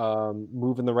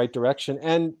move in the right direction.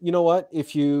 And you know what?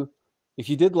 If you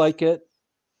did like it,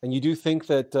 and you do think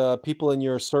that people in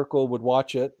your circle would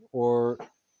watch it, or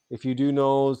if you do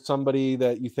know somebody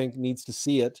that you think needs to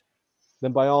see it,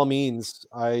 then by all means,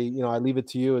 I leave it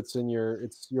to you. It's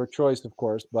your choice, of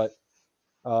course. But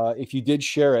if you did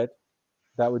share it,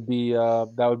 that would be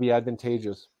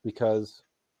advantageous, because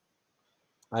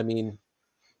I mean,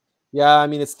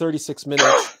 it's 36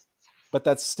 minutes, but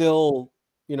that's still,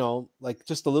 like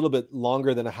just a little bit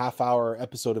longer than a half-hour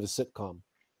episode of a sitcom,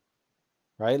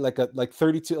 right? Like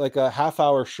a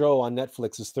half-hour show on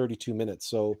Netflix is 32 minutes.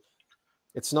 So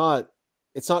it's not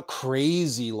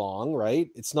crazy long, right?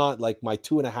 It's not like my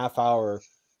 2.5-hour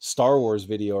Star Wars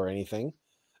video or anything.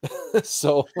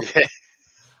 So yeah.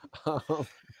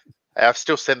 I'll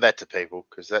still send that to people,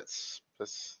 because that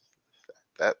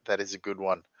is a good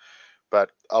one.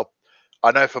 But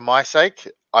I know for my sake,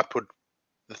 I put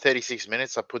the 36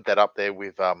 minutes. I put that up there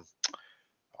with I'm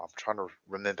trying to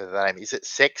remember the name. Is it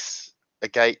Sex? A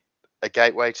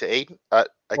gateway to Eden?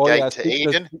 To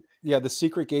Eden? The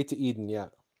Secret Gate to Eden. Yeah,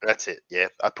 that's it. Yeah,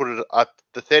 I put it up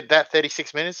that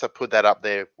 36 minutes. I put that up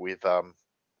there with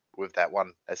that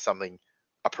one as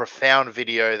a profound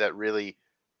video that really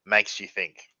makes you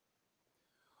think.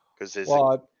 Because there's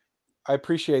I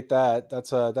appreciate that.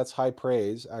 That's high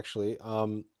praise, actually.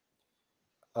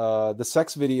 The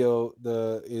sex video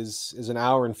is an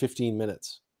hour and 15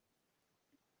 minutes.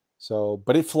 So,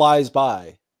 but it flies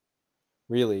by,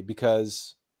 really,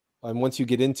 because once you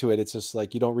get into it, it's just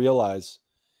like you don't realize.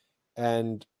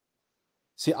 And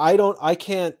see, I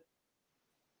can't.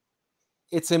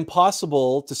 It's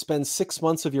impossible to spend 6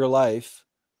 months of your life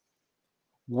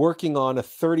working on a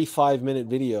 35-minute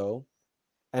video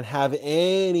and have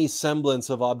any semblance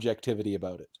of objectivity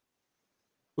about it.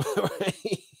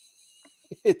 Right?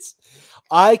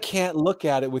 I can't look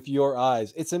at it with your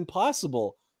eyes. It's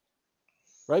impossible,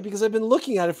 right? Because I've been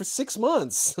looking at it for 6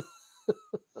 months.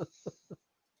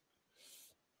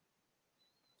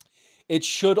 It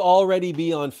should already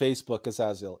be on Facebook,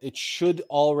 Azazel. It should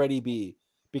already be,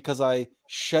 because I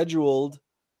scheduled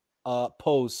a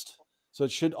post. So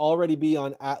it should already be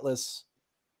on Attlas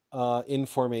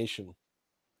information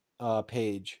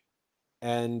page.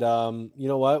 And you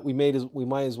know what? We might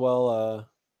as well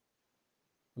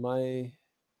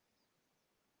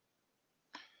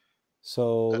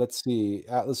so let's see,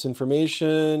 Attlas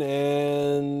information,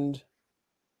 and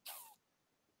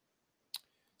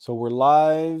so we're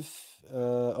live.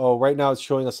 Right now it's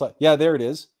showing us. Yeah, there it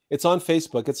is. It's on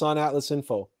Facebook. It's on Attlas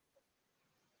Info.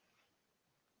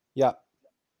 Yeah.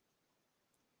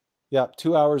 Yeah,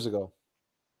 2 hours ago.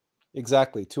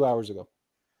 Exactly, 2 hours ago.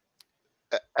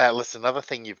 Atlas, another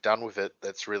thing you've done with it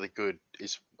that's really good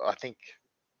is, I think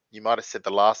you might have said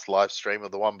the last live stream or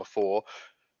the one before,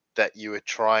 that you were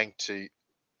trying to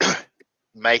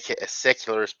make it as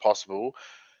secular as possible,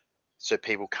 so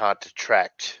people can't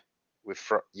detract with,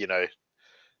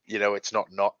 it's not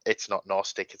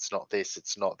Gnostic, it's not this,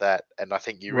 it's not that. And I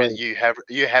think you really you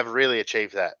have really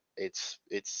achieved that. It's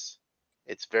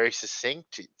very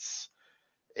succinct.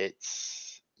 It's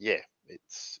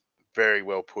very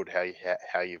well put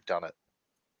how you've done it.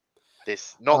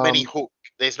 There's not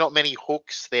many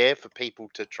hooks there for people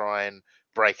to try and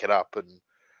break it up and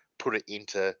put it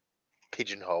into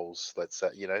pigeonholes. Let's say,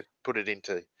 put it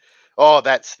into,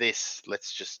 that's this.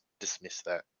 Let's just dismiss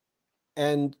that.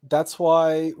 And that's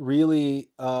why really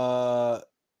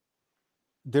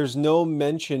there's no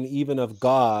mention even of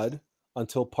God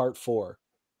until part 4.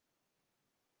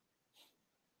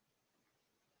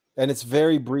 and it's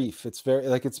very brief. It's very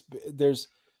like there's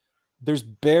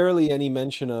barely any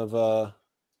mention of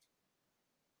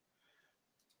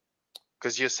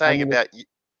because you're saying about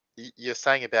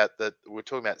that we're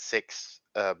talking about sex,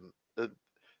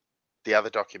 the other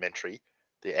documentary,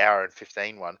 the hour and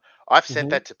 15 one. I've sent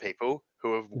that to people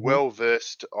who are well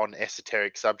versed on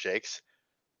esoteric subjects,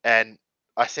 and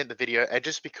I sent the video, and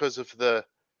just because of the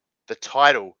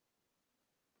title,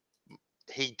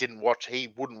 he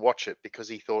wouldn't watch it because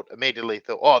he immediately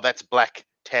thought, oh, that's black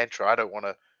tantra, I don't want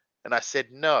to. And I said,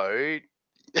 no.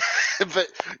 But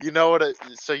you know what?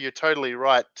 So you're totally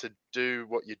right to do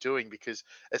what you're doing, because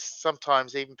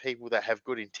sometimes even people that have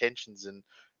good intentions, and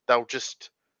they'll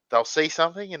see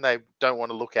something and they don't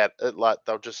want to look at it, like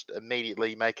they'll just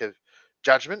immediately make a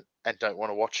judgment and don't want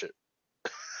to watch it.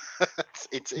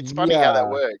 It's funny how that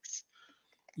works.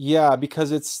 Yeah,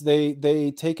 because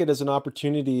they take it as an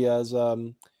opportunity, as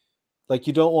like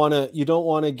you don't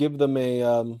want to give them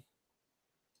a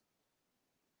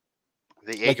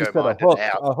The like you said, a ego-minded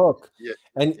out. hook, Yeah,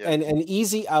 and yeah, an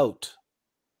easy out.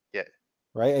 yeah.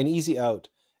 Right, an easy out.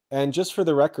 And just for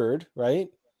the record, right,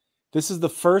 this is the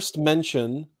first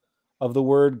mention of the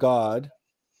word God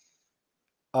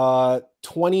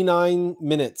 29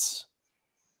 minutes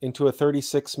into a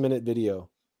 36-minute video.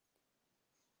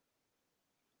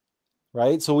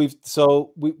 Right, so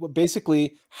we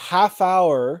basically half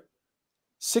hour,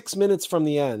 6 minutes from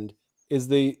the end is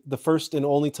the first and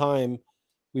only time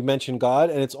we mention God,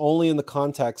 and it's only in the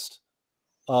context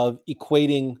of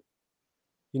equating,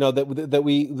 that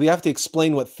we have to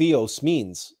explain what theos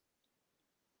means,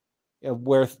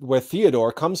 where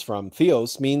Theodore comes from.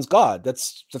 Theos means God.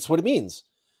 That's what it means.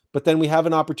 But then we have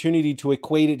an opportunity to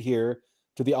equate it here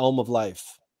to the Alm of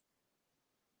Life,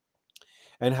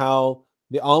 and how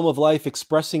the Alm of Life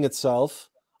expressing itself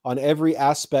on every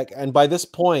aspect. And by this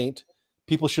point,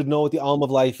 people should know what the Alm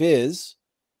of Life is.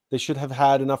 They should have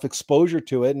had enough exposure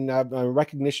to it and have a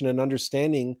recognition and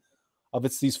understanding of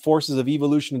these forces of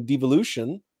evolution and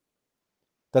devolution,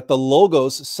 that the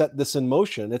Logos set this in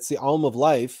motion. It's the Alm of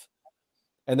Life.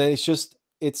 And then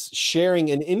it's sharing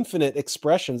in infinite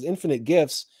expressions, infinite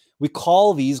gifts. We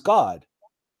call these God,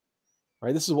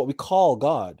 right? This is what we call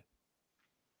God.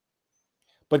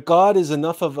 But God is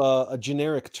enough of a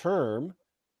generic term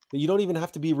that you don't even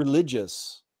have to be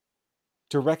religious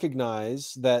to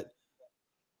recognize that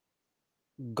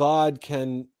God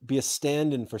can be a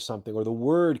stand-in for something, or the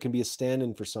word can be a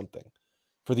stand-in for something,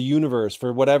 for the universe,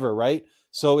 for whatever, right?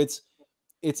 So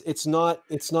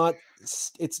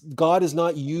God is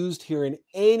not used here in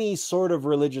any sort of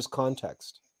religious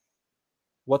context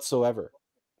whatsoever.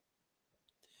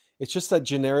 It's just that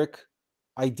generic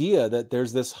idea that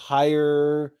there's this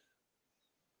higher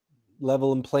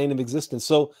level and plane of existence.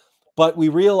 So, but we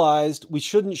realized we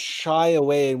shouldn't shy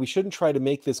away, and we shouldn't try to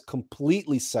make this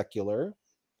completely secular.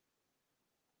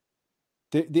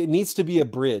 There needs to be a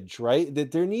bridge, right?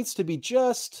 That there needs to be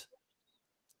just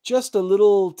a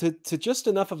little, to just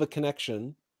enough of a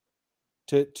connection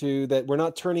to that we're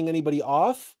not turning anybody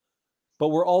off, but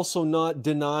we're also not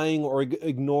denying or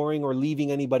ignoring or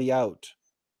leaving anybody out.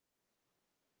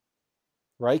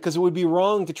 Right? Because it would be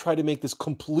wrong to try to make this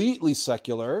completely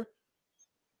secular,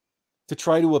 to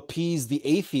try to appease the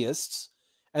atheists,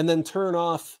 and then turn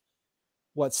off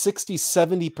 60,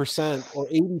 70% or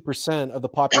 80% of the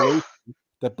population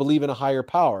that believe in a higher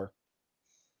power,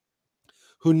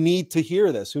 who need to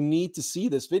hear this, who need to see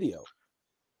this video,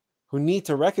 who need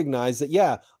to recognize that,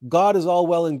 yeah, God is all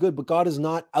well and good, but God is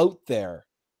not out there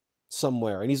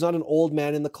somewhere, and he's not an old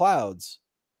man in the clouds.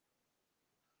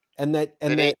 And that,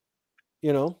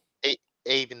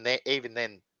 even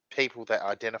then, people that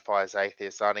identify as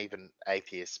atheists aren't even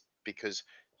atheists, because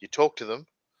you talk to them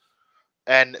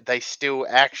and they still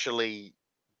actually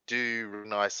do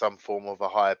recognize some form of a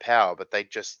higher power, but they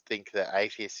just think that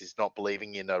atheist is not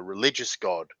believing in a religious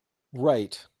God.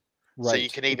 Right. So you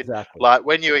can even, exactly. like,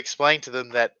 when you explain to them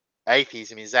that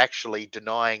atheism is actually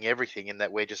denying everything, and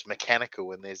that we're just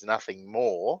mechanical and there's nothing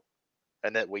more,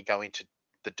 and that we go into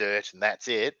the dirt and that's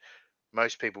it,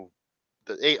 most people,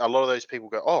 a lot of those people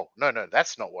go, oh, no,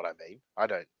 that's not what I mean. I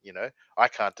don't, I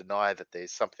can't deny that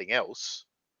there's something else.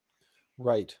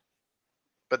 Right.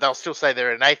 But they'll still say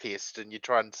they're an atheist, and you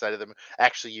try and say to them,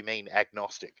 actually, you mean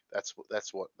agnostic. That's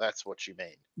what you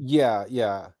mean. Yeah.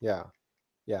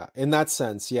 In that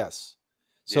sense, yes.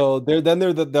 So they're the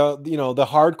the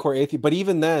hardcore atheist. But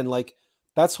even then, like,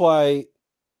 that's why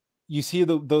you see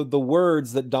the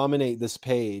words that dominate this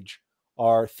page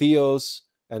are theos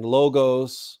and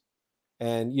logos,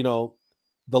 and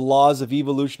the laws of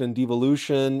evolution and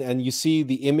devolution. And you see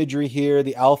the imagery here: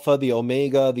 the alpha, the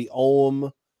omega, the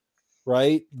om,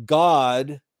 right?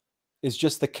 God is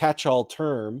just the catch-all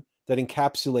term that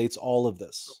encapsulates all of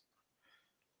this.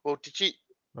 Well, did you?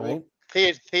 Right.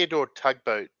 Well, Theodore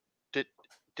Tugboat. Did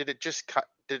it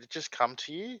just come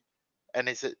to you? And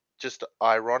is it just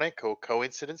ironic or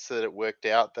coincidence that it worked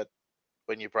out that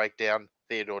when you break down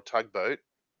Theodore Tugboat,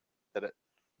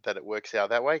 that it works out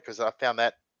that way? Because I found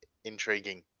that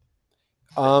intriguing.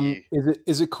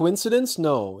 Is it coincidence?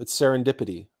 No, it's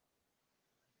serendipity.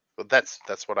 But that's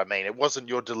what I mean. It wasn't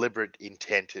your deliberate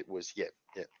intent. It was yeah.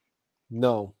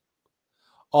 No.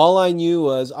 All I knew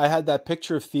was I had that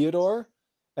picture of Theodore,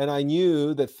 and I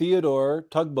knew that Theodore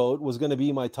Tugboat was going to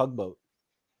be my tugboat.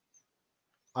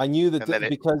 I knew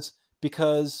that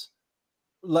because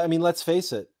I mean, let's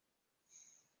face it.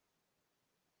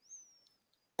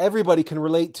 Everybody can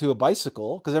relate to a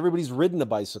bicycle because everybody's ridden a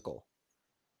bicycle.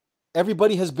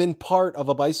 Everybody has been part of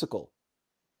a bicycle,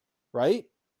 right?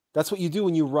 That's what you do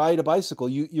when you ride a bicycle.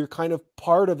 You're kind of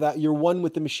part of that. You're one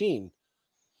with the machine.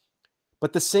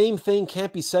 But the same thing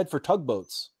can't be said for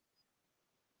tugboats.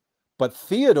 But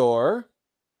Theodore,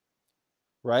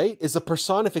 right, is a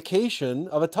personification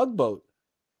of a tugboat.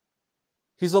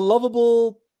 He's a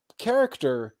lovable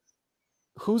character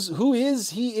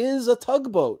he is a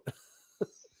tugboat.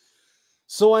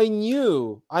 So I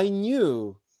knew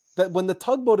that when the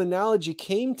tugboat analogy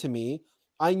came to me,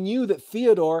 I knew that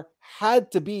Theodore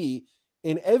had to be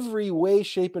in every way,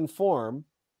 shape, and form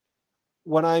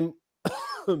when I'm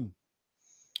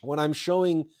when I'm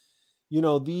showing,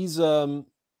 these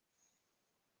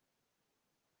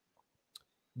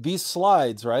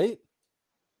slides, right?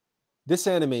 This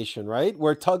animation, right?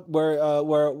 Where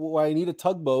I need a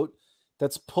tugboat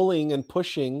that's pulling and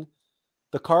pushing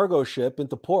the cargo ship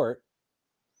into port.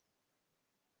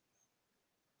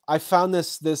 I found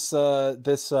this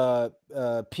PNG,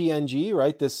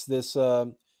 right? This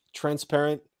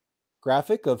transparent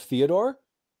graphic of Theodore.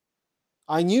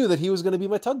 I knew that he was going to be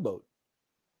my tugboat.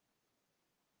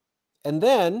 And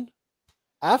then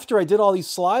after I did all these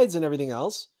slides and everything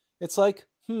else, it's like,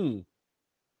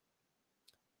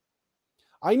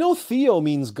 I know Theo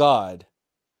means God.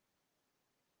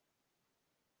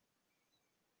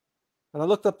 And I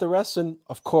looked up the rest, and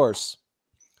of course,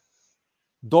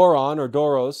 Doron or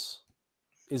Doros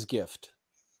is gift.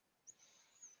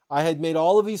 I had made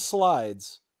all of these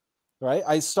slides, right?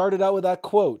 I started out with that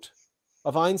quote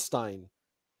of Einstein.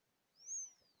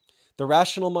 The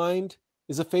rational mind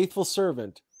is a faithful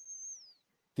servant.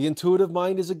 The intuitive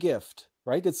mind is a gift,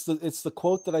 right? It's the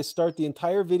quote that I start the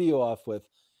entire video off with.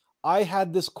 I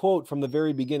had this quote from the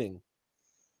very beginning.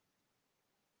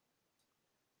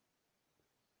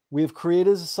 We have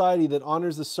created a society that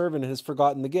honors the servant and has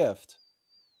forgotten the gift.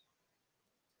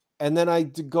 And then I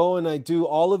go and I do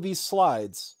all of these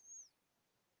slides,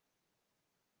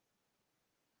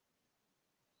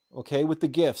 okay, with the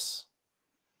gifts,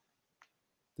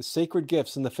 the sacred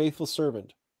gifts and the faithful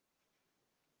servant.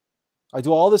 I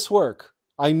do all this work.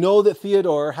 I know that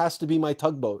Theodore has to be my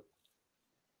tugboat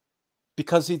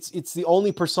because it's the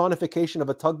only personification of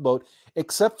a tugboat,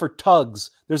 except for Tugs.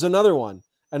 There's another one,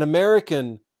 an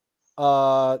American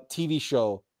TV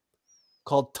show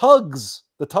called Tugs,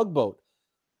 the Tugboat.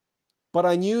 But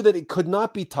I knew that it could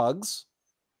not be Tugs.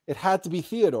 It had to be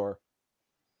Theodore.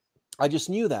 I just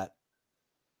knew that.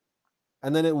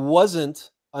 And then it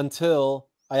wasn't until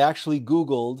I actually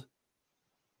Googled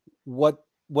what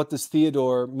does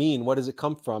Theodore mean? What does it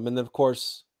come from? And then of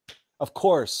course,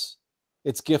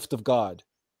 it's gift of God.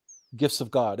 Gifts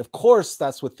of God. Of course,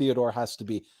 that's what Theodore has to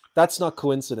be. That's not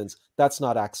coincidence. That's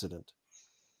not accident.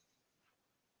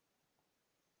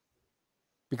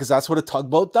 Because that's what a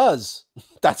tugboat does.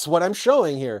 That's what I'm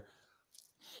showing here.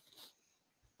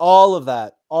 All of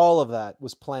that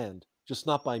was planned, just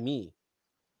not by me.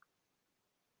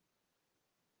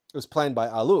 It was planned by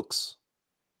Attlas.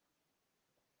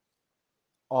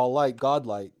 All light, God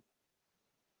light.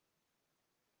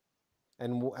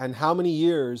 And how many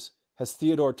years has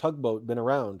Theodore Tugboat been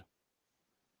around?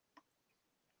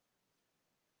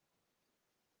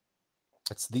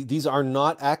 These are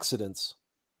not accidents.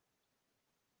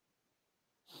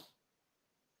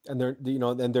 And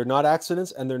they're not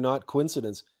accidents and they're not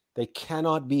coincidence. They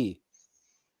cannot be.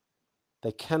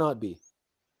 They cannot be.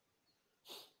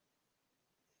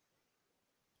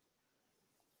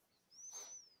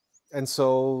 And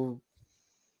so,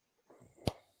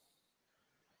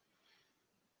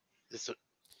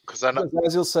 because I know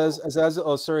Azazel says,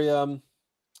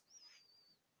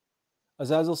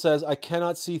 Azazel says, I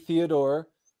cannot see Theodore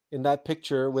in that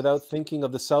picture without thinking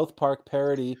of the South Park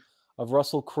parody of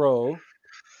Russell Crowe,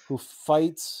 who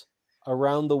fights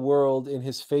around the world in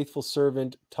his faithful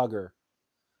servant Tugger.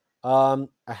 I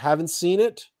haven't seen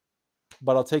it.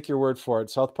 but I'll take your word for it.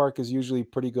 South Park is usually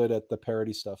pretty good at the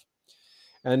parody stuff.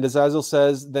 And Azazel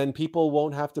says, then people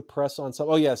won't have to press on some.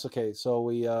 Oh, yes. Okay. So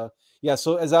yeah.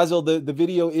 So Azazel, the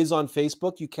video is on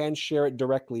Facebook. You can share it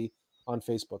directly on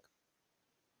Facebook.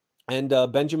 And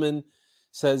Benjamin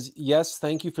says, yes,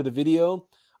 thank you for the video.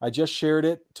 I just shared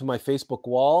it to my Facebook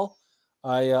wall.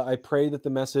 I pray that the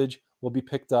message will be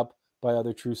picked up by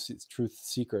other truth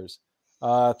seekers.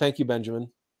 Thank you, Benjamin.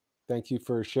 Thank you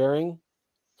for sharing.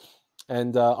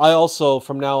 And I also,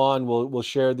 from now on, will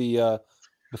share the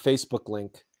Facebook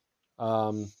link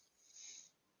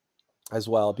as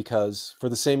well, because for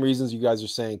the same reasons you guys are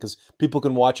saying, because people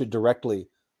can watch it directly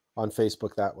on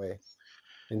Facebook that way,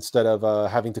 instead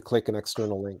of having to click an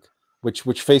external link, which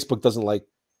Facebook doesn't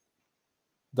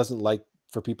like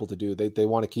for people to do. They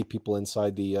want to keep people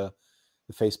inside the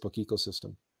Facebook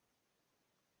ecosystem.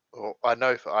 Well, I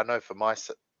know for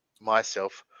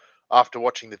myself, after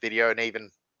watching the video, and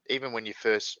even when you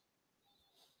first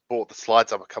brought the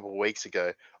slides up a couple of weeks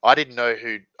ago, I didn't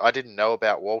know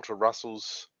about Walter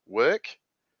Russell's work.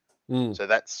 So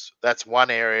that's one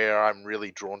area I'm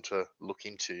really drawn to look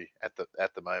into at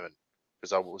the moment,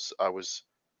 because I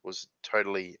was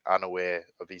totally unaware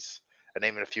of his, and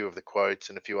even a few of the quotes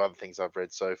and a few other things I've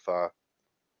read so far.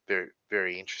 Very,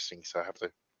 very interesting. So I have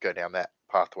to go down that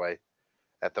pathway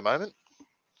at the moment.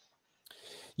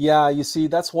 Yeah, you see,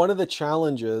 that's one of the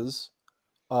challenges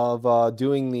of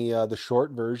doing the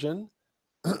short version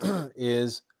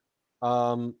is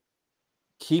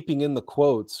keeping in the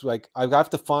quotes. Like, I have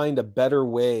to find a better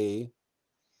way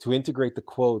to integrate the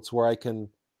quotes where I can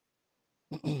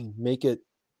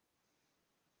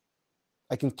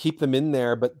I can keep them in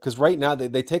there, but because right now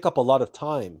they take up a lot of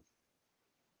time.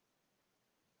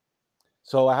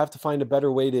 So I have to find a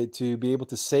better way to be able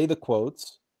to say the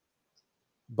quotes,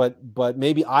 but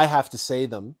maybe I have to say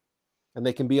them, and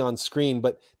they can be on screen,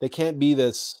 but they can't be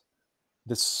this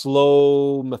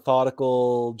slow,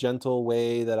 methodical, gentle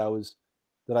way that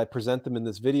I present them in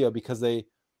this video, because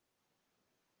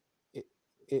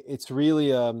it's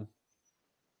really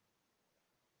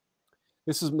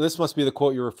this must be the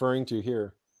quote you're referring to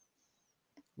here.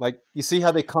 Like, you see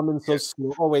how they come in so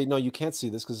slow. Oh wait, no, you can't see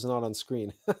this because it's not on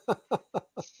screen.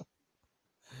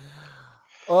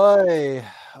 Oi,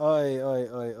 oi, oi,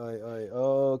 oi, oi, oi.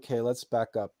 Okay, let's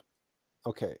back up.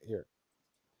 Okay, here.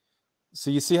 So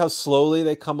you see how slowly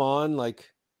they come on?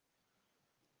 Like,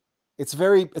 it's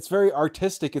very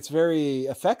artistic. It's very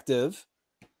effective,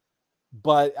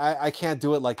 but I can't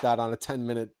do it like that on a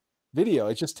 10-minute video.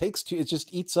 It just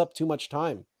eats up too much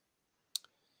time.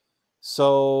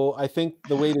 So I think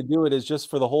the way to do it is just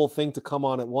for the whole thing to come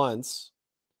on at once,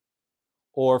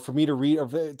 or for me to read, or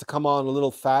to come on a little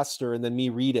faster and then me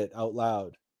read it out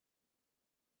loud.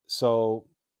 So,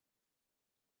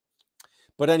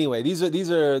 but anyway, these are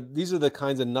the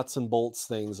kinds of nuts and bolts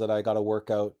things that I got to work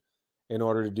out in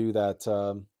order to do that.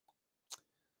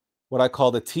 What I call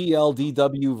the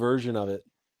TLDW version of it.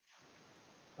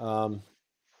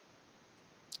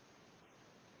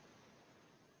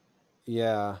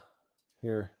 Yeah,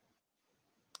 here.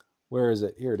 Where is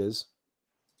it? Here it is.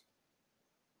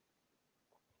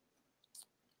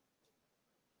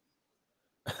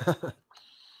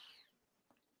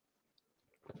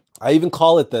 I even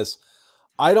call it this.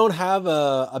 I don't have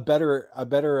a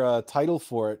better title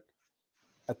for it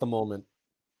at the moment.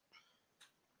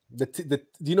 Do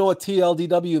you know what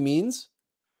TLDW means?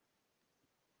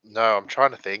 No, I'm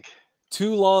trying to think.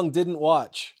 Too long, didn't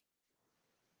watch.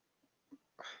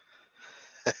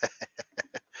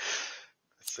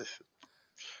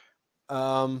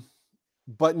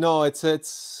 But no,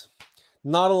 it's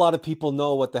not a lot of people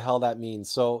know what the hell that means.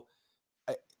 So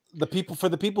for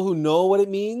the people who know what it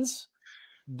means,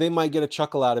 they might get a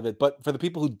chuckle out of it. But for the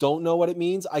people who don't know what it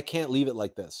means, I can't leave it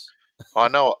like this. I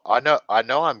know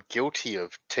I'm guilty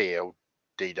of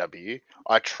TLDW.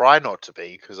 I try not to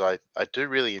be, because I do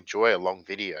really enjoy a long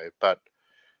video, but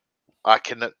I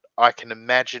can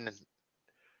imagine,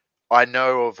 I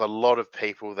know of a lot of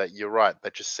people that, you're right,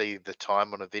 that just see the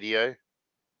time on a video.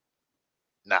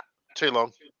 Nah, too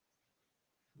long.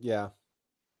 Yeah.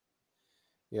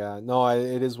 Yeah, no,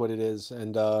 it is what it is.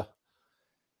 And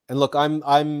look,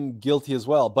 I'm guilty as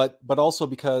well, but also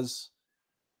because,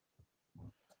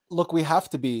 look, we have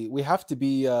to be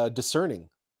discerning.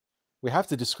 We have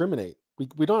to discriminate.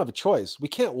 We don't have a choice. We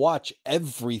can't watch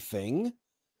everything.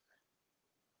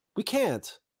 We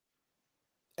can't.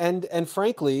 And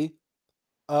frankly,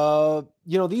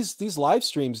 these live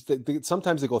streams,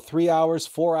 sometimes they go 3 hours,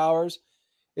 4 hours.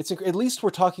 It's at least we're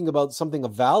talking about something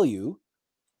of value.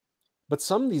 But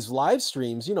some of these live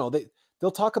streams,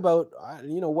 they'll talk about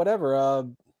whatever,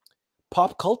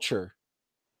 pop culture.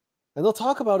 and they'll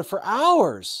talk about it for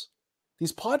hours.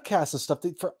 These podcasts and stuff,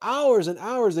 for hours and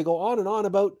hours, they go on and on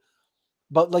about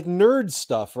like nerd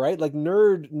stuff, right? Like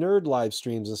nerd live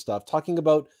streams and stuff, talking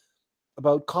about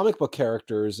comic book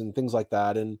characters and things like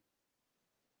that, and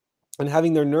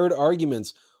having their nerd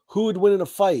arguments. Who would win in a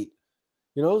fight?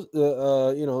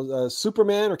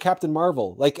 Superman or Captain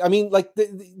Marvel? Like, I mean, like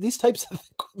these types of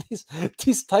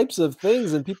these types of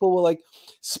things, and people will like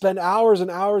spend hours and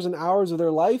hours and hours of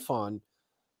their life on.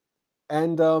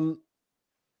 And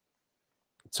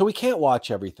so we can't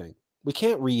watch everything. We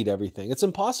can't read everything. It's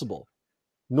impossible.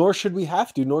 Nor should we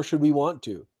have to, nor should we want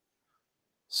to.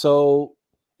 So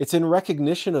it's in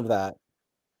recognition of that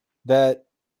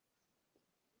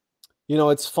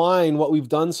it's fine. What we've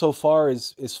done so far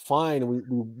is fine. We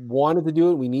wanted to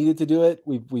do it. We needed to do it.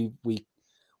 We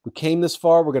came this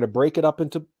far. We're going to break it up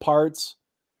into parts.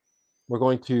 We're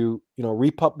going to,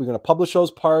 we're going to publish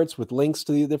those parts with links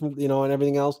to the different, and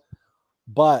everything else.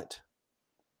 But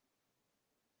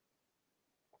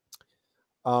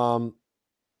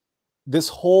this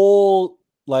whole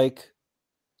like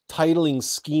titling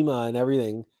schema and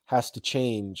everything has to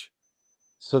change,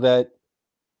 so that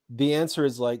the answer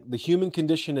is like the human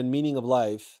condition and meaning of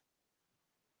life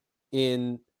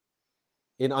in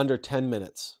under 10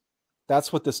 minutes.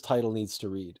 That's what this title needs to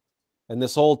read. And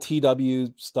this whole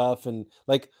TW stuff and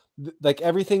like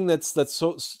everything that's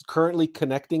so currently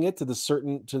connecting it to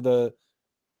the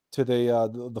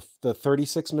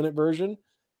 36-minute version,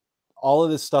 all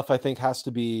of this stuff I think has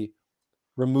to be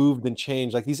removed and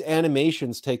changed. Like these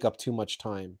animations take up too much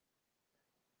time.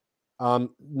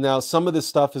 Now some of this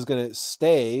stuff is going to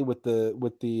stay with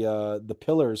the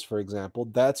pillars, for example.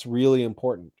 That's really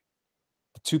important.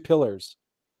 The 2 pillars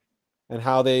and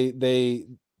how they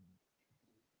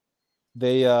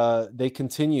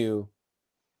continue,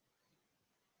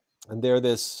 and they're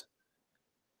this,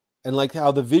 and like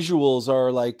how the visuals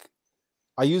are like,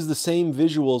 I use the same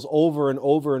visuals over and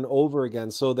over and over again,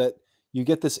 so that you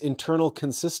get this internal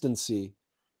consistency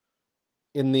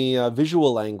in the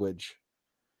visual language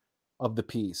of the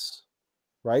piece,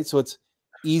 right? So it's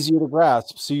easier to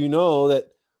grasp. So you know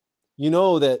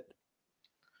that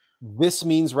this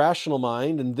means rational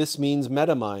mind and this means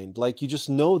meta mind. Like you just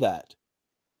know that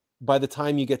by the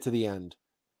time you get to the end,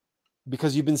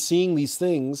 because you've been seeing these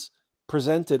things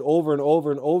presented over and over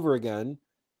and over again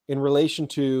in relation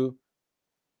to,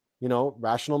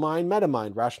 rational mind, meta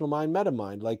mind, rational mind, meta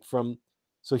mind. Like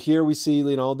so here we see,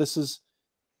 this is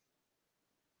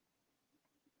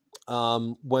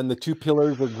when the 2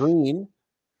 pillars are green,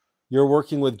 you're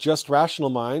working with just rational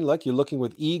mind. Like you're looking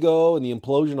with ego and the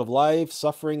implosion of life,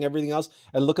 suffering, everything else.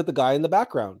 And look at the guy in the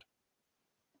background.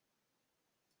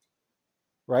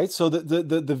 Right? So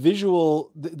the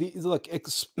visual, like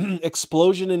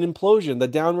explosion and implosion, the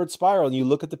downward spiral, and you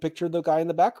look at the picture of the guy in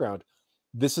the background.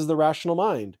 This is the rational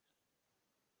mind.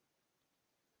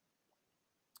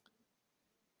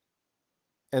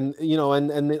 And,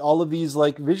 and all of these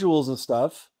like visuals and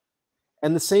stuff,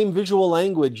 and the same visual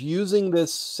language using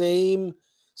this same,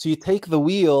 so you take the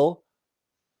wheel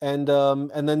and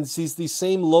then these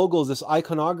same logos, this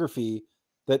iconography,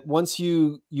 that once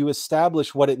you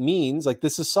establish what it means, like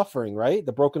this is suffering, right?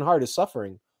 The broken heart is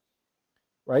suffering,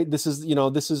 right? This is,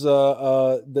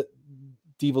 the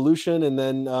devolution, and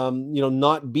then,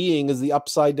 not being is the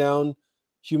upside down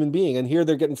human being. And here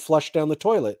they're getting flushed down the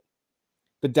toilet,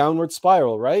 the downward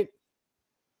spiral, right?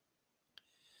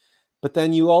 But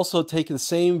then you also take the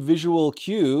same visual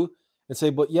cue and say,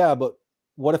 but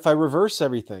what if I reverse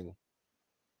everything?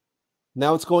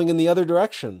 Now it's going in the other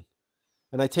direction.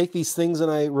 And I take these things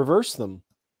and I reverse them.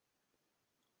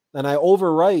 And I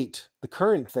overwrite the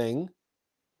current thing,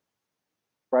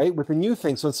 right, with the new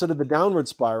thing. So instead of the downward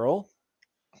spiral,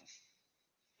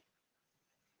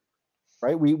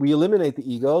 right, we eliminate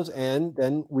the egos, and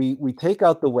then we take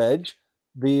out the wedge.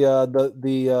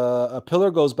 The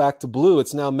pillar goes back to blue.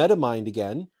 It's now meta mind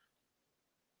again.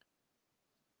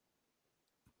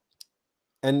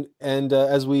 And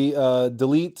as we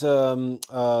delete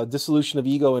dissolution of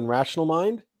ego and rational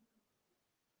mind,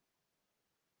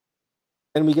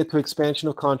 and we get to expansion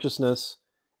of consciousness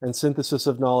and synthesis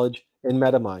of knowledge in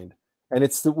meta mind. And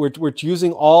we're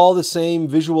using all the same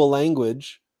visual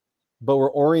language, but we're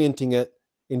orienting it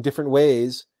in different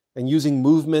ways and using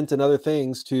movement and other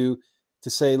things to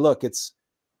say, look, it's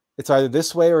either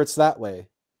this way or it's that way.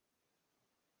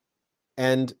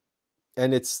 And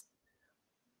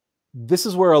this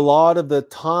is where a lot of the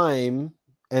time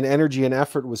and energy and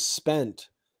effort was spent.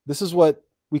 This is what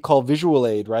we call visual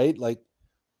aid, right? Like,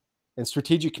 and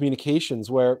strategic communications,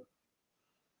 where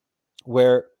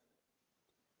we're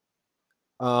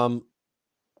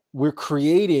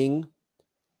creating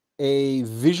a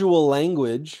visual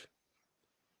language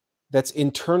that's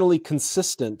internally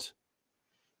consistent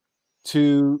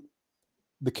to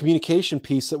the communication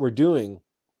piece that we're doing,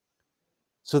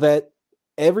 so that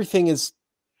everything is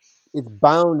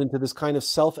bound into this kind of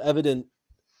self-evident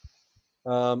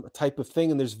type of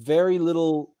thing, and there's very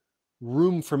little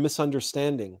room for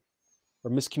misunderstanding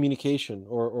or miscommunication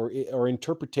or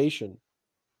interpretation,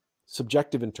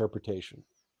 subjective interpretation.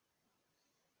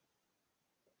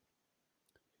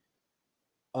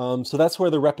 So that's where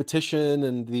the repetition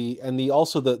and the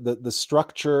also the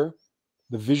structure,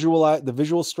 the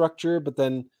visual structure, but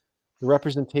then the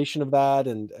representation of that,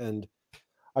 and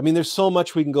I mean, there's so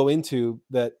much we can go into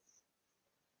that.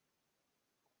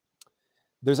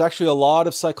 There's actually a lot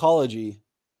of psychology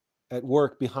at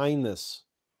work behind this,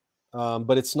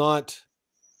 but it's not.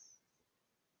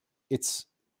 It's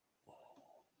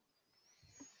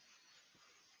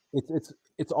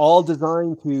it's all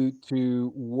designed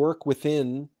to work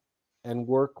within and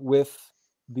work with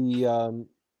the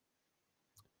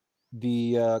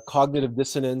cognitive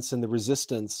dissonance and the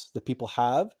resistance that people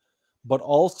have, but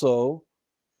also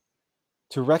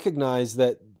to recognize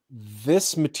that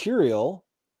this material,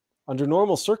 under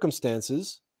normal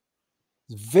circumstances,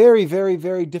 is very, very,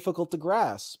 very difficult to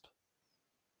grasp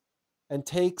and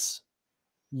takes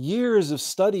years of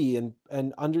study and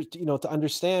to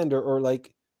understand, or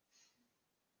like,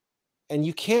 and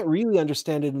you can't really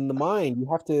understand it in the mind. You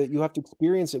have to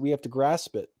experience it. We have to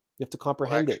grasp it. You have to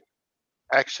comprehend it.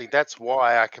 Actually, that's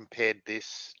why I compared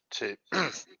this to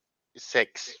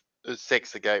sex,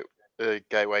 the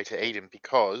gateway to Eden,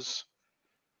 because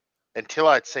until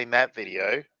I'd seen that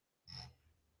video,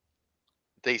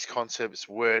 these concepts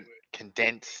weren't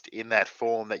condensed in that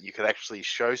form that you could actually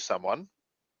show someone.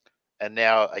 And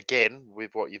now, again,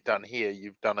 with what you've done here,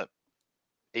 you've done it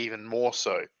even more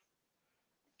so.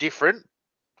 Different,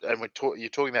 and you're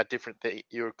talking about different thing.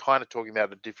 You're kind of talking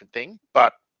about a different thing,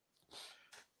 but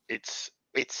it's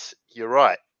you're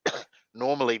right.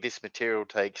 Normally, this material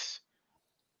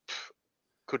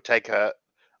could take a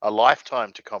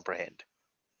lifetime to comprehend.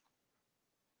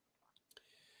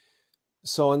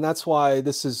 So, and that's why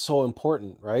this is so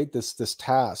important, right? This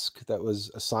task that was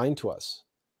assigned to us,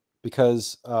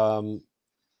 because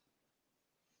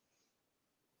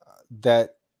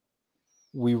that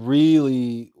we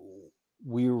really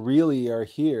are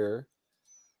here.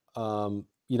 And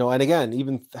again,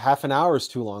 even half an hour is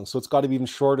too long, so it's got to be even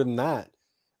shorter than that.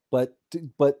 But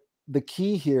the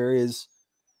key here is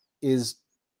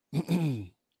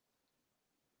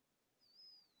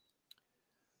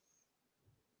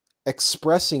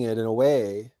expressing it in a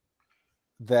way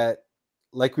that,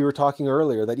 like we were talking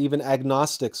earlier, that even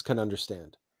agnostics can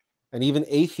understand, and even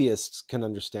atheists can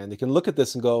understand. They can look at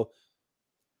this and go,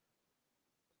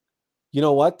 you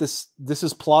know what, this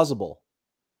is plausible.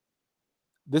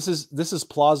 This is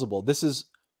plausible. This is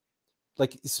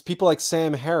like, people like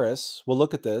Sam Harris will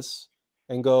look at this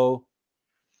and go,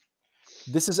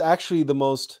 this is actually the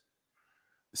most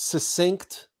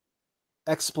succinct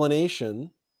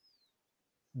explanation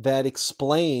that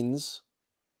explains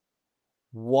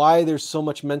why there's so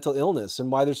much mental illness and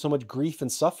why there's so much grief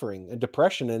and suffering and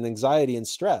depression and anxiety and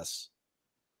stress.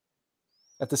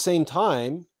 At the same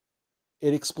time,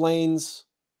 it explains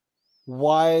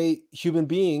why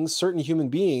certain human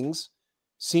beings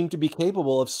seem to be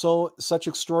capable of such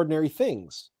extraordinary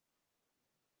things,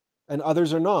 and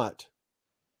others are not.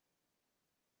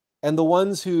 And the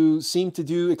ones who seem to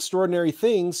do extraordinary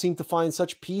things seem to find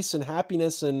such peace and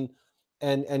happiness and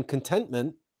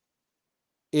contentment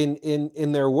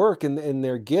in their work, in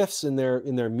their gifts, in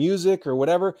their music or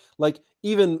whatever. Like,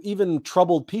 even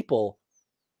troubled people,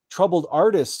 troubled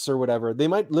artists or whatever, they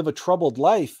might live a troubled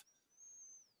life,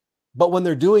 but when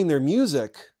they're doing their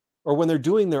music, or when they're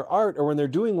doing their art, or when they're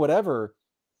doing whatever,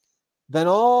 then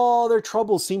all their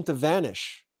troubles seem to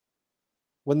vanish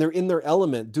when they're in their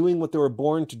element, doing what they were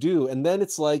born to do. And then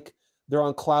it's like they're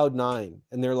on cloud 9,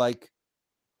 and they're like,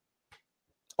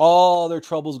 all their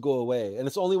troubles go away. And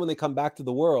it's only when they come back to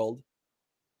the world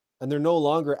and they're no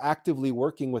longer actively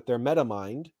working with their meta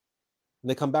mind, and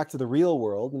they come back to the real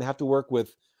world and they have to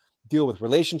deal with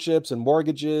relationships and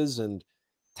mortgages and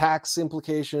tax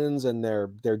implications and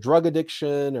their drug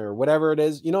addiction or whatever it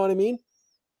is, you know what I mean?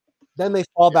 Then they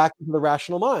fall back into the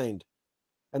rational mind,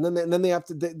 and then they have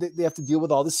to deal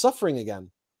with all this suffering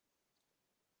again.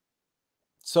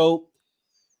 So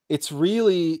it's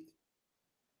really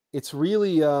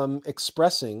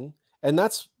expressing, and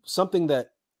that's something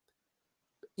that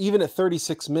even at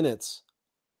 36 minutes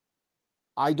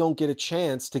I don't get a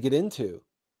chance to get into,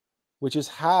 which is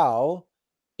how,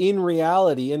 in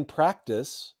reality, in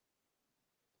practice,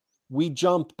 we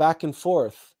jump back and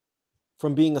forth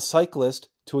from being a cyclist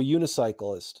to a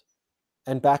unicyclist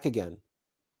and back again?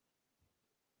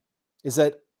 Is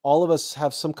that all of us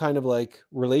have some kind of like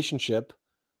relationship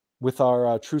with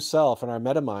our true self and our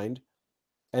meta mind,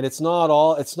 and it's not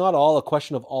all a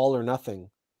question of all or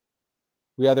nothing.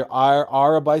 We either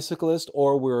are a bicyclist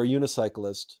or we're a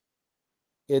unicyclist.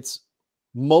 It's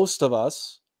most of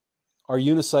us are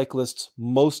unicyclists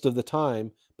most of the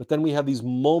time, but then we have these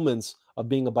moments of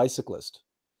being a bicyclist.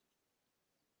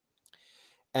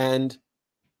 And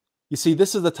you see,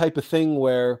 this is the type of thing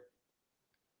where,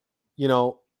 you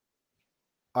know,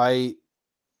 I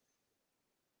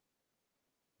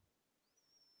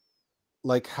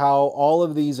like how all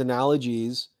of these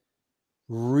analogies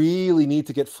really need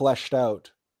to get fleshed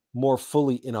out more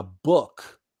fully in a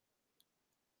book.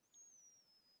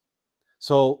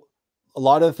 So a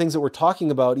lot of the things that we're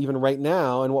talking about even right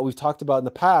now and what we've talked about in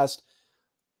the past,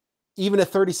 even at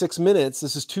 36 minutes,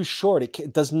 this is too short.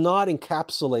 It does not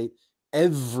encapsulate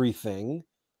everything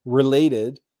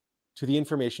related to the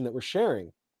information that we're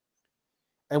sharing.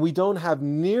 And we don't have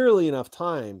nearly enough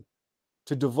time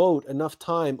to devote enough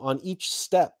time on each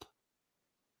step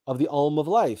of the Alm of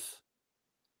life.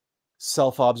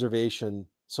 Self-observation,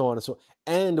 so on and so on.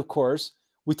 And of course,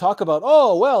 we talk about,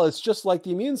 oh, well, it's just like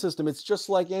the immune system. It's just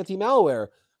like anti-malware.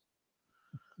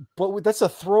 But that's a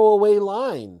throwaway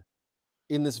line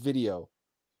in this video.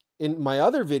 In my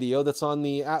other video that's on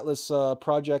the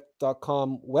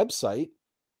atlasproject.com website,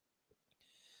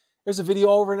 there's a video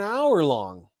over an hour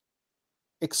long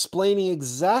explaining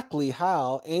exactly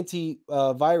how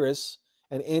antivirus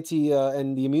and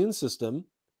and the immune system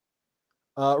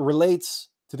relates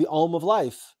to the Alm of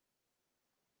life.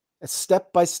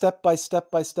 Step by step by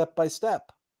step by step by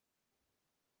step.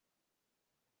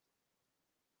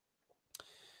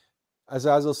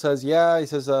 Azazel says, yeah, he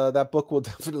says that book will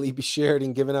definitely be shared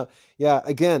and given out. Yeah,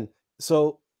 again,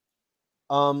 so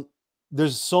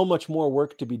there's so much more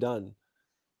work to be done.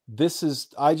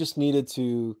 I just needed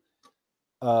to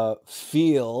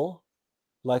feel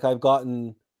like I've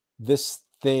gotten this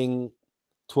thing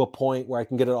to a point where I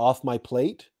can get it off my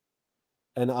plate.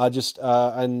 And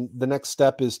and the next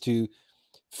step is to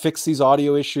fix these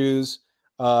audio issues,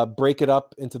 break it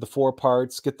up into the 4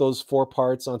 parts, get those 4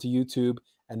 parts onto YouTube,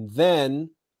 and then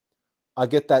I'll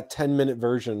get that 10-minute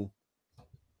version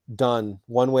done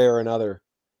one way or another.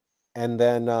 And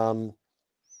then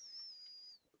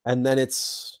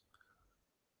it's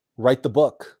write the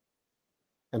book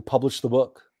and publish the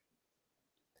book.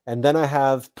 And then I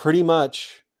have pretty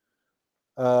much,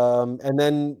 and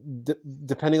then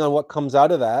depending on what comes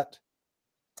out of that,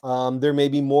 there may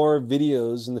be more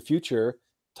videos in the future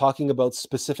talking about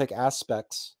specific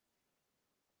aspects.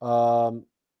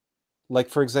 Like,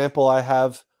 for example, I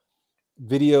have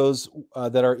videos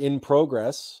that are in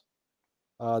progress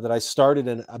that I started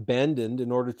and abandoned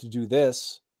in order to do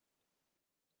this,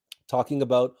 talking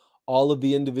about all of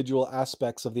the individual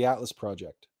aspects of the Atlas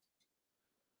project.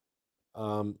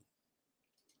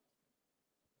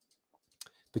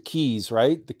 The keys,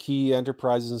 right? The key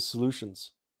enterprises and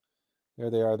solutions. There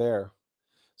they are there.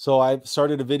 So I've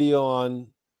started a video on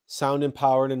sound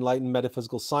empowered enlightened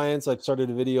metaphysical science. I've started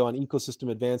a video on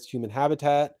ecosystem advanced human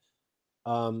habitat.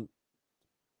 And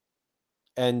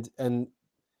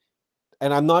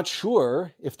I'm not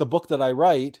sure if the book that I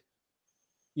write,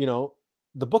 the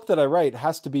book that I write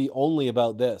has to be only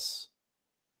about this,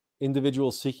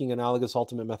 individuals seeking analogous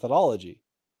ultimate methodology.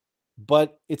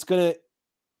 But it's going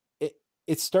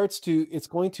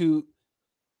to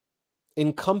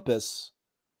encompass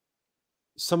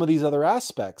some of these other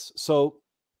aspects. So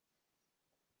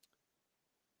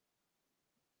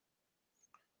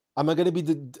am I going to be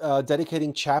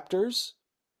dedicating chapters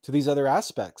to these other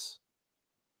aspects?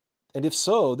 And if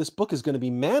so, this book is going to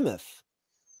be mammoth.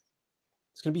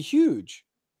 It's going to be huge.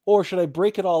 Or should I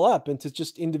break it all up into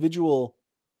just individual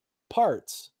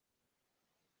parts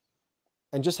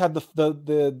and just have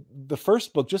the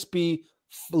first book just be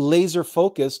laser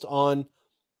focused on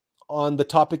the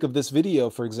topic of this video,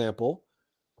 for example,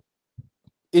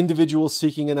 individuals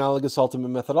seeking analogous ultimate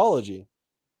methodology,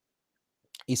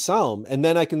 Isalm, and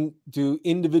then I can do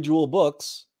individual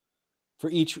books for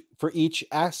each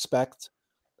aspect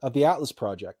of the Atlas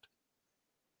project.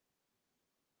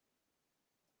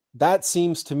 That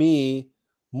seems to me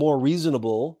more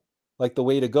reasonable, like the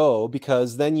way to go,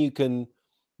 because then you can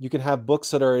have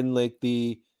books that are in like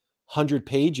the 100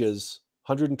 pages,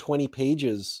 120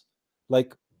 pages,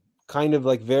 like kind of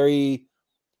like very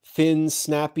thin,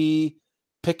 snappy,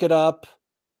 pick it up,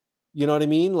 you know what I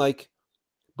mean? Like,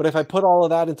 but if I put all of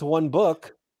that into one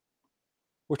book,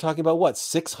 we're talking about what,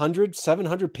 600,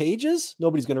 700 pages?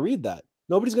 Nobody's going to read that.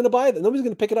 Nobody's going to buy that. Nobody's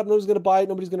going to pick it up. Nobody's going to buy it.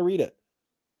 Nobody's going to read it.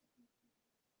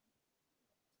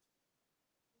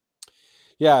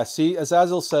 Yeah, see, as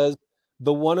Azil says,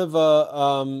 the one of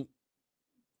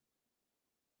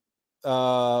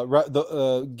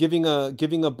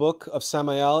giving a book of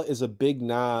Samael is a big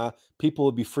nah. People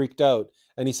would be freaked out.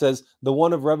 And he says the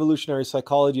one of revolutionary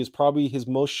psychology is probably his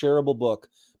most shareable book,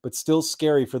 but still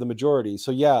scary for the majority.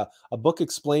 So yeah, a book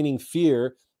explaining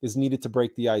fear is needed to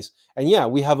break the ice. And yeah,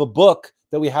 we have a book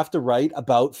that we have to write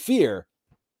about fear.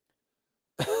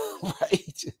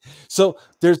 Right. So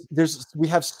we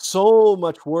have so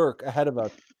much work ahead of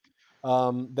us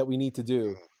that we need to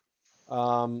do.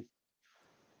 On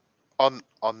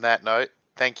that note,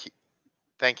 thank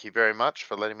you very much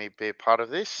for letting me be a part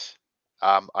of this.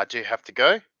 I do have to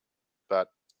go, but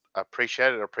I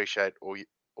appreciate it. I appreciate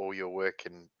all your work,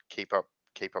 and keep up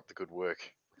the good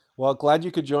work. Well, glad you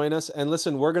could join us. And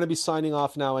listen, we're going to be signing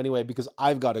off now anyway because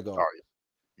I've got to go. Oh,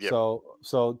 yep.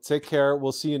 So take care.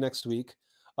 We'll see you next week.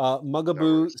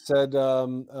 Mugaboo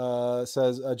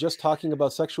says just talking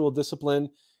about sexual discipline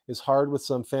is hard with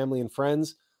some family and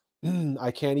friends. I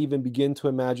can't even begin to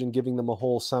imagine giving them a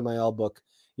whole Samael book.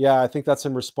 Yeah, I think that's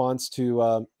in response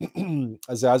to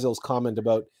Azazil's comment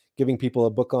about giving people a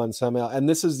book on Samael. And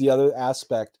this is the other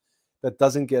aspect that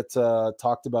doesn't get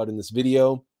talked about in this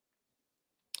video,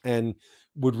 and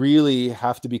would really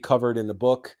have to be covered in a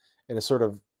book in a sort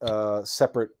of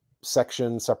separate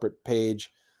section, separate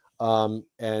page.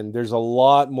 And there's a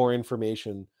lot more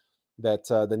information that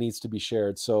needs to be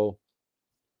shared. So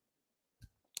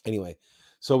anyway,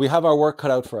 so we have our work cut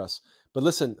out for us. But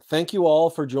listen, thank you all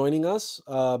for joining us.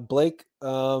 Blake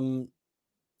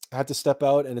had to step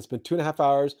out, and it's been 2.5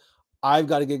 hours. I've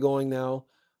got to get going now.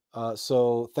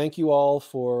 So thank you all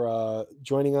for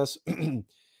joining us.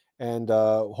 And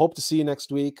hope to see you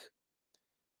next week.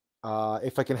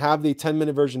 If I can have the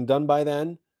 10-minute version done by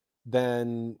then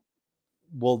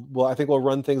I think we'll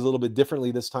run things a little bit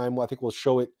differently this time. I think we'll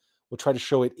try to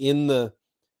show it in the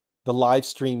live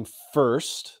stream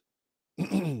first.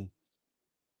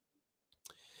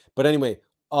 But anyway,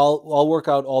 I'll work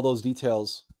out all those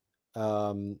details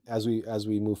as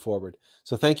we move forward.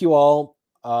 So thank you all.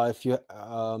 Thank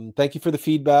you for the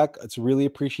feedback. It's really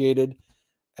appreciated.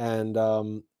 And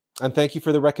thank you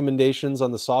for the recommendations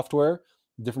on the software,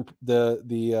 the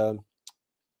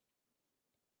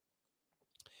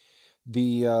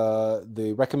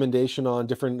recommendation on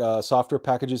different software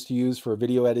packages to use for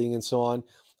video editing and so on.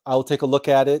 I'll take a look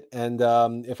at it, and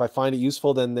if I find it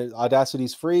useful, then Audacity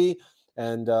is free.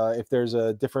 And if there's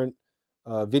a different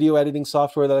video editing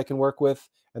software that I can work with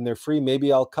and they're free,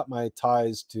 maybe I'll cut my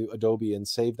ties to Adobe and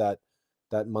save that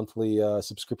monthly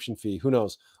subscription fee. Who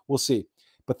knows? We'll see.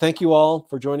 But thank you all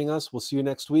for joining us. We'll see you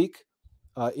next week.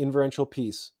 Inverential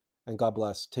peace, and God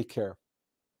bless. Take care.